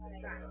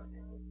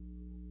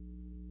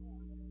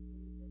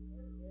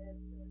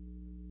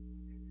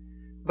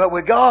 But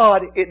with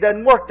God, it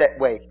doesn't work that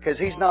way because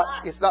it's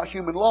not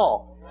human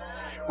law.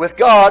 With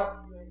God,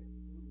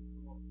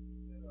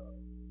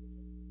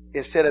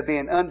 instead of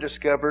being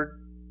undiscovered,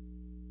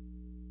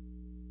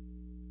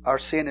 our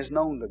sin is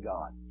known to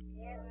God.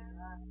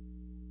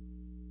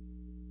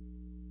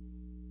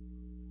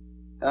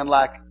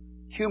 Unlike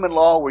human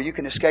law, where you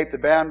can escape the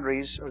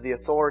boundaries or the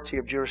authority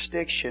of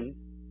jurisdiction,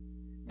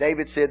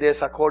 David said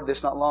this, I quoted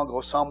this not long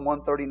ago, Psalm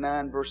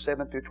 139, verse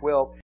 7 through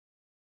 12.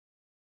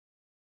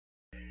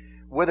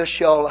 Whither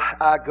shall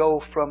I go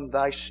from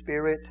Thy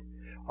Spirit?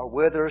 Or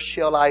whither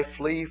shall I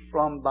flee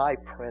from Thy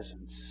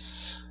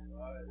presence?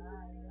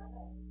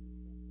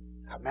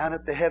 If I mount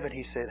up to heaven,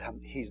 he said,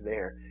 He's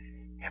there.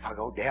 If I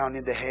go down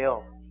into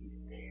hell,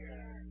 He's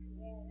there.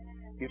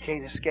 You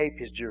can't escape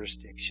His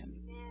jurisdiction.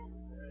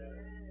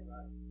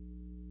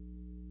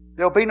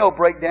 There'll be no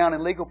breakdown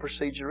in legal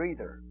procedure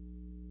either.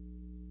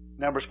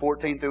 Numbers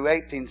 14 through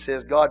 18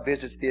 says God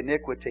visits the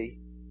iniquity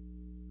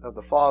of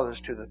the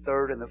fathers to the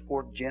third and the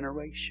fourth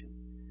generation.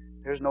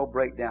 There's no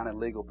breakdown in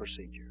legal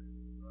procedure.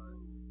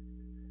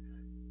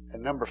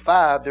 And number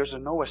 5, there's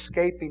no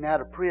escaping out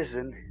of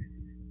prison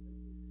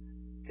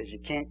because you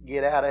can't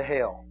get out of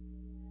hell.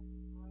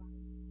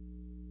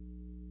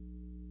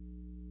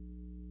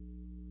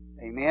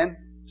 Amen?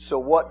 So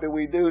what do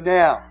we do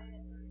now?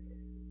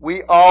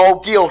 We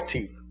all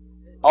guilty.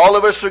 All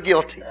of us are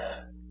guilty.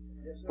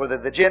 Whether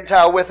the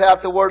Gentile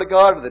without the Word of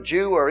God or the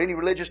Jew or any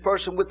religious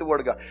person with the Word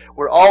of God.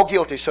 We're all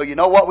guilty. So you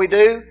know what we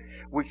do?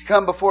 We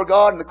come before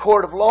God in the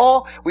court of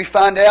law. We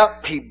find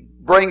out He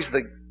brings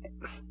the...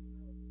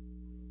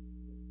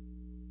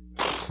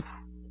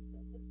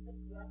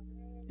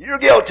 You're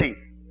guilty.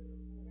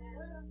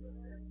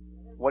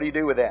 What do you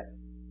do with that?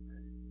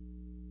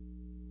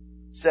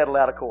 Settle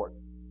out of court.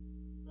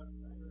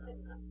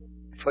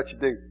 That's what you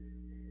do.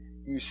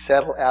 You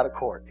settle out of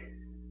court.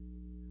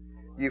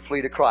 You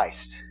flee to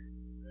Christ.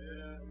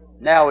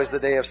 Now is the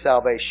day of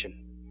salvation.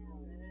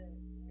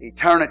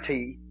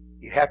 Eternity,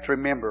 you have to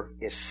remember,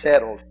 is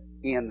settled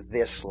in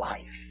this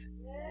life.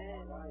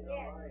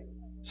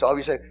 So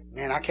you say,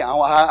 man, I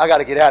got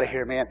to get out of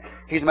here, man.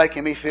 He's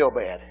making me feel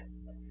bad.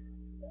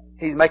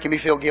 He's making me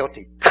feel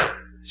guilty.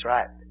 That's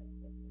right.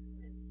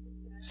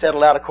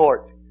 Settle out of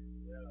court.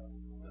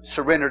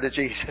 Surrender to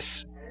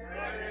Jesus.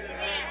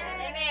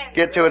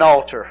 Get to an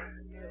altar.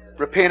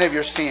 Repent of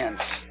your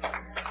sins.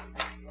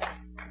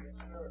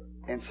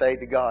 And say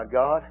to God,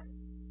 God,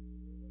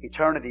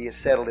 eternity is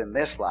settled in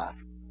this life,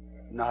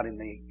 not in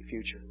the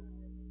future.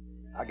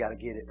 I got to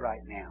get it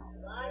right now.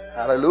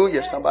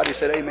 Hallelujah. Somebody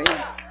said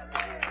amen.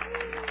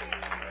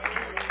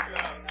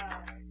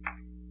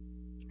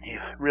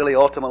 Really,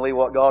 ultimately,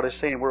 what God is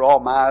saying, we're all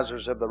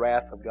misers of the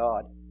wrath of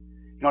God.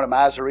 You know what a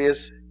miser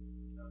is?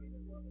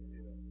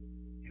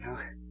 You know,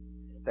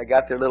 they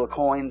got their little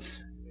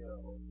coins.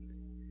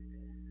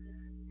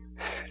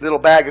 Little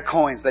bag of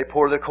coins. They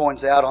pour their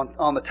coins out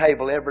on the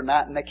table every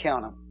night and they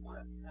count them.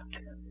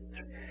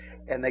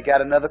 And they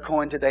got another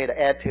coin today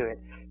to add to it.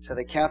 So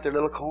they count their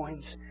little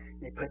coins.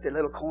 They put their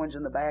little coins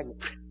in the bag.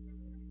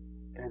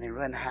 And they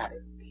run and hide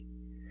it.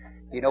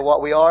 You know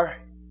what we are?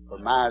 We're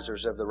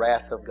misers of the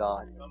wrath of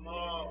God.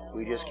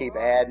 We just keep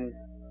adding.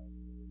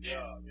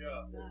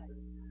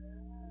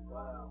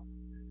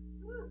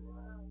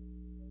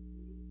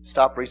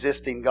 Stop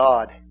resisting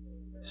God.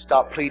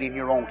 Stop pleading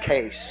your own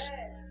case.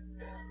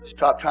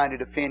 Stop trying to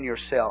defend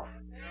yourself.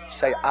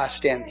 Say, I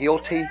stand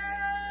guilty.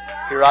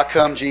 Here I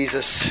come,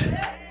 Jesus.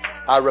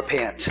 I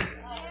repent.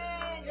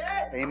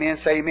 Amen.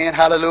 Say amen.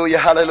 Hallelujah,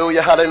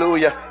 hallelujah,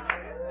 hallelujah.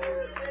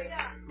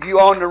 You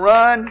on the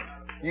run?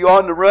 You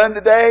on the run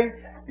today?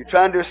 You're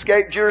trying to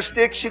escape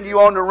jurisdiction? You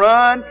on the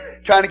run?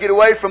 Trying to get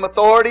away from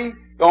authority?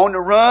 You on the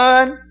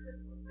run?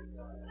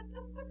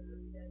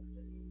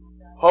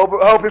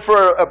 Hoping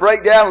for a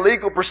breakdown in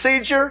legal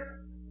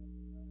procedure?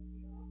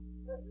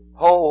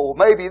 Oh,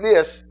 maybe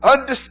this.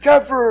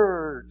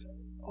 Undiscovered.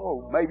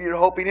 Oh, maybe you're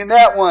hoping in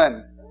that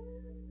one.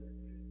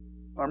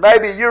 Or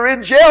maybe you're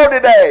in jail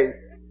today.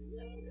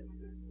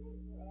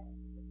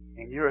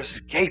 And you're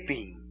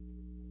escaping.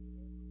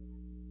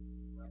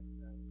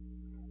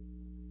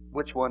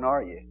 Which one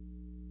are you?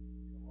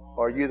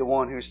 Or are you the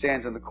one who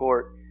stands in the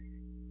court?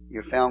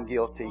 You're found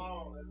guilty.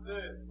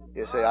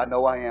 You say, I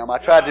know I am. I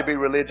tried to be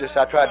religious.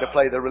 I tried to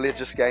play the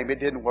religious game. It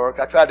didn't work.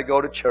 I tried to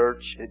go to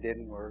church. It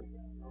didn't work.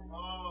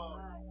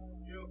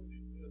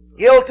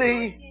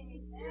 Guilty.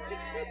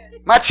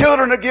 My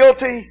children are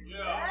guilty.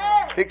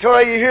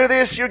 Victoria, you hear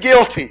this? You're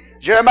guilty.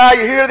 Jeremiah,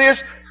 you hear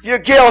this? You're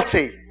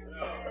guilty.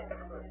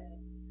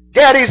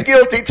 Daddy's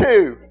guilty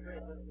too.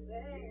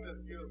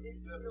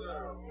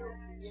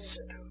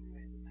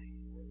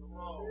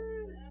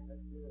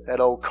 That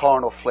old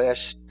carnal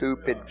flesh,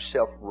 stupid,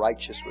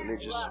 self-righteous,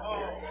 religious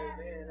spirit.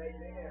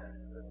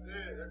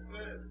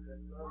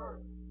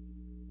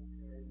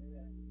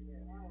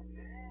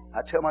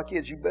 I tell my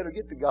kids, you better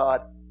get to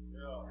God.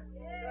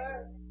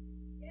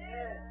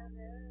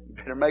 You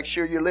better make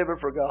sure you're living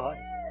for God.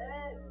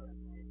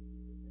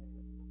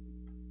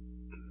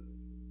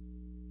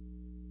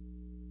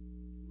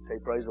 Say,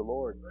 praise the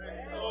Lord.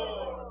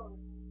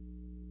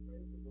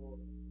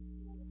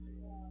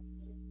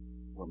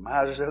 We're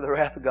misers of the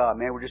wrath of God.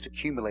 Man, we're just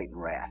accumulating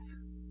wrath.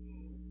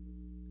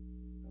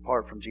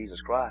 Apart from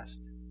Jesus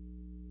Christ.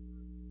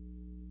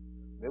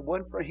 If it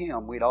wasn't for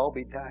Him, we'd all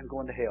be dying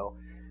going to hell.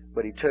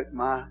 But He took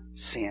my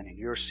sin and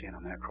your sin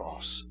on that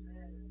cross.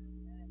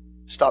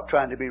 Stop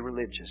trying to be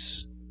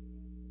religious.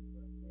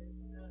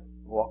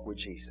 Walk with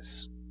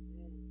Jesus.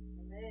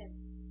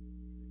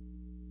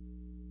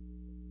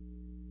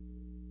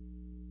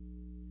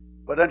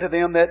 But unto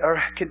them that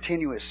are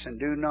continuous and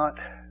do not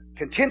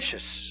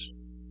contentious.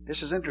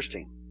 This is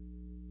interesting.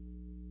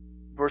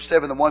 Verse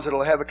 7, the ones that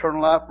will have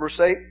eternal life. Verse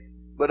 8,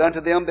 but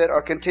unto them that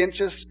are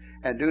contentious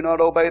and do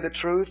not obey the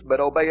truth, but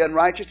obey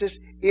unrighteousness,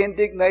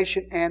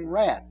 indignation and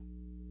wrath.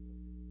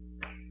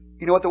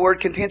 You know what the word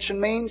contention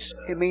means?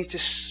 It means to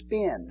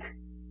spin.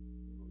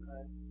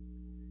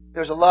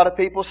 There's a lot of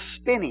people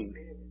spinning.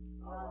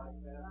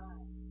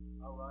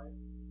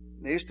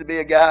 There used to be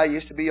a guy,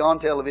 used to be on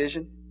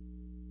television.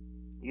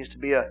 He used to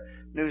be a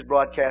news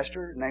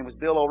broadcaster. His name was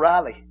Bill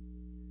O'Reilly.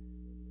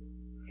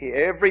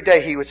 Every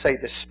day he would say,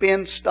 the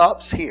spin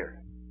stops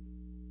here.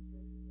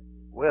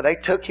 Well, they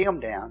took him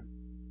down.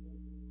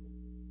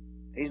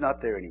 He's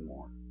not there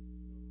anymore.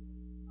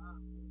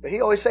 But he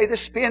always say, the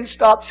spin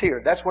stops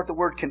here. That's what the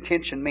word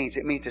contention means.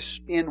 It means to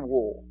spin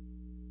wool.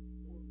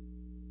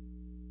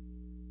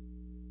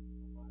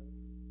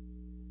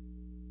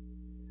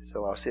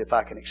 So I'll see if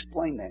I can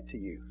explain that to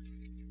you.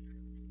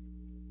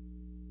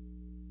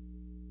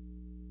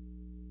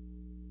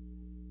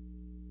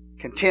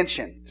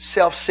 Contention,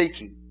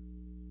 self-seeking.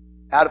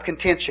 Out of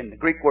contention, the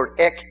Greek word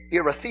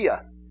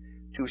ekirathia,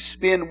 to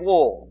spin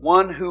wool.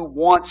 One who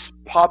wants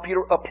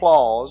popular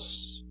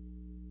applause,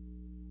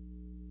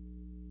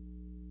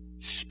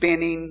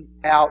 spinning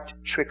out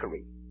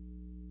trickery.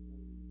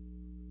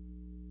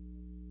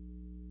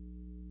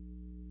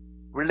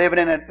 We're living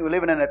in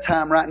a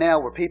time right now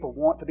where people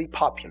want to be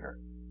popular.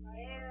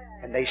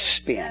 And they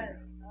spin.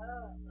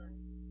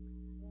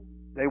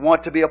 They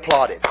want to be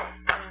applauded.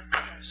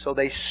 So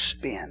they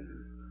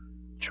spin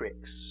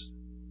tricks.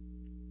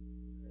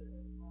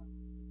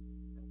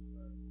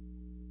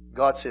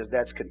 God says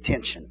that's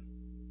contention.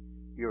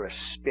 You're a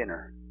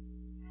spinner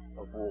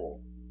of wool.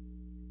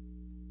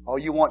 Oh,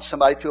 you want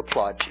somebody to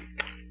applaud you.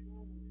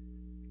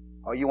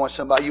 Oh, you want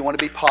to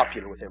be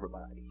popular with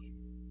everybody.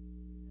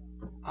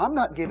 I'm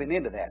not giving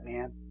in to that,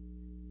 man.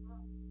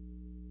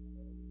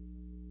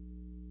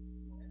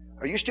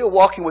 Are you still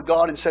walking with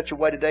God in such a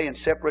way today in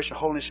separation,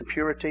 holiness, and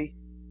purity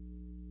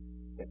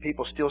that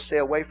people still stay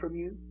away from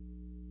you?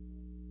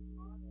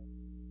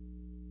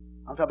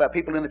 I'm talking about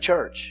people in the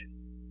church.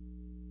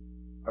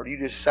 Or do you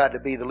just decide to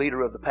be the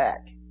leader of the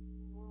pack?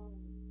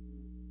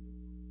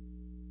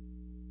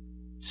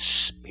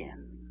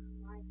 Spin.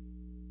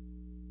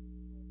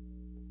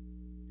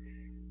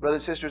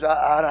 Brothers and sisters,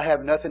 I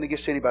have nothing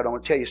against anybody. I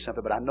want to tell you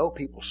something, but I know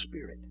people's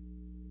spirit.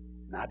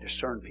 And I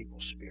discern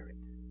people's spirit.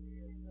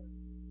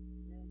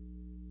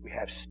 We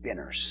have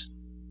spinners.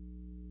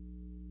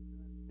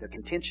 They're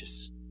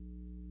contentious.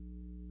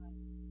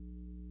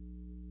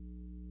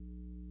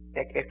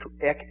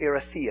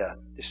 Ekerathea,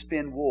 to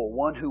spin wool,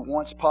 one who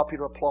wants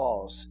popular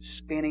applause,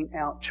 spinning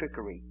out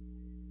trickery.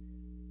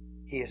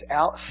 He is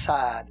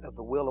outside of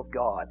the will of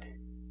God.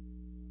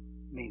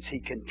 It means he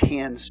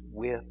contends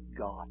with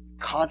God.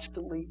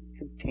 Constantly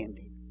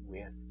contending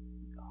with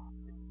God.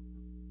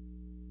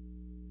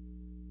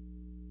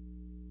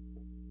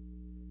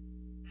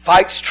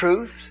 Fights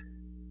truth.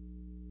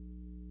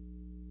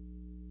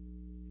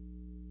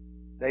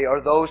 They are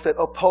those that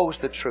oppose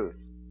the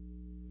truth.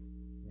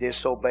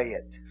 Disobey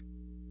it.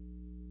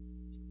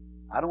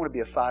 I don't want to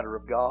be a fighter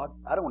of God.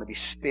 I don't want to be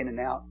spinning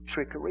out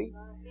trickery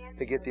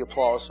to get the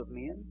applause of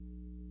men.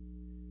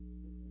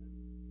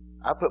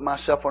 I put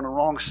myself on the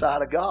wrong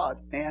side of God,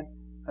 man.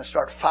 I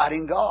start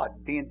fighting God,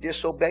 being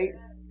disobeyed.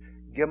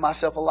 Give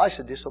myself a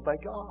license to disobey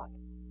God.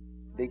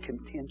 Be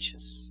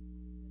contentious.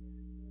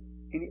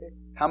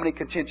 How many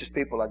contentious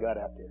people I got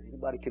out there?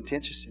 Anybody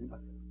contentious?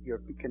 Anybody? You're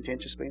a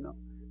contentious people?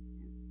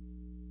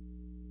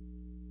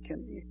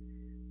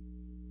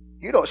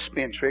 You don't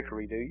spin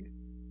trickery, do you?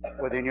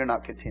 Well, then you're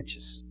not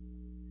contentious.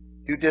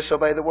 You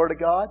disobey the Word of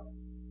God?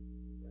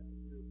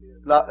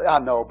 I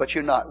know, but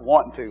you're not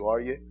wanting to, are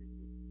you?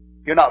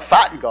 You're not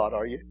fighting God,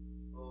 are you?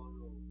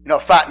 You're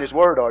not fighting His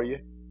Word, are you?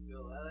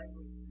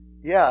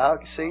 Yeah,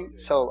 see?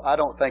 So I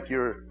don't think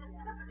you're,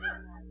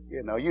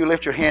 you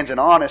lift your hands in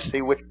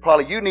honesty.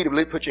 Probably you need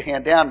to put your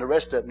hand down, the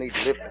rest of them need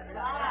to lift it.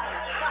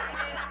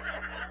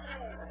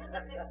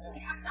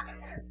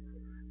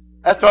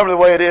 That's normally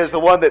the way it is. The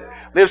one that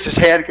lifts his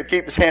hand could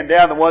keep his hand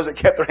down. The ones that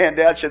kept their hand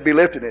down should be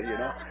lifting it,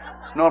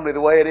 It's normally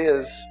the way it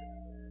is.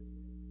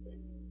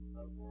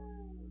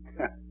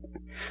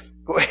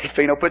 Go ahead,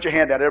 Fino, put your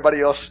hand down.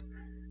 Everybody else.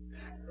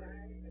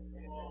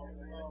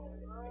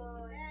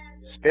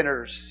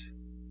 Spinners.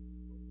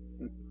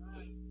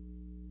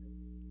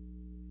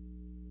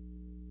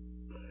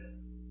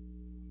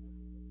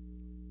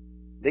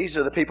 These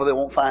are the people that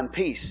won't find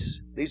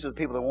peace. These are the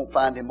people that won't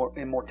find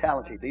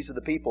immortality. These are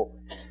the people.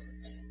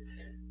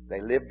 They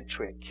live the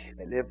trick.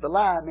 They live the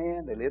lie,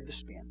 man. They live the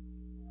spin.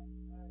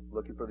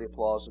 Looking for the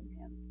applause of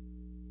men.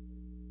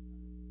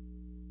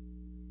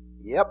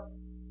 Yep.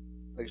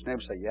 Look at his neighbor,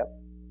 say, yep.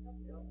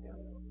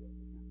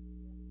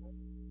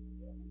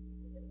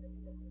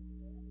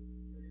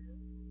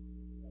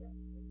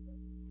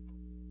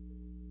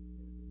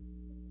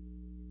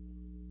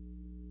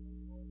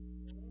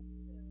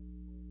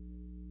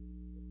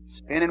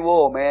 Spinning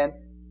wool, man.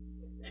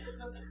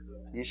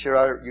 You sure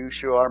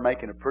are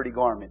making a pretty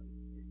garment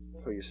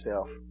for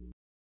yourself.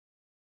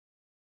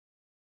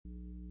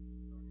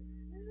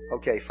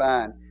 Okay,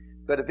 fine.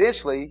 But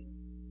eventually,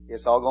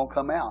 it's all going to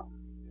come out.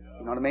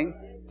 You know what I mean?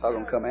 It's all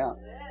going to come out.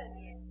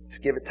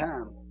 Just give it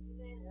time.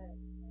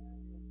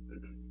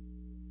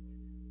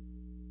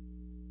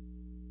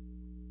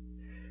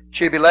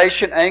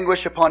 Tribulation,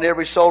 anguish upon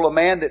every soul of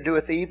man that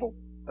doeth evil,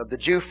 of the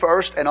Jew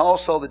first, and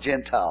also the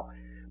Gentile.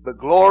 But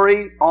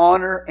glory,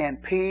 honor,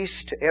 and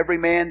peace to every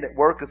man that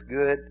worketh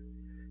good,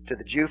 to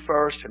the Jew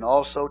first, and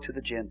also to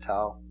the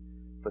Gentile.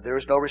 For there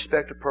is no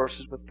respect of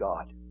persons with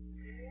God.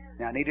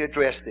 Now I need to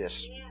address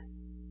this.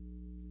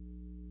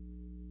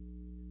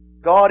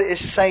 God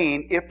is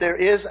saying, if there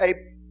is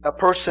a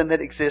person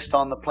that exists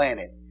on the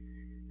planet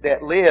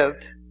that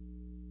lived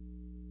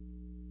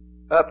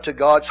up to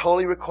God's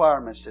holy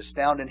requirements as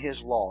found in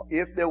His law,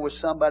 if there was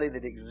somebody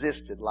that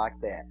existed like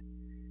that,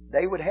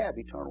 they would have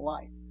eternal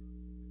life.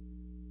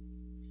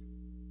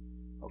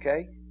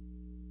 Okay?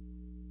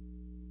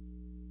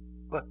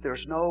 But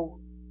there's no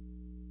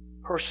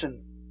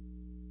person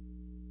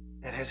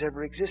that has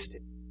ever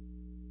existed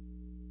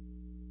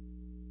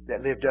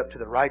that lived up to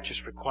the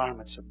righteous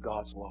requirements of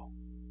God's law.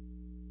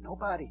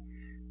 Nobody.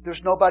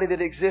 There's nobody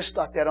that exists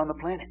like that on the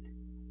planet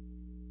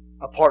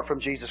apart from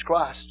Jesus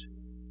Christ.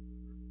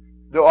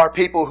 There are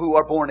people who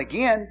are born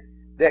again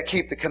that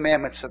keep the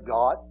commandments of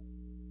God,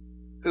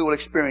 who will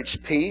experience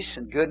peace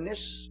and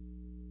goodness.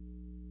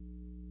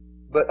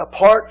 But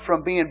apart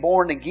from being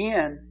born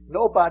again,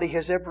 nobody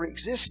has ever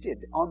existed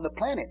on the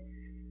planet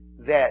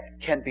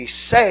that can be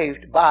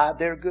saved by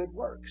their good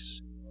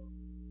works.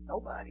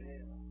 Nobody.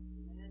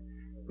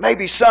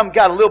 Maybe some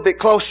got a little bit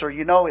closer,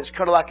 it's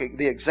kind of like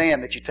the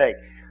exam that you take.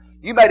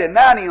 You made a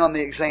 90 on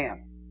the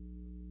exam.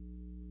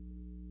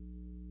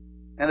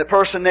 And the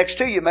person next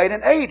to you made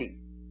an 80.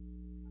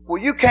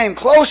 Well, you came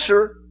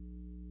closer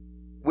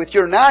with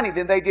your 90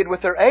 than they did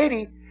with their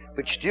 80,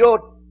 but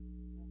still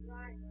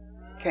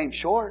came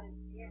short.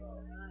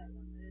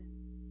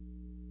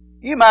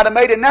 You might have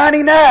made a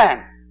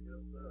 99.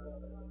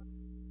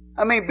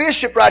 I mean,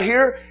 Bishop right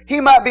here, he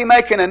might be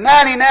making a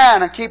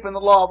 99 and keeping the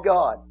law of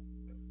God.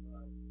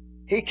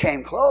 He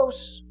came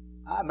close.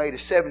 I made a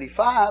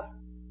 75.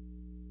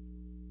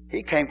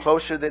 He came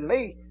closer than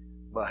me,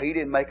 but he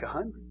didn't make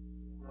 100.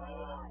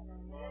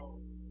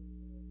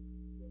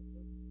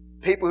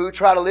 People who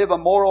try to live a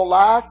moral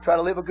life, try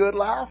to live a good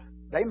life,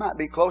 they might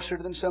be closer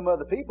than some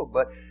other people,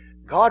 but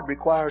God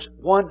requires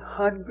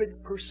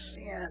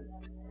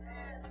 100%.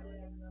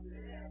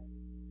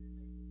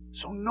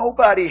 So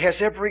nobody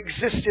has ever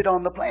existed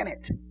on the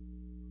planet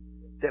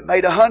that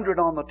made 100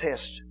 on the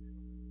test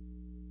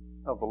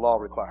of the law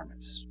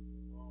requirements.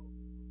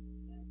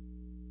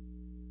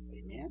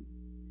 Amen.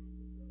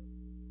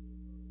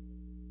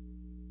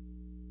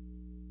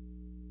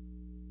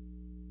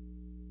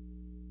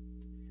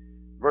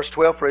 Verse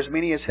 12, for as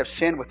many as have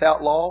sinned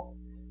without law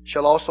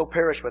shall also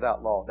perish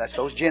without law. That's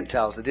those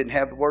Gentiles that didn't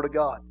have the Word of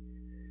God.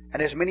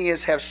 And as many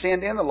as have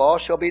sinned in the law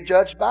shall be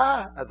judged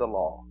by the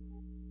law.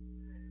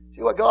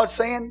 See what God's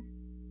saying?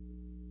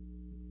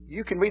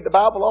 You can read the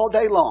Bible all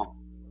day long.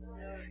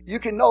 You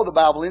can know the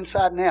Bible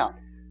inside and out.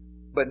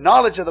 But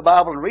knowledge of the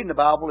Bible and reading the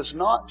Bible is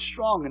not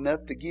strong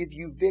enough to give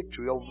you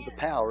victory over the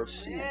power of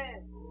sin.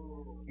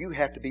 You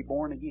have to be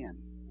born again.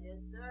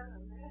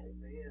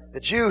 The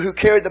Jew who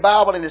carried the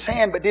Bible in his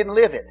hand but didn't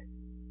live it.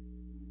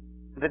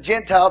 The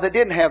Gentile that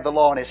didn't have the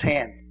law in his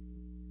hand.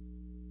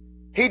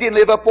 He didn't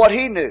live up what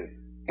he knew.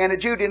 And the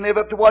Jew didn't live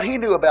up to what he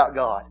knew about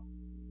God.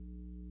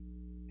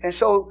 And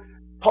so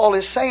Paul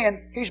is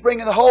saying, he's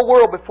bringing the whole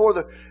world before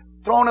the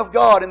throne of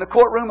God, in the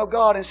courtroom of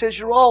God, and says,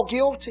 you're all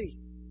guilty.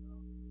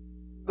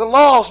 The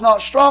law's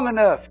not strong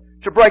enough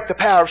to break the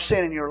power of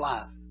sin in your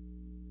life.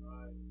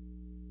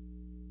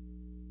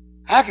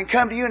 I can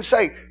come to you and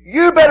say,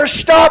 you better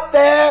stop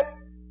that.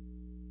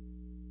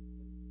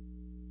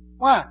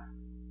 Why?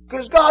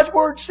 Because God's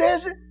Word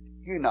says it.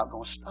 You're not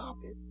going to stop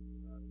it.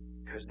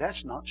 Because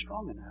that's not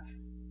strong enough.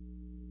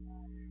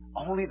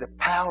 Only the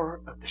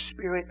power of the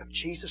Spirit of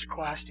Jesus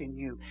Christ in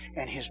you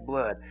and His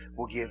blood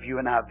will give you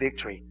and I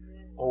victory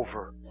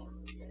over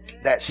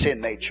that sin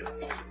nature.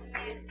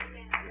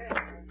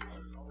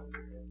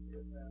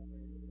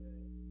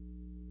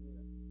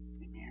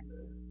 Amen.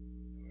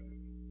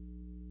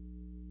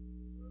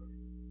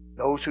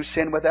 Those who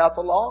sin without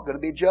the law are going to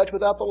be judged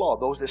without the law.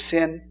 Those that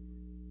sin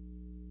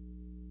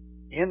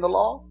in the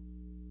law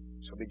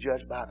shall be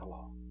judged by the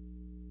law.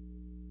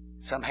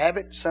 Some have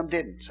it, some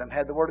didn't. Some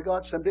had the Word of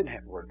God, some didn't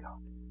have the Word of God.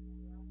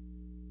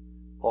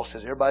 Paul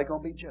says everybody's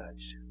going to be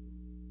judged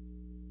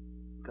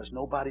because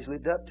nobody's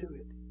lived up to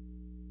it.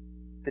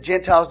 The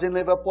Gentiles didn't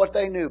live up what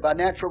they knew by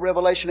natural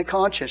revelation of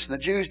conscience, and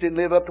the Jews didn't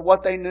live up to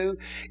what they knew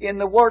in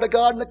the Word of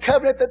God and the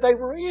covenant that they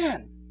were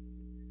in.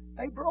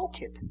 They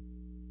broke it.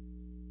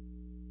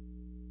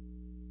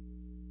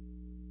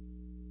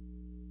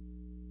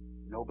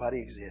 Nobody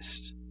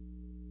exists.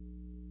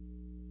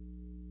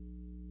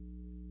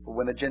 For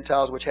when the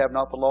Gentiles which have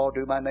not the law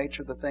do by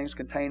nature the things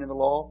contained in the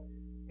law,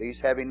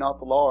 these having not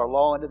the law are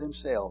law unto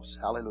themselves.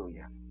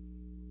 Hallelujah.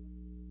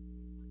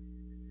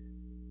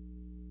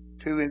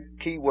 Two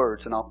key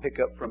words, and I'll pick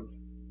up from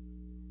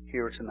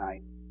here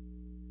tonight.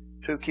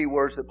 Two key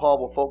words that Paul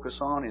will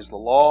focus on is the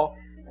law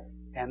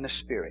and the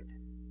Spirit.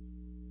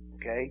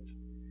 Okay?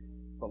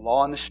 The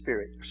law and the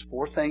Spirit. There's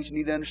four things you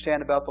need to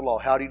understand about the law.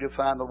 How do you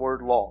define the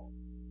word law?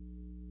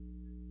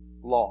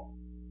 Law.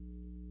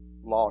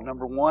 Law.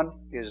 Number one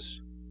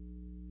is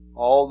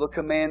all the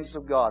commands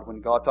of God.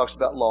 When God talks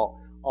about law,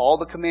 all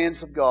the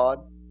commands of God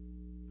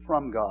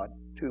from God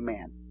to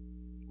man.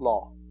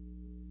 Law.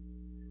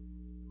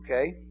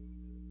 Okay?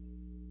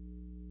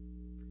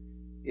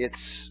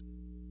 It's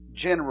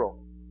general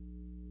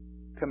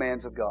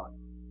commands of God.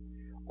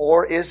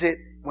 Or is it,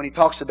 when he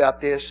talks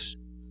about this,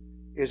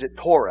 is it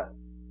Torah?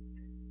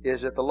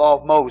 Is it the law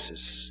of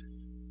Moses?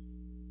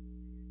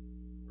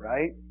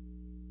 Right?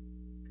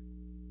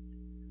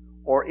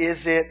 Or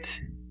is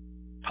it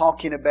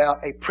talking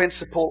about a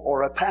principle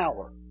or a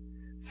power?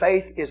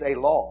 Faith is a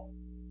law.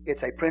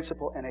 It's a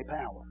principle and a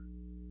power.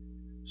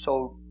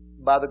 So,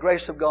 by the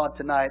grace of God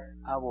tonight,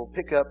 I will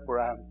pick up where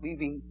I'm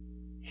leaving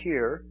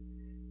here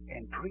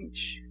and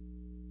preach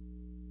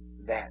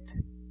that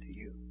to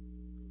you.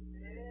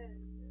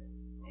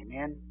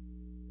 Amen?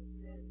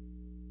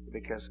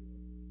 Because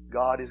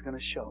God is going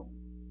to show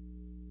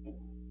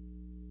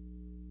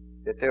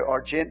that there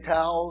are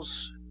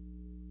Gentiles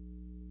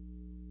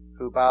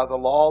who by the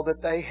law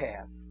that they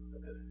have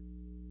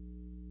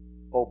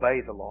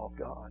obey the law of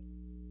God.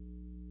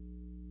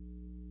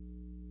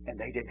 And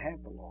they didn't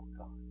have the law of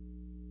God.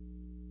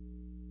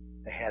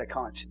 They had a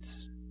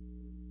conscience.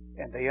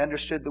 And they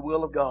understood the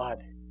will of God.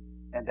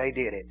 And they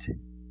did it.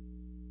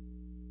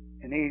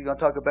 And then you're going to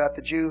talk about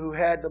the Jew who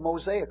had the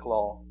Mosaic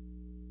law,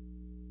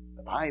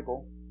 the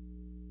Bible,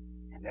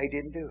 and they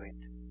didn't do it.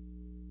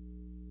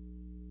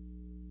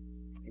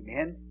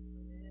 Amen?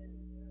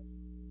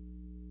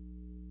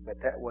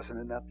 But that wasn't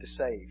enough to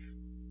save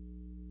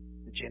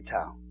the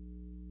Gentile.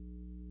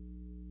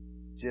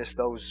 Just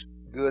those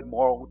good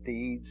moral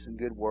deeds and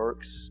good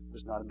works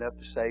was not enough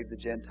to save the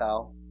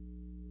Gentile.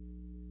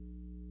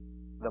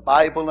 The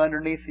Bible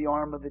underneath the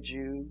arm of the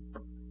Jew,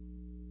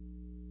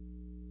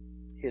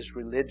 his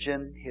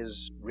religion,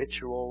 his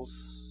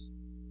rituals,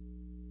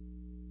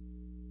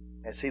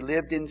 as he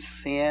lived in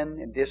sin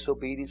and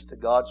disobedience to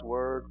God's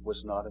Word,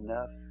 was not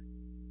enough.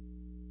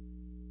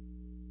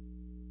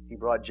 He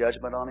brought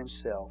judgment on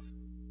Himself.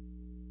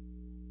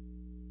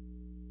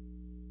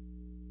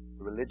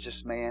 The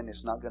religious man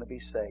is not going to be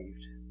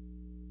saved.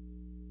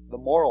 The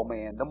moral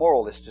man, the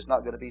moralist, is not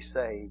going to be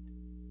saved.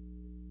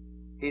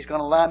 He's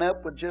going to line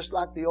up with just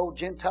like the old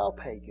Gentile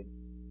pagan,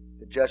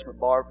 the judgment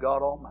bar of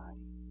God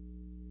Almighty,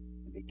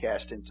 and be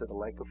cast into the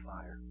lake of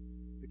fire.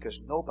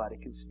 Because nobody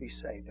can be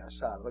saved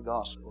outside of the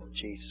gospel of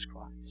Jesus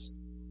Christ.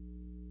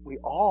 We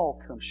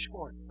all come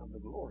short of the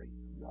glory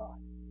of God.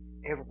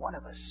 Every one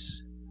of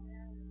us.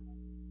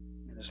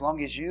 And as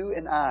long as you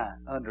and I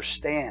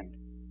understand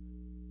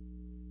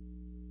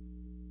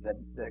that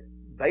the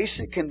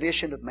basic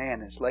condition of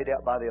man is laid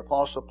out by the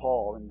Apostle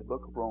Paul in the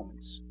book of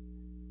Romans,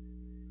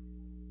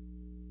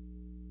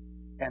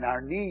 and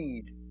our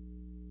need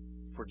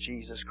for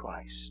Jesus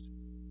Christ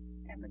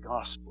and the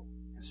gospel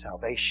and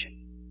salvation,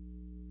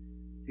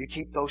 you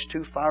keep those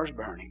two fires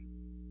burning,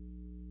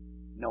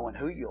 knowing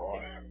who you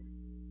are,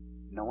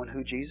 knowing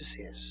who Jesus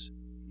is,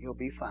 you'll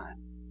be fine.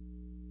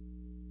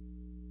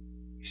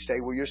 You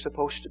stay where you're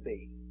supposed to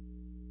be.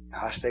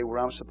 I stay where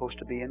I'm supposed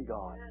to be in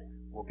God.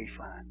 We'll be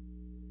fine.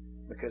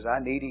 Because I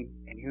need Him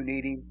and you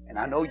need Him. And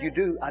I know you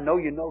do. I know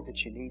you know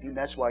that you need Him.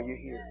 That's why you're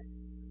here.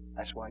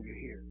 That's why you're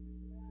here.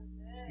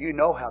 You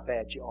know how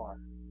bad you are.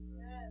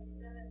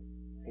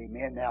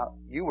 Amen. Now,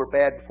 you were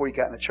bad before you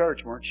got in the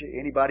church, weren't you?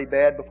 Anybody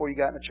bad before you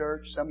got in the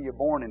church? Some of you were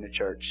born in the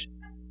church.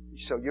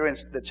 So you're in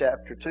the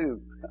chapter 2.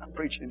 I'm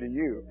preaching to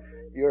you.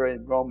 You're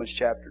in Romans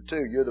chapter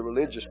 2. You're the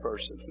religious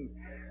person.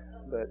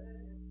 But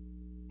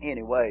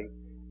anyway,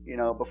 you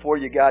know, before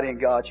you got in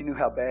God, you knew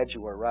how bad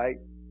you were, right?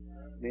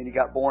 Then you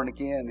got born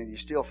again and you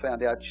still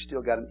found out you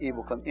still got an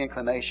evil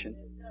inclination.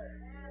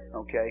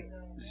 Okay?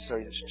 So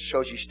it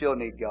shows you still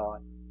need God.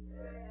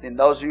 Then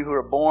those of you who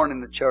are born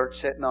in the church,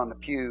 sitting on the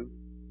pew,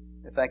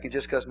 they're thinking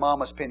just because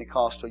Mama's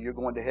Pentecostal, you're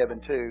going to heaven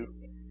too.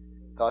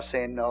 God's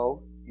saying,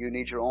 no, you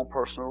need your own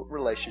personal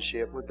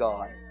relationship with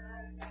God,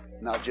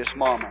 not just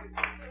Mama.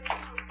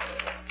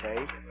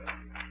 Okay?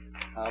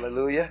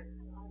 Hallelujah.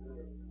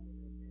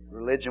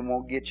 Religion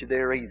won't get you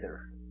there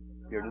either.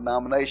 Your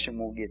denomination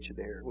won't get you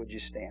there. Would you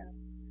stand?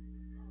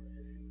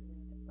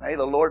 May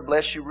the Lord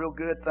bless you real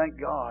good. Thank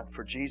God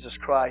for Jesus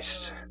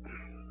Christ,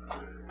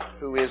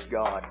 who is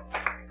God.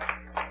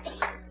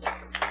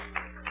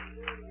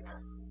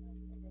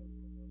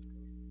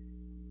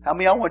 How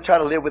many of y'all want to try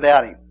to live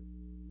without Him?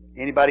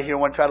 Anybody here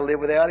want to try to live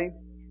without Him?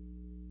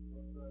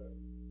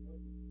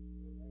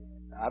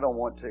 I don't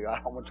want to. I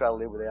don't want to try to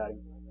live without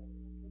Him.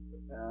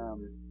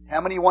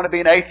 How many want to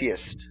be an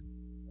atheist?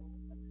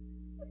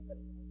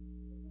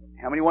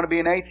 How many want to be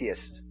an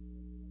atheist?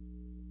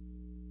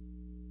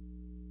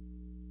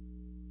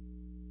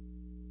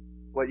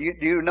 Well, do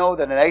you know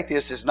that an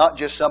atheist is not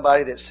just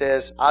somebody that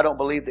says, I don't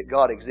believe that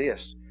God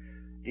exists?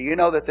 Do you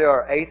know that there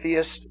are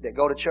atheists that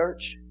go to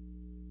church?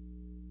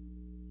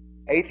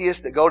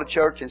 Atheists that go to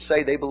church and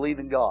say they believe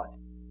in God.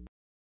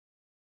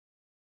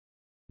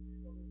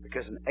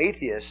 Because an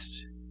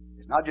atheist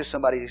is not just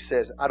somebody who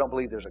says, I don't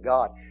believe there's a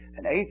God.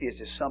 An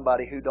atheist is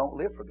somebody who don't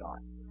live for God.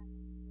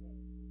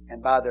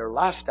 And by their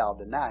lifestyle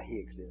deny He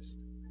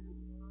exists.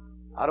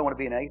 I don't want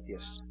to be an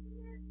atheist.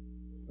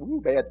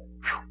 Ooh, bad.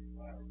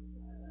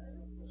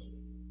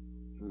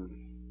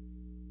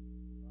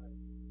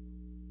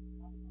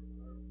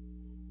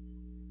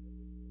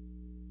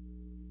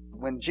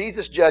 When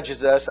Jesus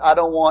judges us, I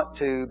don't want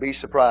to be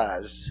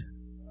surprised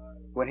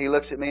when He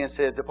looks at me and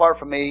says, depart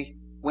from me,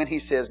 when He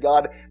says,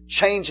 God,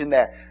 changing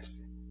that.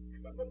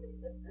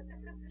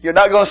 You're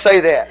not going to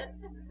say that.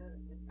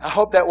 I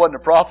hope that wasn't a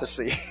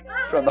prophecy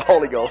from the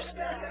Holy Ghost.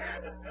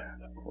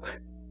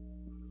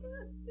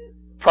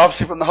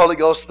 Prophecy from the Holy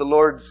Ghost, the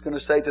Lord's going to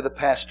say to the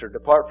pastor,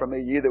 depart from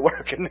me, you that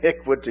work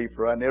iniquity,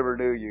 for I never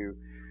knew you.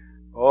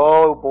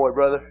 Oh boy,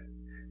 brother,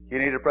 you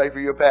need to pray for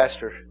your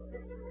pastor.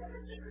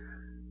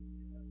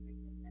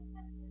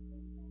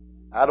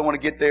 I don't want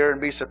to get there and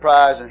be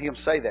surprised and Him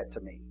say that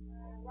to me.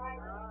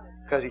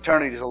 Because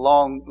eternity is a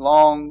long,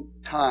 long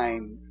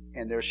time,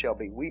 and there shall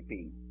be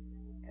weeping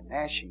and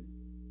gnashing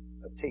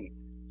of teeth.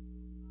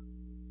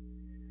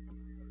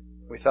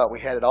 We thought we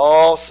had it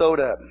all sewed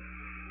up.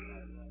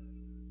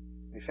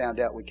 We found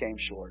out we came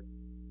short.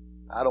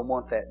 I don't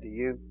want that, do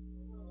you?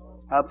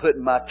 I'm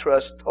putting my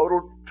trust,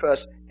 total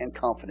trust and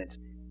confidence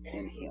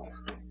in Him.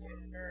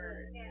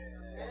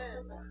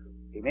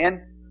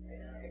 Amen?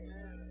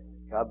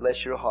 God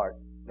bless your heart.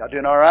 Y'all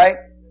doing all right?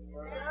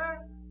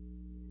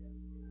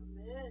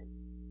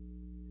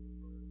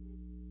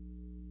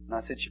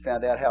 Not since you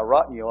found out how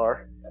rotten you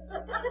are.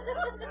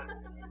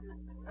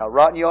 How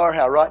rotten you are,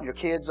 how rotten your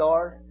kids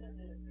are.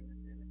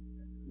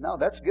 No,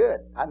 that's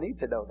good. I need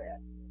to know that.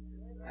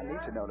 I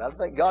need to know that. I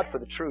thank God for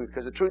the truth,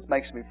 because the truth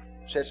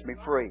sets me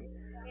free.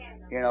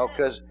 You know,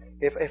 because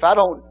if I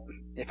don't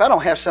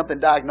have something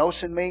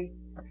diagnosing me,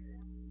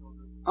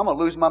 I'm going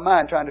to lose my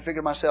mind trying to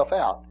figure myself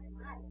out.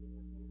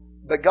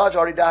 But God's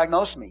already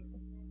diagnosed me.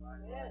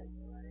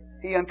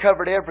 He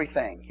uncovered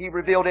everything. He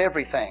revealed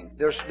everything.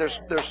 There's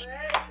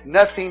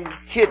nothing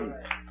hidden.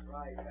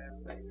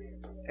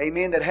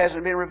 Amen. That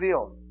hasn't been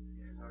revealed.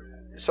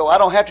 So I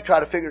don't have to try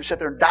to sit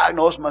there and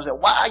diagnose myself.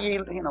 Why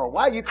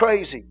are you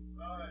crazy?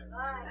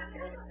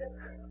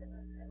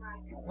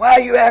 Why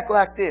you act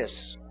like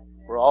this?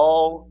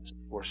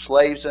 We're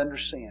slaves under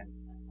sin.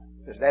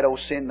 There's that old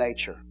sin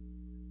nature.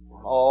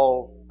 We're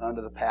all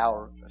under the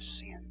power of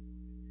sin.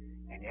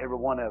 And every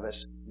one of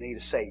us need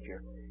a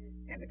Savior.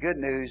 And the good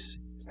news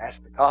is that's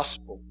the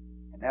gospel.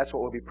 And that's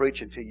what we'll be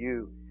preaching to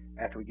you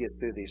after we get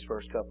through these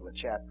first couple of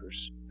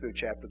chapters, through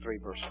chapter 3,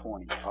 verse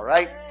 20. All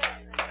right?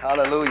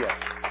 Hallelujah.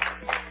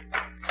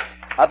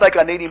 I think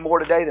I need Him more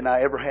today than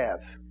I ever have.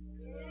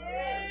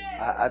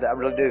 I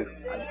really do.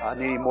 I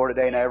need Him more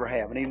today than I ever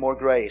have. I need more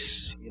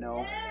grace. You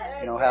know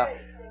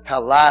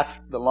how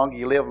life, the longer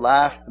you live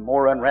life, the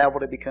more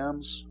unraveled it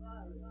becomes.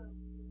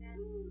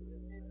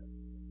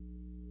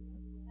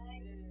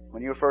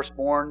 When you were first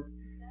born,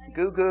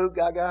 goo goo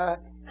gaga,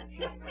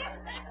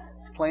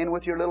 playing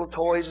with your little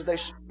toys as they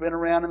spin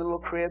around in the little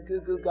crib,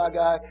 goo goo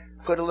gaga,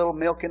 put a little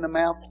milk in the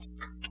mouth.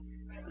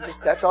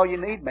 That's all you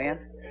need, man.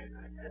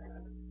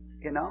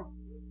 You know?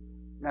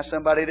 Now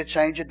somebody to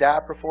change a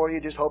diaper for you,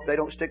 just hope they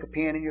don't stick a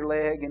pin in your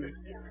leg. And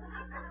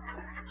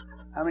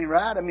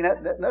right?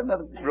 That's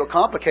nothing real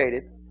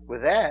complicated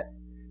with that.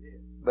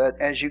 But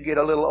as you get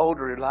a little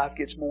older, your life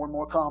gets more and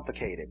more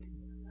complicated.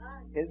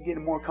 It's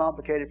getting more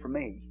complicated for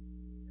me.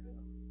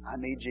 I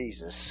need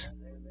Jesus.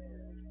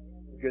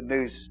 Good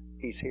news,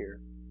 He's here.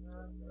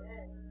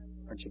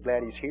 Aren't you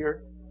glad He's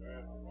here?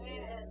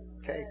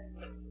 Okay.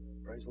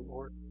 Praise the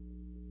Lord.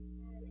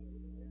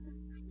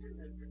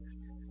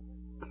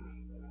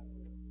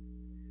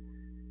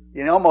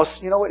 You know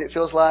what it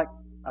feels like?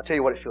 I'll tell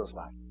you what it feels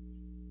like.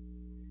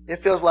 It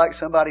feels like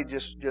somebody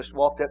just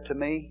walked up to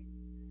me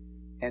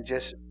and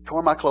just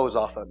tore my clothes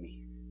off of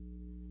me.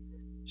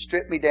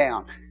 Stripped me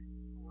down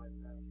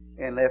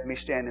and left me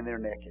standing there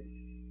naked.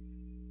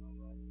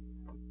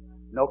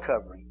 No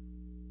covering.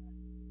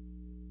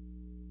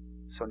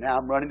 So now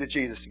I'm running to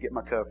Jesus to get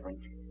my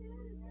covering.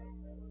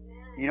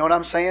 You know what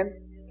I'm saying?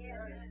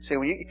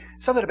 See,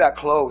 something about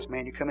clothes,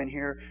 man. You come in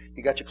here,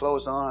 you got your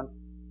clothes on,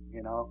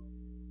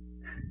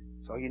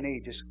 That's all you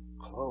need, just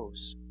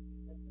clothes.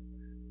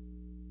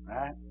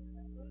 Right?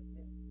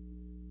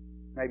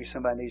 Maybe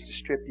somebody needs to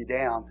strip you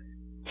down.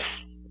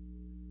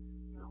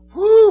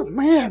 Woo,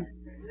 man!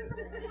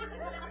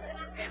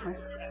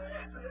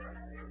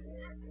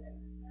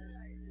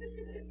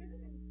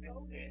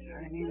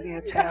 I need me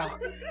a towel.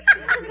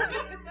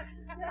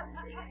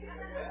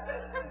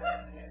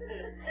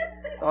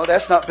 Oh,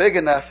 that's not big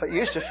enough. It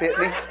used to fit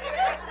me.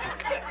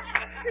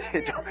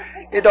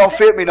 It don't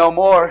fit me no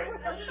more.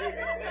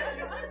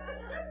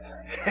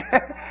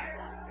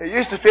 It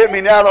used to fit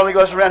me, now it only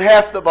goes around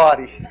half the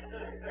body.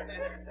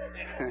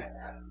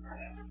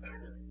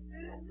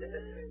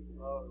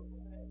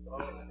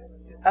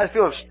 I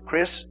feel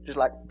Chris just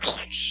like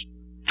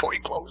tore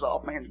your clothes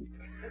off, man.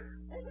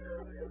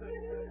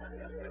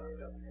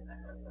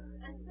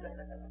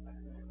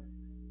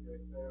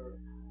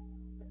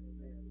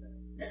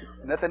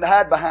 Nothing to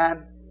hide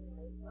behind.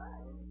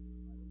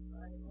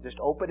 Just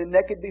open and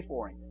naked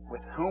before Him,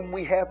 with whom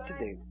we have to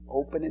do.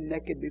 Open and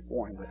naked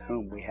before Him, with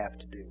whom we have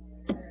to do.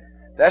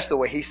 That's the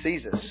way He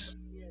sees us.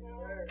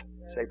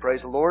 Say,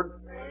 praise the Lord.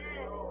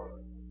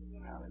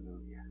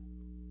 Hallelujah.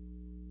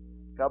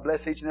 God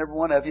bless each and every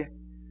one of you.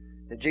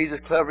 Did Jesus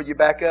cover you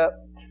back up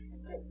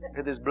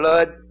with His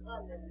blood?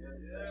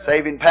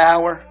 Saving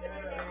power.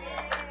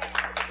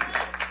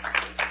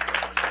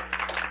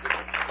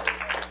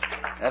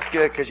 That's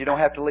good, because you don't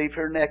have to leave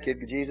here naked.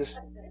 Jesus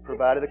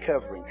provided a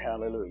covering.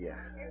 Hallelujah.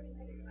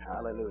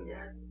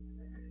 Hallelujah.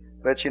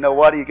 But you know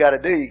what you got to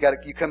do?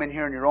 You come in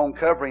here in your own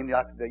covering,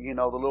 like the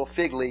little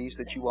fig leaves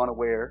that you want to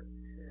wear.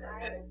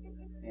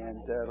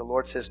 And the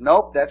Lord says,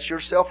 nope, that's your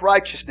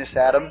self-righteousness,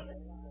 Adam.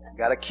 You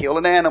got to kill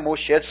an animal,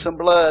 shed some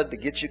blood to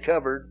get you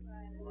covered.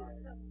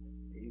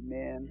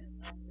 Amen.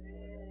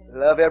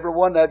 Love every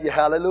one of you.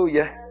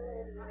 Hallelujah.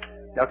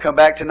 Y'all come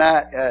back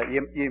tonight.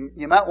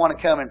 You might want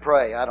to come and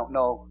pray. I don't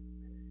know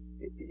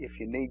if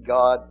you need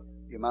God.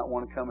 You might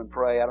want to come and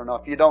pray. I don't know.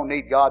 If you don't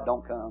need God,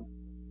 don't come.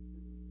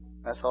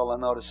 That's all I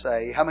know to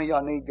say. How many of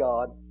y'all need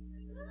God?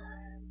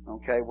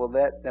 Okay, well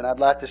then I'd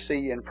like to see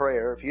you in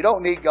prayer. If you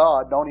don't need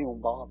God, don't even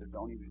bother.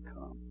 Don't even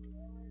come.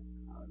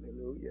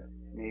 Hallelujah.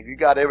 I mean, if you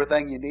got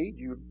everything you need,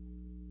 you're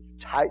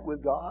tight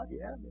with God,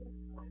 yeah.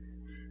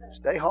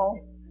 Stay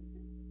home.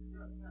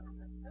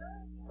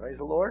 Praise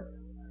the Lord.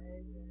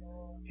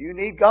 If you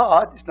need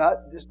God,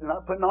 we're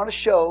not putting on a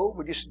show.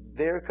 We're just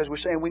there because we're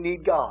saying we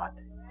need God.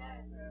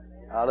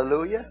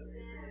 Hallelujah.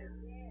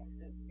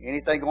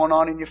 Anything going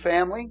on in your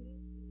family?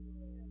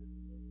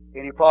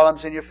 Any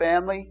problems in your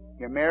family?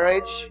 Your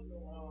marriage?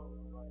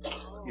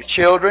 Your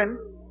children?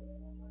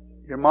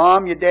 Your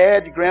mom, your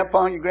dad, your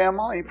grandpa, and your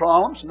grandma? Any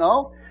problems?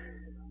 No?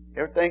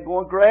 Everything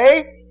going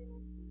great?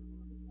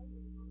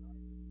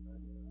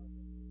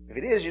 If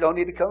it is, you don't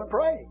need to come and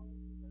pray.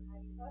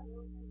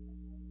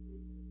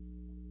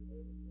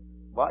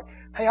 What?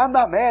 Hey, I'm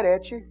not mad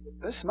at you.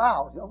 Just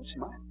smile. Don't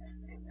smile.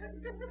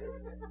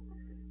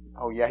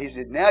 Oh, yeah, he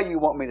said, now you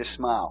want me to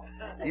smile.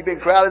 You've been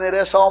crowding at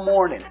us all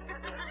morning.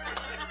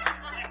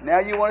 Now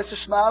you want us to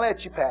smile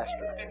at you,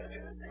 Pastor.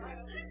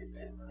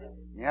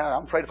 Yeah,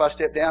 I'm afraid if I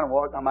step down and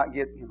walk, I might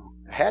get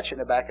a hatchet in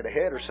the back of the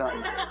head or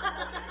something.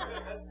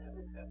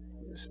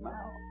 Just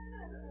smile.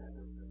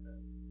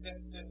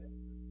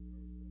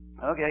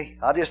 Okay,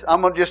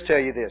 I'm gonna just tell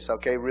you this.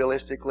 Okay,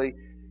 realistically,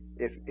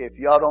 if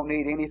y'all don't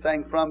need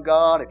anything from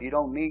God, if you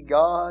don't need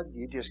God,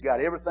 you just got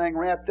everything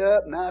wrapped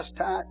up, nice,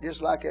 tight,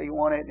 just like you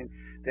want it, and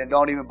then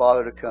don't even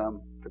bother to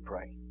come to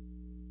pray.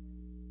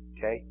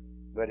 Okay?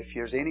 But if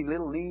there's any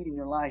little need in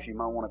your life, you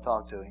might want to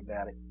talk to Him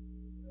about it.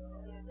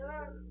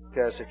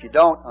 Because if you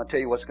don't, I'll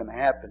tell you what's going to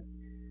happen.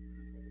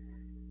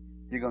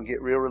 You're going to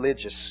get real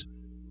religious.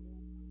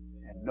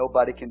 And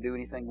nobody can do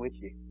anything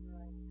with you,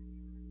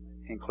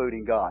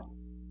 including God.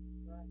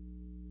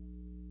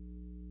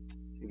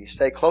 If you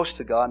stay close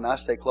to God, and I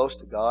stay close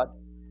to God,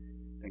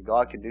 then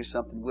God can do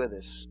something with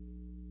us.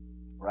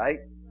 Right?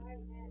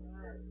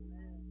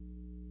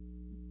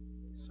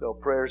 So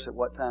prayers at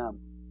what time?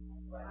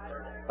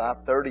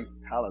 5:30.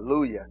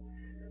 Hallelujah.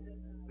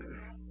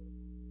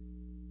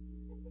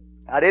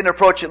 I didn't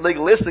approach it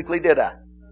legalistically, did I?